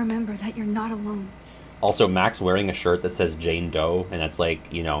 Always remember that you're not alone. Also, Max wearing a shirt that says Jane Doe, and that's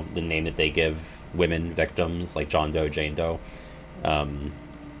like, you know, the name that they give women victims, like John Doe, Jane Doe.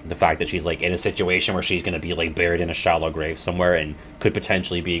 The fact that she's like in a situation where she's going to be like buried in a shallow grave somewhere and could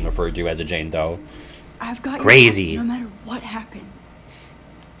potentially being referred to as a Jane Doe. I've got crazy. Your back no matter what happens.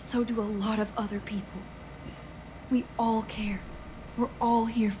 So do a lot of other people. We all care. We're all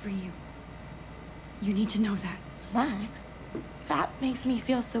here for you. You need to know that. Max, that makes me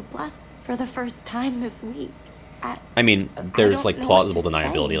feel so blessed for the first time this week. I mean, there's don't like know plausible what to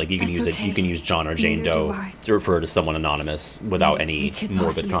deniability. say. Like you can That's use it. okay. You can use John or Jane Neither do Doe I. to refer to someone anonymous without We any can both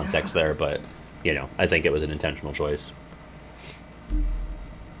morbid use context there. But you know, I think it was an intentional choice.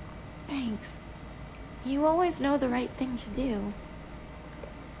 Thanks. You always know the right thing to do.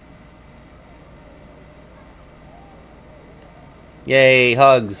 Yay,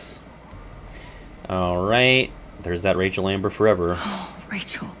 hugs. All right, there's that Rachel Amber forever. Oh,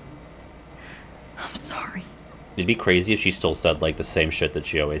 Rachel. I'm sorry. It'd be crazy if she still said, like, the same shit that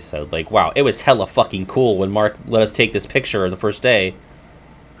she always said. Like, wow, it was hella fucking cool when Mark let us take this picture on the first day.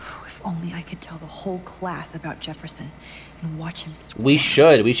 If only I could tell the whole class about Jefferson and watch him squirm. We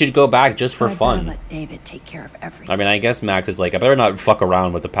should. We should go back just for But I'd fun. better let David take care of everything. I mean, I guess Max is like, I better not fuck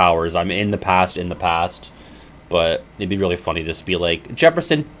around with the powers. I'm in the past. But it'd be really funny to just be like,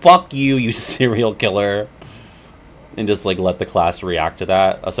 Jefferson, fuck you, you serial killer. And just, like, let the class react to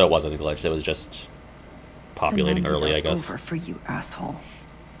that. So it wasn't a glitch. It was just populating The 90s early, are I guess. over for you, asshole.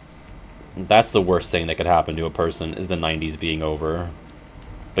 That's the worst thing that could happen to a person, is the 90s being over.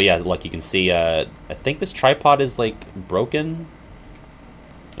 But yeah, like you can see, I think this tripod is, like, broken.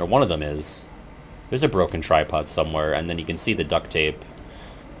 Or one of them is. There's a broken tripod somewhere, and then you can see the duct tape.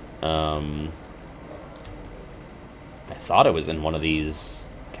 I thought it was in one of these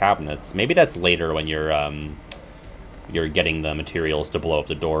cabinets. Maybe that's later when you're getting the materials to blow up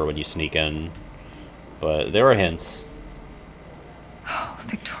the door when you sneak in. But there are hints. Oh,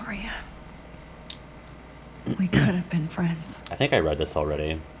 Victoria. We could have been friends. I think I read this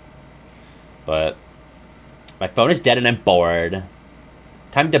already. But my phone is dead and I'm bored.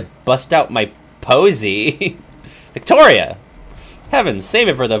 Time to bust out my posy. Victoria! Heavens, save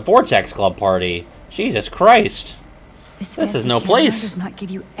it for the Vortex Club party. Jesus Christ. This is fancy no camera place. does not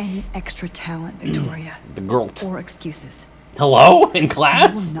give you any extra talent, Victoria. The girl. Or excuses. Hello? In I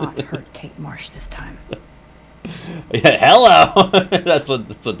class? will not hurt Kate Marsh this time. Yeah, hello! that's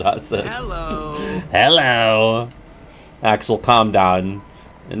what Dot said. Hello. Hello. Axel, calm down.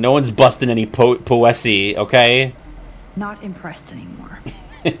 No one's busting any poesy, okay? Not impressed anymore.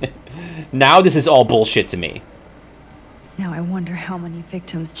 Now this is all bullshit to me. Now I wonder how many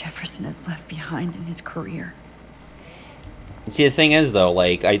victims Jefferson has left behind in his career. See, the thing is, though,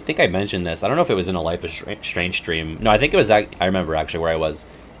 like, I think I mentioned this. I don't know if it was in a Life is Strange stream. No, I think it was, I remember, actually, where I was.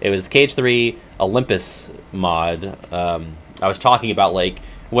 It was KH3 Olympus mod. I was talking about, like,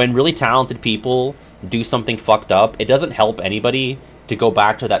 when really talented people do something fucked up, it doesn't help anybody to go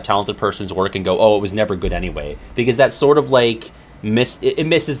back to that talented person's work and go, oh, it was never good anyway. Because that sort of, like, it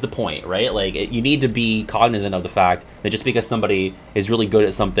misses the point, right? Like, you need to be cognizant of the fact that just because somebody is really good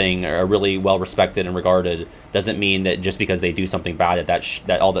at something or really well respected and regarded doesn't mean that just because they do something bad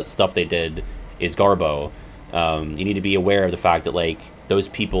that all that stuff they did is garbo. You need to be aware of the fact that, like, those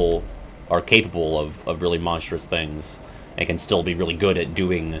people are capable of really monstrous things and can still be really good at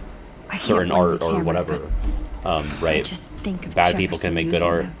doing certain art or whatever. Right? I just think of Bad people can Jefferson make good using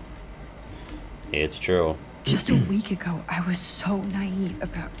art. them. It's true. Just a week ago, I was so naive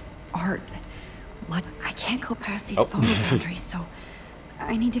about art. Like, I can't go past these photo boundaries, so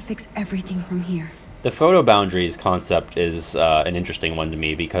I need to fix everything from here. The photo boundaries concept is an interesting one to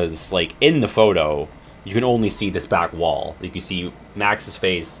me because, like, in the photo, you can only see this back wall. Like, you see Max's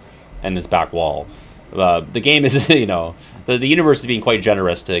face and this back wall. The game is, you know, the universe is being quite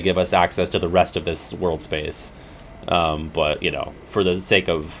generous to give us access to the rest of this world space. But, you know, for the sake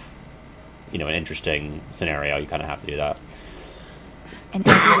of, you know, an interesting scenario, you kind of have to do that. And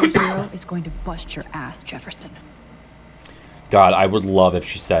every hero is going to bust your ass, Jefferson. God, I would love if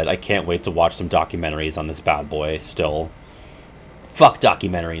she said, I can't wait to watch some documentaries on this bad boy still. Fuck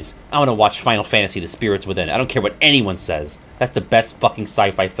documentaries. I want to watch Final Fantasy The Spirits Within. I don't care what anyone says. That's the best fucking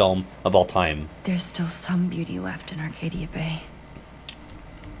sci-fi film of all time. There's still some beauty left in Arcadia Bay.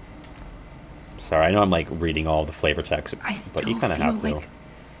 Sorry, I know I'm like reading all the flavor text, I still but you kind of feel have to. like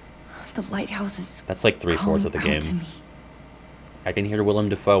the lighthouse is That's like 3/4 of the calling out to game. me. I can hear Willem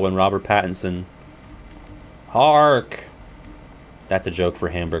Dafoe and Robert Pattinson. Hark! That's a joke for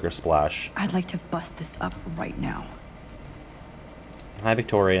Hamburger Splash. I'd like to bust this up right now. Hi,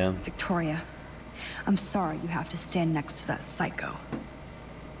 Victoria. Victoria, I'm sorry you have to stand next to that psycho.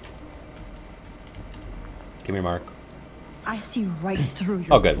 Give me Mark. I see right through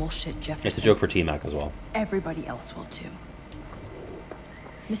your Oh, good. bullshit, Jefferson. It's a joke for T-Mac as well. Everybody else will too.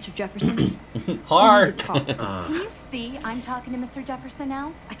 Mr. Jefferson, Hark! Can you see I'm talking to Mr. Jefferson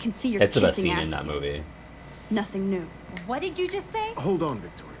now? I can see you're That's the best kissing scene ass in that again. movie. Nothing new. What did you just say? Hold on,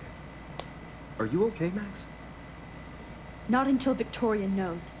 Victoria. Are you okay, Max? Not until Victoria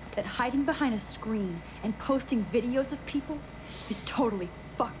knows that hiding behind a screen and posting videos of people is totally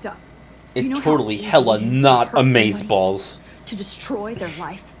fucked up. It's You know how totally easy hella it is to not hurt somebody, amazeballs. to destroy their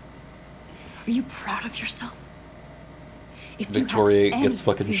life. Are you proud of yourself? If you have Victoria any gets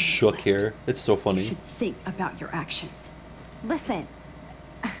fucking feelings shook left, here. It's so You funny. should think about your actions. Listen,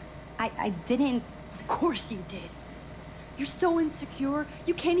 I didn't... Of course you did. You're so insecure,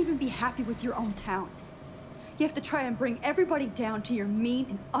 you can't even be happy with your own talent. You have to try and bring everybody down to your mean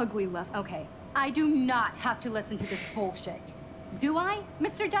and ugly level. Okay, I do not have to listen to this bullshit. Do I,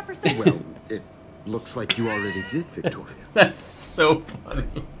 Mr. Jefferson? Well, it looks like you already did, Victoria. That's so funny.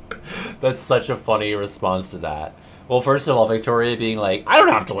 That's such a funny response to that. Well, first of all, Victoria being like, I don't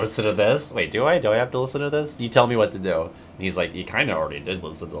have to listen to this. Wait, do I? Do I have to listen to this? You tell me what to do. And he's like, you kind of already did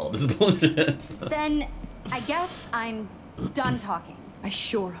listen to all this bullshit. Then I guess I'm done talking. I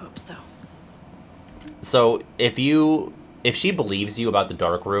sure hope so. So if she believes you about the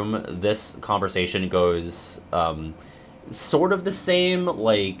dark room, this conversation goes sort of the same.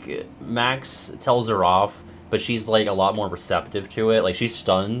 Like, Max tells her off, but she's like a lot more receptive to it. Like, she's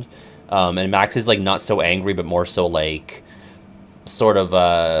stunned. And Max is like not so angry, but more so like sort of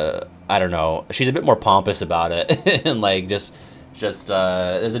I don't know. She's a bit more pompous about it, and like just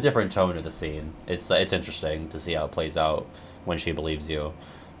there's a different tone to the scene. It's interesting to see how it plays out when she believes you.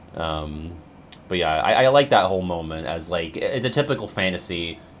 But yeah, I like that whole moment as like it's a typical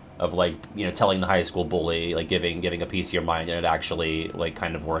fantasy of like, you know, telling the high school bully, like giving a piece of your mind and it actually like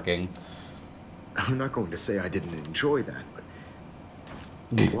kind of working. I'm not going to say I didn't enjoy that,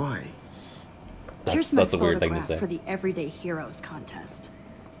 but why? Here's my That's a weird thing to photograph say. for the Everyday Heroes contest.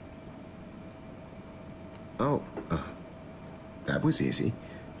 Oh, that was easy.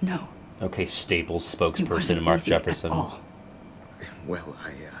 No, Okay, Staples it spokesperson wasn't Mark easy at Jefferson. all. Well,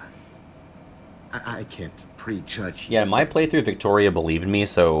 I can't prejudge. Yeah, my playthrough, Victoria believed me,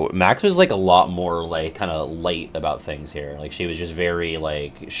 so Max was like a lot more like kind of light about things here. Like she was just very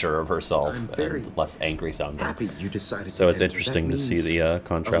like sure of herself I'm very and less angry sounding. Happy you decided So to it's enter. interesting That to see means the a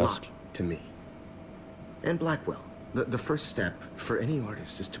contrast. lot to me. And Blackwell. The first step for any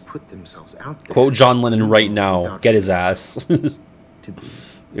artist is to put themselves out there. Quote John Lennon right now. without Get his fear. ass. To be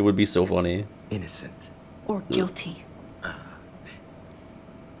It would be so funny. innocent. Or guilty.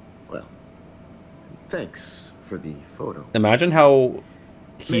 Well, thanks for the photo. Imagine how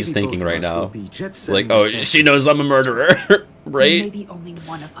he's Maybe thinking both of right us will now. be jet Like, setting oh, San she knows I'm a murderer, right? Maybe only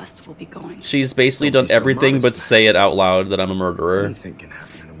one of us will be going. She's basically Don't done be so everything but modest, say Max. it out loud that I'm a murderer. Anything can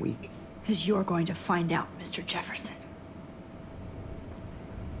happen in a week. As you're going to find out, Mr. Jefferson.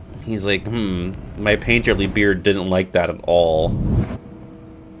 He's like, my painterly beard didn't like that at all.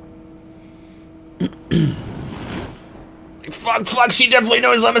 Fuck, she definitely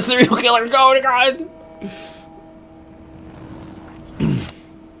knows I'm a serial killer. Oh, God.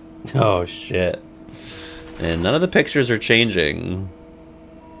 Oh, shit. And none of the pictures are changing.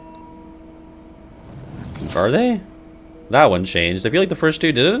 Are they? That one changed. I feel like the first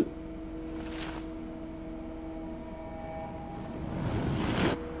two didn't.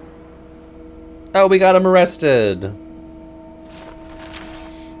 Oh, we got him arrested.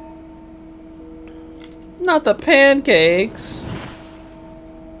 Not the pancakes.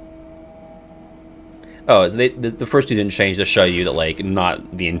 Oh, so the first two didn't change to show you that, like,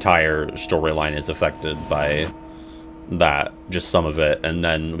 not the entire storyline is affected by that, just some of it. And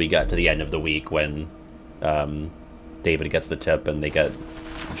then we get to the end of the week when David gets the tip and they get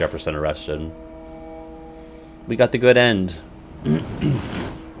Jefferson arrested. We got the good end.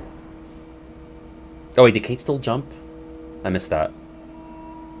 Oh, wait, did Kate still jump? I missed that.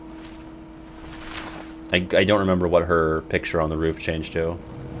 I don't remember what her picture on the roof changed to.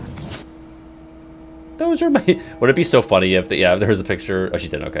 Those are my... Would it be so funny if if there was a picture... Oh, she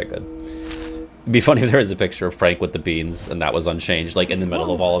didn't. Okay, good. It'd be funny if there was a picture of Frank with the beans and that was unchanged, like in the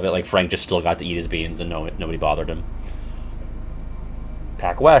middle of all of it. Like Frank just still got to eat his beans and nobody bothered him.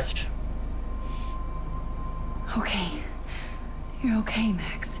 Pac West. Okay. You're okay,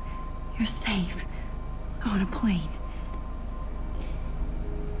 Max. You're safe. On a plane.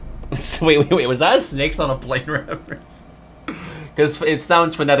 Wait, was that a Snakes on a Plane reference? Because it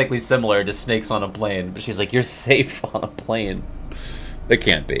sounds phonetically similar to Snakes on a Plane, but she's like, you're safe on a plane. It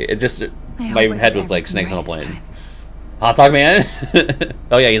can't be. It just... My head was like, Snakes on a Plane. Hot Dog Man?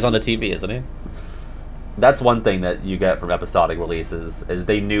 Oh yeah, he's on the TV, isn't he? That's one thing that you get from episodic releases, is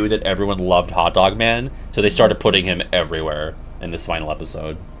they knew that everyone loved Hot Dog Man, so they started putting him everywhere in this final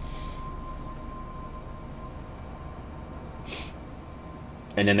episode.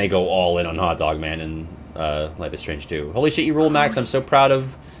 And then they go all in on Hot Dog Man and Life is Strange 2. Holy shit, you rule, Max. I'm so proud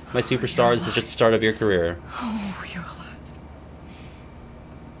of my superstar. This is just the start of your career. Oh, you're alive.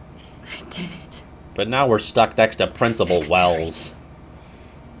 I did it. But now we're stuck next to Principal Wells.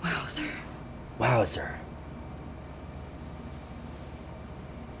 Wowzer. Wowzer.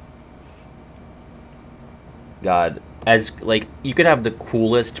 God. As, like, you could have the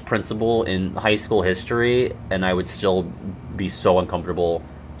coolest principal in high school history, and I would still be so uncomfortable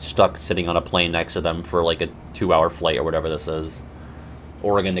stuck sitting on a plane next to them for, like, a 2-hour flight or whatever this is.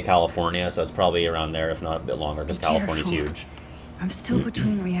 Oregon to California, so it's probably around there, if not a bit longer, because California's huge. I'm still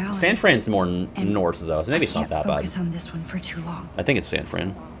between realities. San Fran's more north, though, so maybe it's not that bad. I can't focus on this one for too long. I think it's San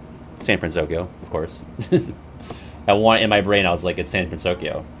Fran. San Francisco, of course. In my brain, I was like, it's San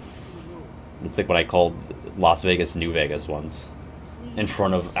Francisco. It's like when I called Las Vegas New Vegas once. In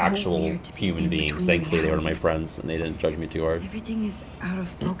front of actual human beings. Thankfully, they were my friends, and they didn't judge me too hard. Everything is out of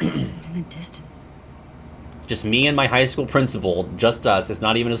focus and in the distance. Just me and my high school principal. Just us. It's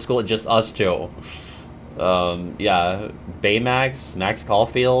not even a school, just us two. Yeah. Baymax, Max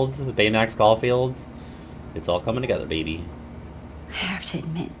Caulfield, Baymax Caulfield. It's all coming together, baby. I have to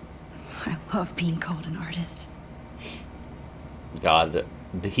admit, I love being called an artist. God,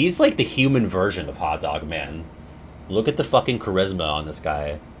 he's like the human version of Hot Dog Man. Look at the fucking charisma on this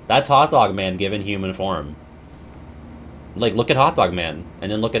guy. That's Hot Dog Man given human form. Like, look at Hot Dog Man,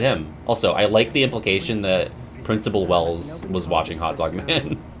 and then look at him. Also, I like the implication that Principal Wells was watching Hot Dog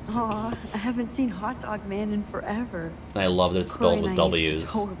Man. Aw, I haven't seen Hot Dog Man in forever. I love that it's spelled with W's. I used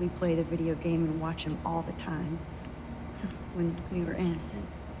to totally play the video game and watch him all the time. When we were innocent.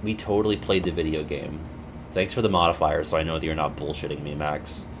 We totally played the video game. Thanks for the modifier, so I know that you're not bullshitting me,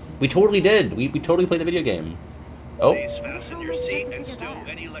 Max. We totally did. We totally played the video game. Oh. I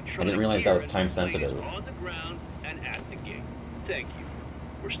didn't realize that was time sensitive. On the ground and at the gate. Thank you.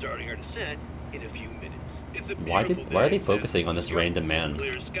 We're starting our descent in a few minutes. It's a why are they focusing on this random man?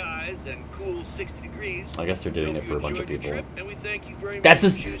 Clear skies and cool 60 degrees. I guess they're doing it for a bunch of people. That's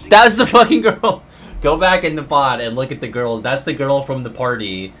the fucking girl. Go back in the pod and look at the girl. That's the girl from the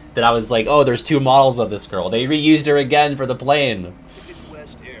party that I was like, oh, there's 2 models of this girl. They reused her again for the plane.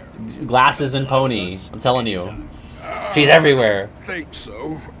 Glasses and pony. I'm telling you. She's everywhere. I think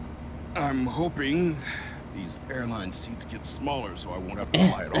so. I'm hoping these airline seats get smaller so I won't have to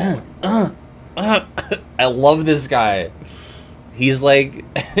fly at all. I love this guy. He's like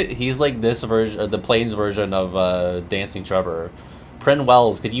this version, the plane's version of Dancing Trevor. Prin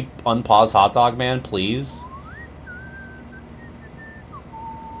Wells, could you unpause Hot Dog Man, please?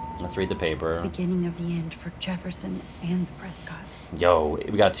 Let's read the paper. The beginning of the end for Jefferson and the Prescotts. Yo,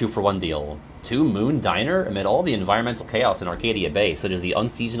 we got a 2-for-1 deal. 2 Moon Diner? Amid all the environmental chaos in Arcadia Bay, such as the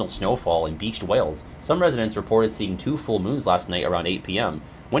unseasonal snowfall and beached whales, some residents reported seeing 2 full moons last night around 8 p.m.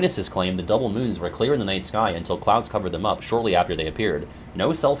 Witnesses claimed the double moons were clear in the night sky until clouds covered them up shortly after they appeared.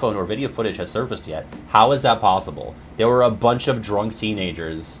 No cell phone or video footage has surfaced yet. How is that possible? There were a bunch of drunk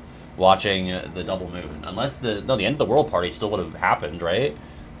teenagers watching the double moon. Unless the end of the world party still would have happened, right?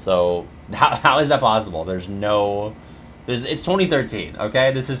 So, how is that possible? It's 2013,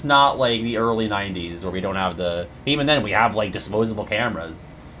 okay? This is not like the early 90s where we don't have even then we have like disposable cameras.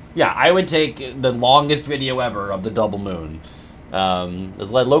 Yeah, I would take the longest video ever of the double moon.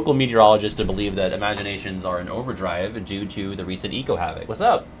 Has led local meteorologists to believe that imaginations are in overdrive due to the recent eco-havoc. What's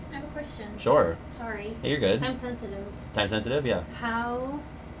up? I have a question. Sure. Sorry. Hey, you're good. Time sensitive. Time sensitive? Yeah. How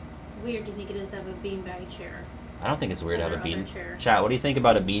weird do you think it is to have a beanbag chair? I don't think it's weird to have a chair. Chat, what do you think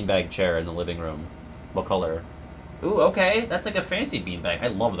about a beanbag chair in the living room? What color? Ooh, okay. That's like a fancy beanbag. I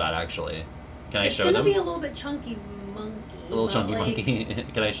love that, actually. Can I show them? It's gonna be a little bit chunky monkey. A little chunky monkey.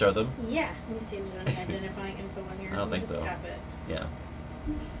 Can I show them? Yeah. Let me see if there's any identifying info on here. I don't think just so. Tap it. Yeah.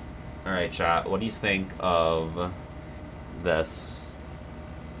 Alright, chat. What do you think of this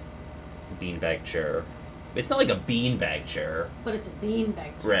beanbag chair? It's not like a beanbag chair. But it's a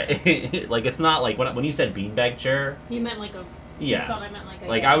beanbag chair. Right. Like, it's not like... When you said beanbag chair... You meant like a... Yeah. You thought I meant like a...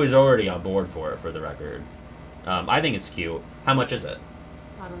 Like, I was already on board for it, for the record. I think it's cute. How much is it?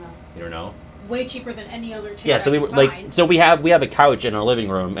 I don't know. You don't know? Way cheaper than any other chair. Yeah, so I we could were like, find. so we have a couch in our living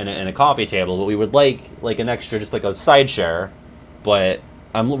room and a coffee table, but we would like an extra, just like a side chair. But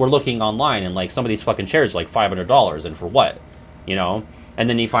we're looking online, and like some of these fucking chairs are like $500, and for what, you know? And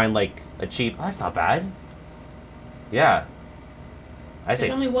then you find like a cheap. Oh, that's not bad. Yeah. I say.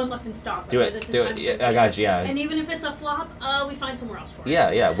 There's only one left in stock. Do it. Do it. Yeah, I got you. Yeah. And even if it's a flop, we find somewhere else for it.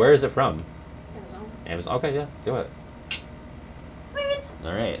 Yeah, yeah. Where is it from? Amazon. Amazon. Okay, yeah. Do it. Sweet.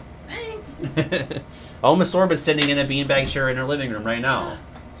 All right. Thanks. Oh, Miss Orbit's sitting in a beanbag chair in her living room right now.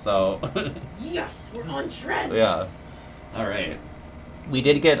 So. Yes, we're on trend. Yeah. All right. We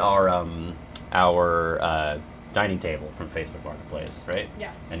did get our dining table from Facebook Marketplace, right?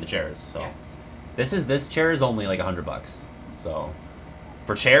 Yes. And the chairs. So. Yes. This chair is only like $100. So.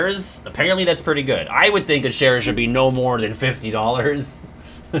 For chairs, apparently that's pretty good. I would think a chair should be no more than $50,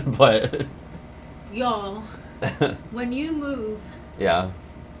 but. Y'all, when you move. Yeah.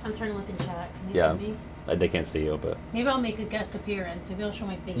 I'm trying to look in chat. Can you see me? They can't see you, but. Maybe I'll make a guest appearance. Maybe I'll show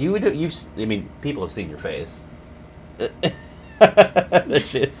my face. I mean, people have seen your face.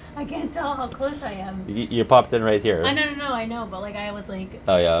 I can't tell how close I am. You popped in right here. I know, but like I was like.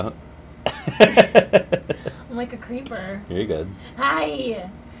 Oh yeah. I'm like a creeper. You're good. Hi.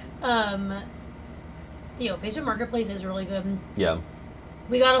 Facebook Marketplace is really good. Yeah.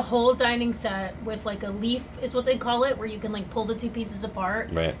 We got a whole dining set with like a leaf is what they call it, where you can like pull the two pieces apart.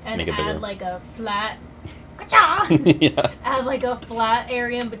 Right. And Make it bigger. add like a flat. Yeah. Add like a flat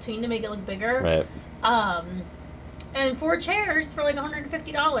area in between to make it look bigger. Right. And 4 chairs for like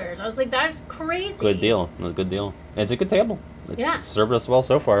 $150. I was like, that's crazy. Good deal. Good deal. And it's a good table. It's served us well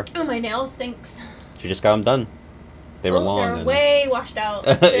so far. Oh, my nails, thanks. She just got them done. They were long. They're and... way washed out.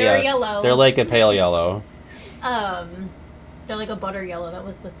 They're yellow. They're like a pale yellow. They're like a butter yellow. That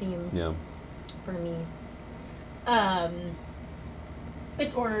was the theme. Yeah. For me.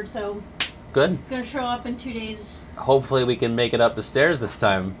 It's ordered, so. Good. It's gonna show up in 2 days. Hopefully we can make it up the stairs this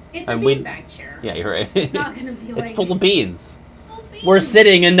time. It's a beanbag chair. Yeah, you're right. It's not gonna be like. It's full of beans. We're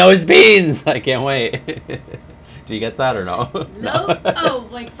sitting in those beans. I can't wait. Do you get that or no? No. Oh,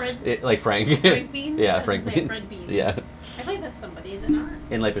 like Fred. Like Frank. Frank Beans. Yeah, Frank Beans. Fred Beans. Yeah. I think that's somebody, is it not?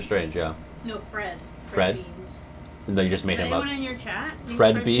 In Life is Strange, yeah. No, Fred. Fred? Beans. No, you just made Is him up. anyone in your chat?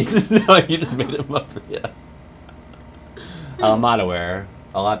 Fred Beans? No, you just made him up. Yeah. I'm not aware.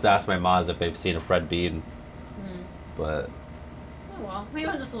 I'll have to ask my mods if they've seen a Fred Bean. But. Oh well, maybe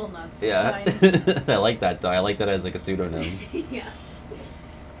I'm just a little nuts. Yeah. I like that though. I like that as like a pseudonym. Yeah.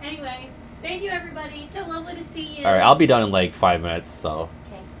 Anyway, thank you everybody. So lovely to see you. All right, I'll be done in like 5 minutes, so.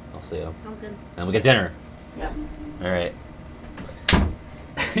 Okay. I'll see you. Sounds good. And we'll get dinner. Yep. All right.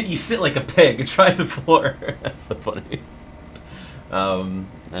 You sit like a pig. Try the floor. That's so funny.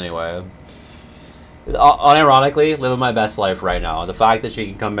 Anyway. Unironically, living my best life right now. The fact that she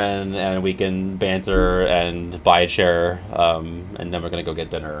can come in and we can banter and buy a chair, and then we're gonna go get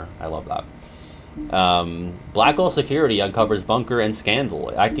dinner. I love that. Blackwell Security uncovers bunker and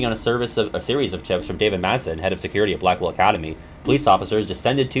scandal. Acting on a series of tips from David Madsen, head of security at Blackwell Academy, police officers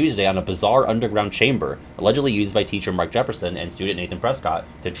descended Tuesday on a bizarre underground chamber allegedly used by teacher Mark Jefferson and student Nathan Prescott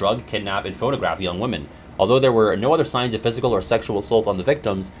to drug, kidnap, and photograph young women. Although there were no other signs of physical or sexual assault on the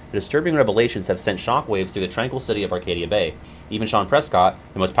victims, the disturbing revelations have sent shockwaves through the tranquil city of Arcadia Bay. Even Sean Prescott,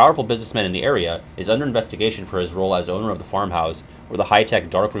 the most powerful businessman in the area, is under investigation for his role as owner of the farmhouse where the high-tech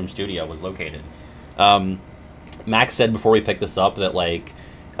darkroom studio was located. Max said before we picked this up that, like,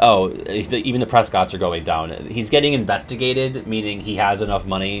 even the Prescotts are going down. He's getting investigated, meaning he has enough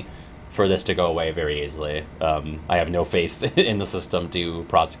money for this to go away very easily. I have no faith in the system to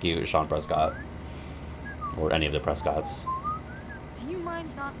prosecute Sean Prescott. Or any of the Prescotts. Do you mind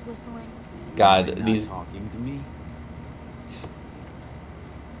not whistling? God, these... talking to me?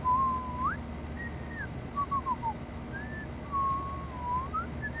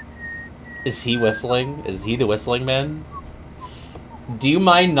 Is he whistling? Is he the whistling man? Do you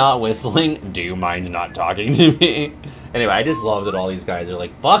mind not whistling? Do you mind not talking to me? Anyway, I just love that all these guys are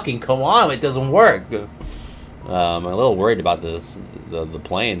like, fucking come on, it doesn't work. I'm a little worried about this, the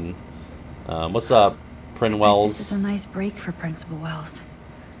plane. What's up? Wells. This is a nice break for Principal Wells.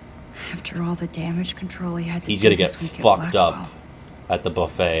 After all the damage control he had to He's do gonna get this week at fucked Blackwell. up at the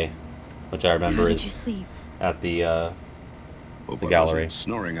buffet, which I remember How did is you sleep? at the Hope I gallery. wasn't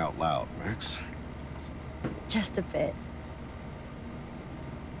snoring out loud, Max. Just a bit.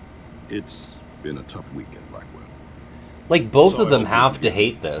 It's been a tough week at Blackwell. Like, both So of them I hope have to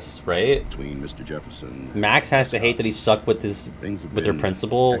hate this, right? Between Mr. Jefferson, Max has to hate that he's stuck with their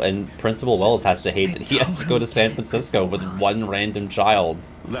principal, and Principal Wells has to hate that he has to go to San Francisco with one random child.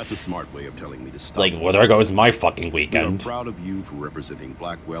 That's a smart way of telling me to stop. Like, well, there goes my fucking We are weekend. proud of you for representing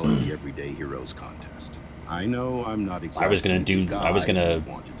Blackwell in the Everyday Heroes contest. I know I'm not exactly I was gonna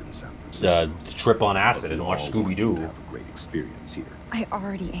trip on acid and watch Scooby-Doo. Have a great experience here. I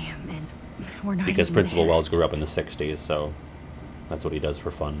already am, and we're not Because even Principal there. Wells grew up in the 60s, so that's what he does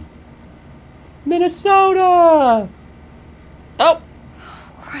for fun. Minnesota! Oh!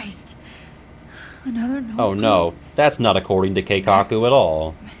 Christ. Another nosebleed? Oh no, that's not according to Keikaku at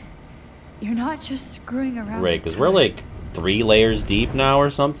all. You're not just screwing around. Right, because we're like 3 layers deep now or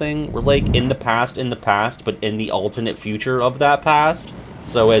something. We're like in the past, but in the alternate future of that past.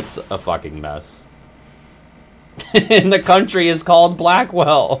 So it's a fucking mess. And the country is called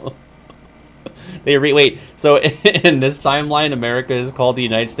Blackwell. Wait, so in this timeline, America is called the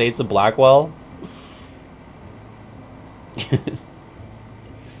United States of Blackwell? Well,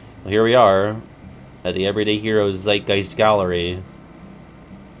 here we are at the Everyday Heroes Zeitgeist Gallery.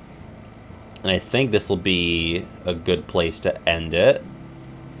 And I think this will be a good place to end it.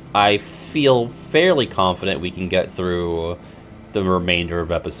 I feel fairly confident we can get through the remainder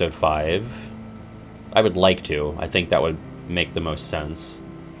of episode 5. I would like to. I think that would make the most sense.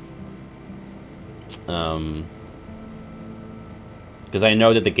 Because I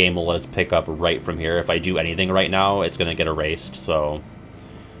know that the game will let us pick up right from here. If I do anything right now, it's going to get erased, so...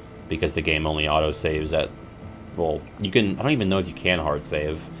 Because the game only auto-saves at... Well, you can... I don't even know if you can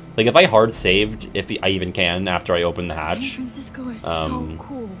hard-save. Like, if I hard-saved, if I even can, after I open the hatch... San Francisco is so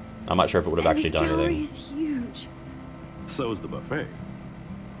cool. I'm not sure if it would have actually done anything. This gallery is huge. So is the buffet.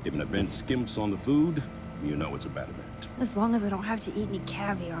 If an event skimps on the food, you know it's a bad event. As long as I don't have to eat any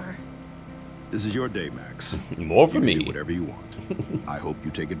caviar. This is your day, Max. More for You can me. do whatever you want. I hope you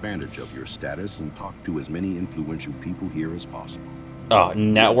take advantage of your status and talk to as many influential people here as possible. Oh,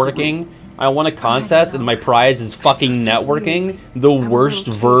 networking? I won a contest and my prize is fucking networking? The worst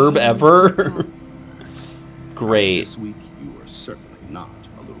verb ever? Great. This week, you are certainly not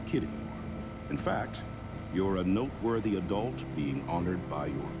a little kid anymore. In fact, you're a noteworthy adult being honored by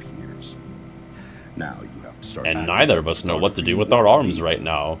your peers. Now you have to start. And neither of us know what to do with our arms right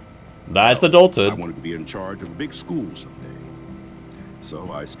now. That's adulthood. I wanted to be in charge of a big school someday. So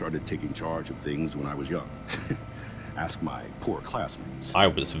I started taking charge of things when I was young. Ask my poor classmates. I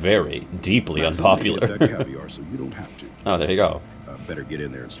was very deeply Max, unpopular. I'm gonna get that caviar, so you don't have to. Oh, there you go. Better get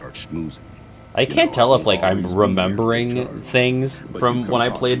in there and start schmoozing. I can't tell if, like, I'm remembering things from when I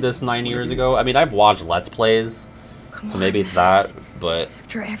played this 9 years ago. I mean, I've watched Let's Plays, so maybe it's that, but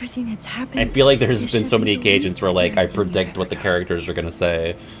After everything that's happened, I feel like there's you been so should many be the least occasions where, like, I scared kid you predict what the characters are gonna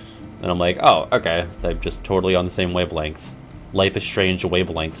say, and I'm like, oh, okay, they're just totally on the same wavelength. Life is Strange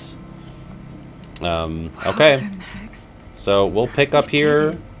wavelengths. Okay. So we'll pick up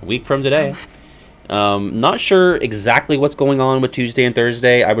here a week from today. Not sure exactly what's going on with Tuesday and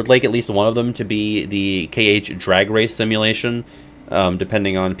Thursday. I would like at least one of them to be the KH Drag Race simulation,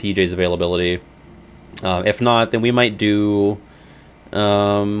 depending on PJ's availability. If not, then we might do...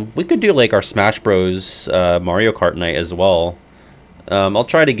 we could do like our Smash Bros. Mario Kart night as well. I'll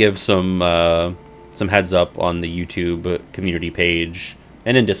try to give some heads up on the YouTube community page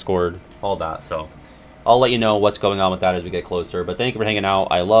and in Discord, all that. So I'll let you know what's going on with that as we get closer. But thank you for hanging out.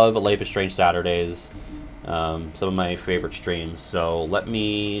 I love Life is Strange Saturdays. Some of my favorite streams. So let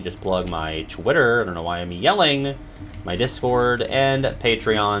me just plug my Twitter. I don't know why I'm yelling. My Discord and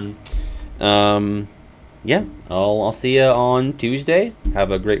Patreon. Yeah, I'll see you on Tuesday.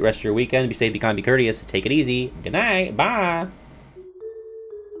 Have a great rest of your weekend. Be safe, be kind, be courteous. Take it easy. Good night. Bye.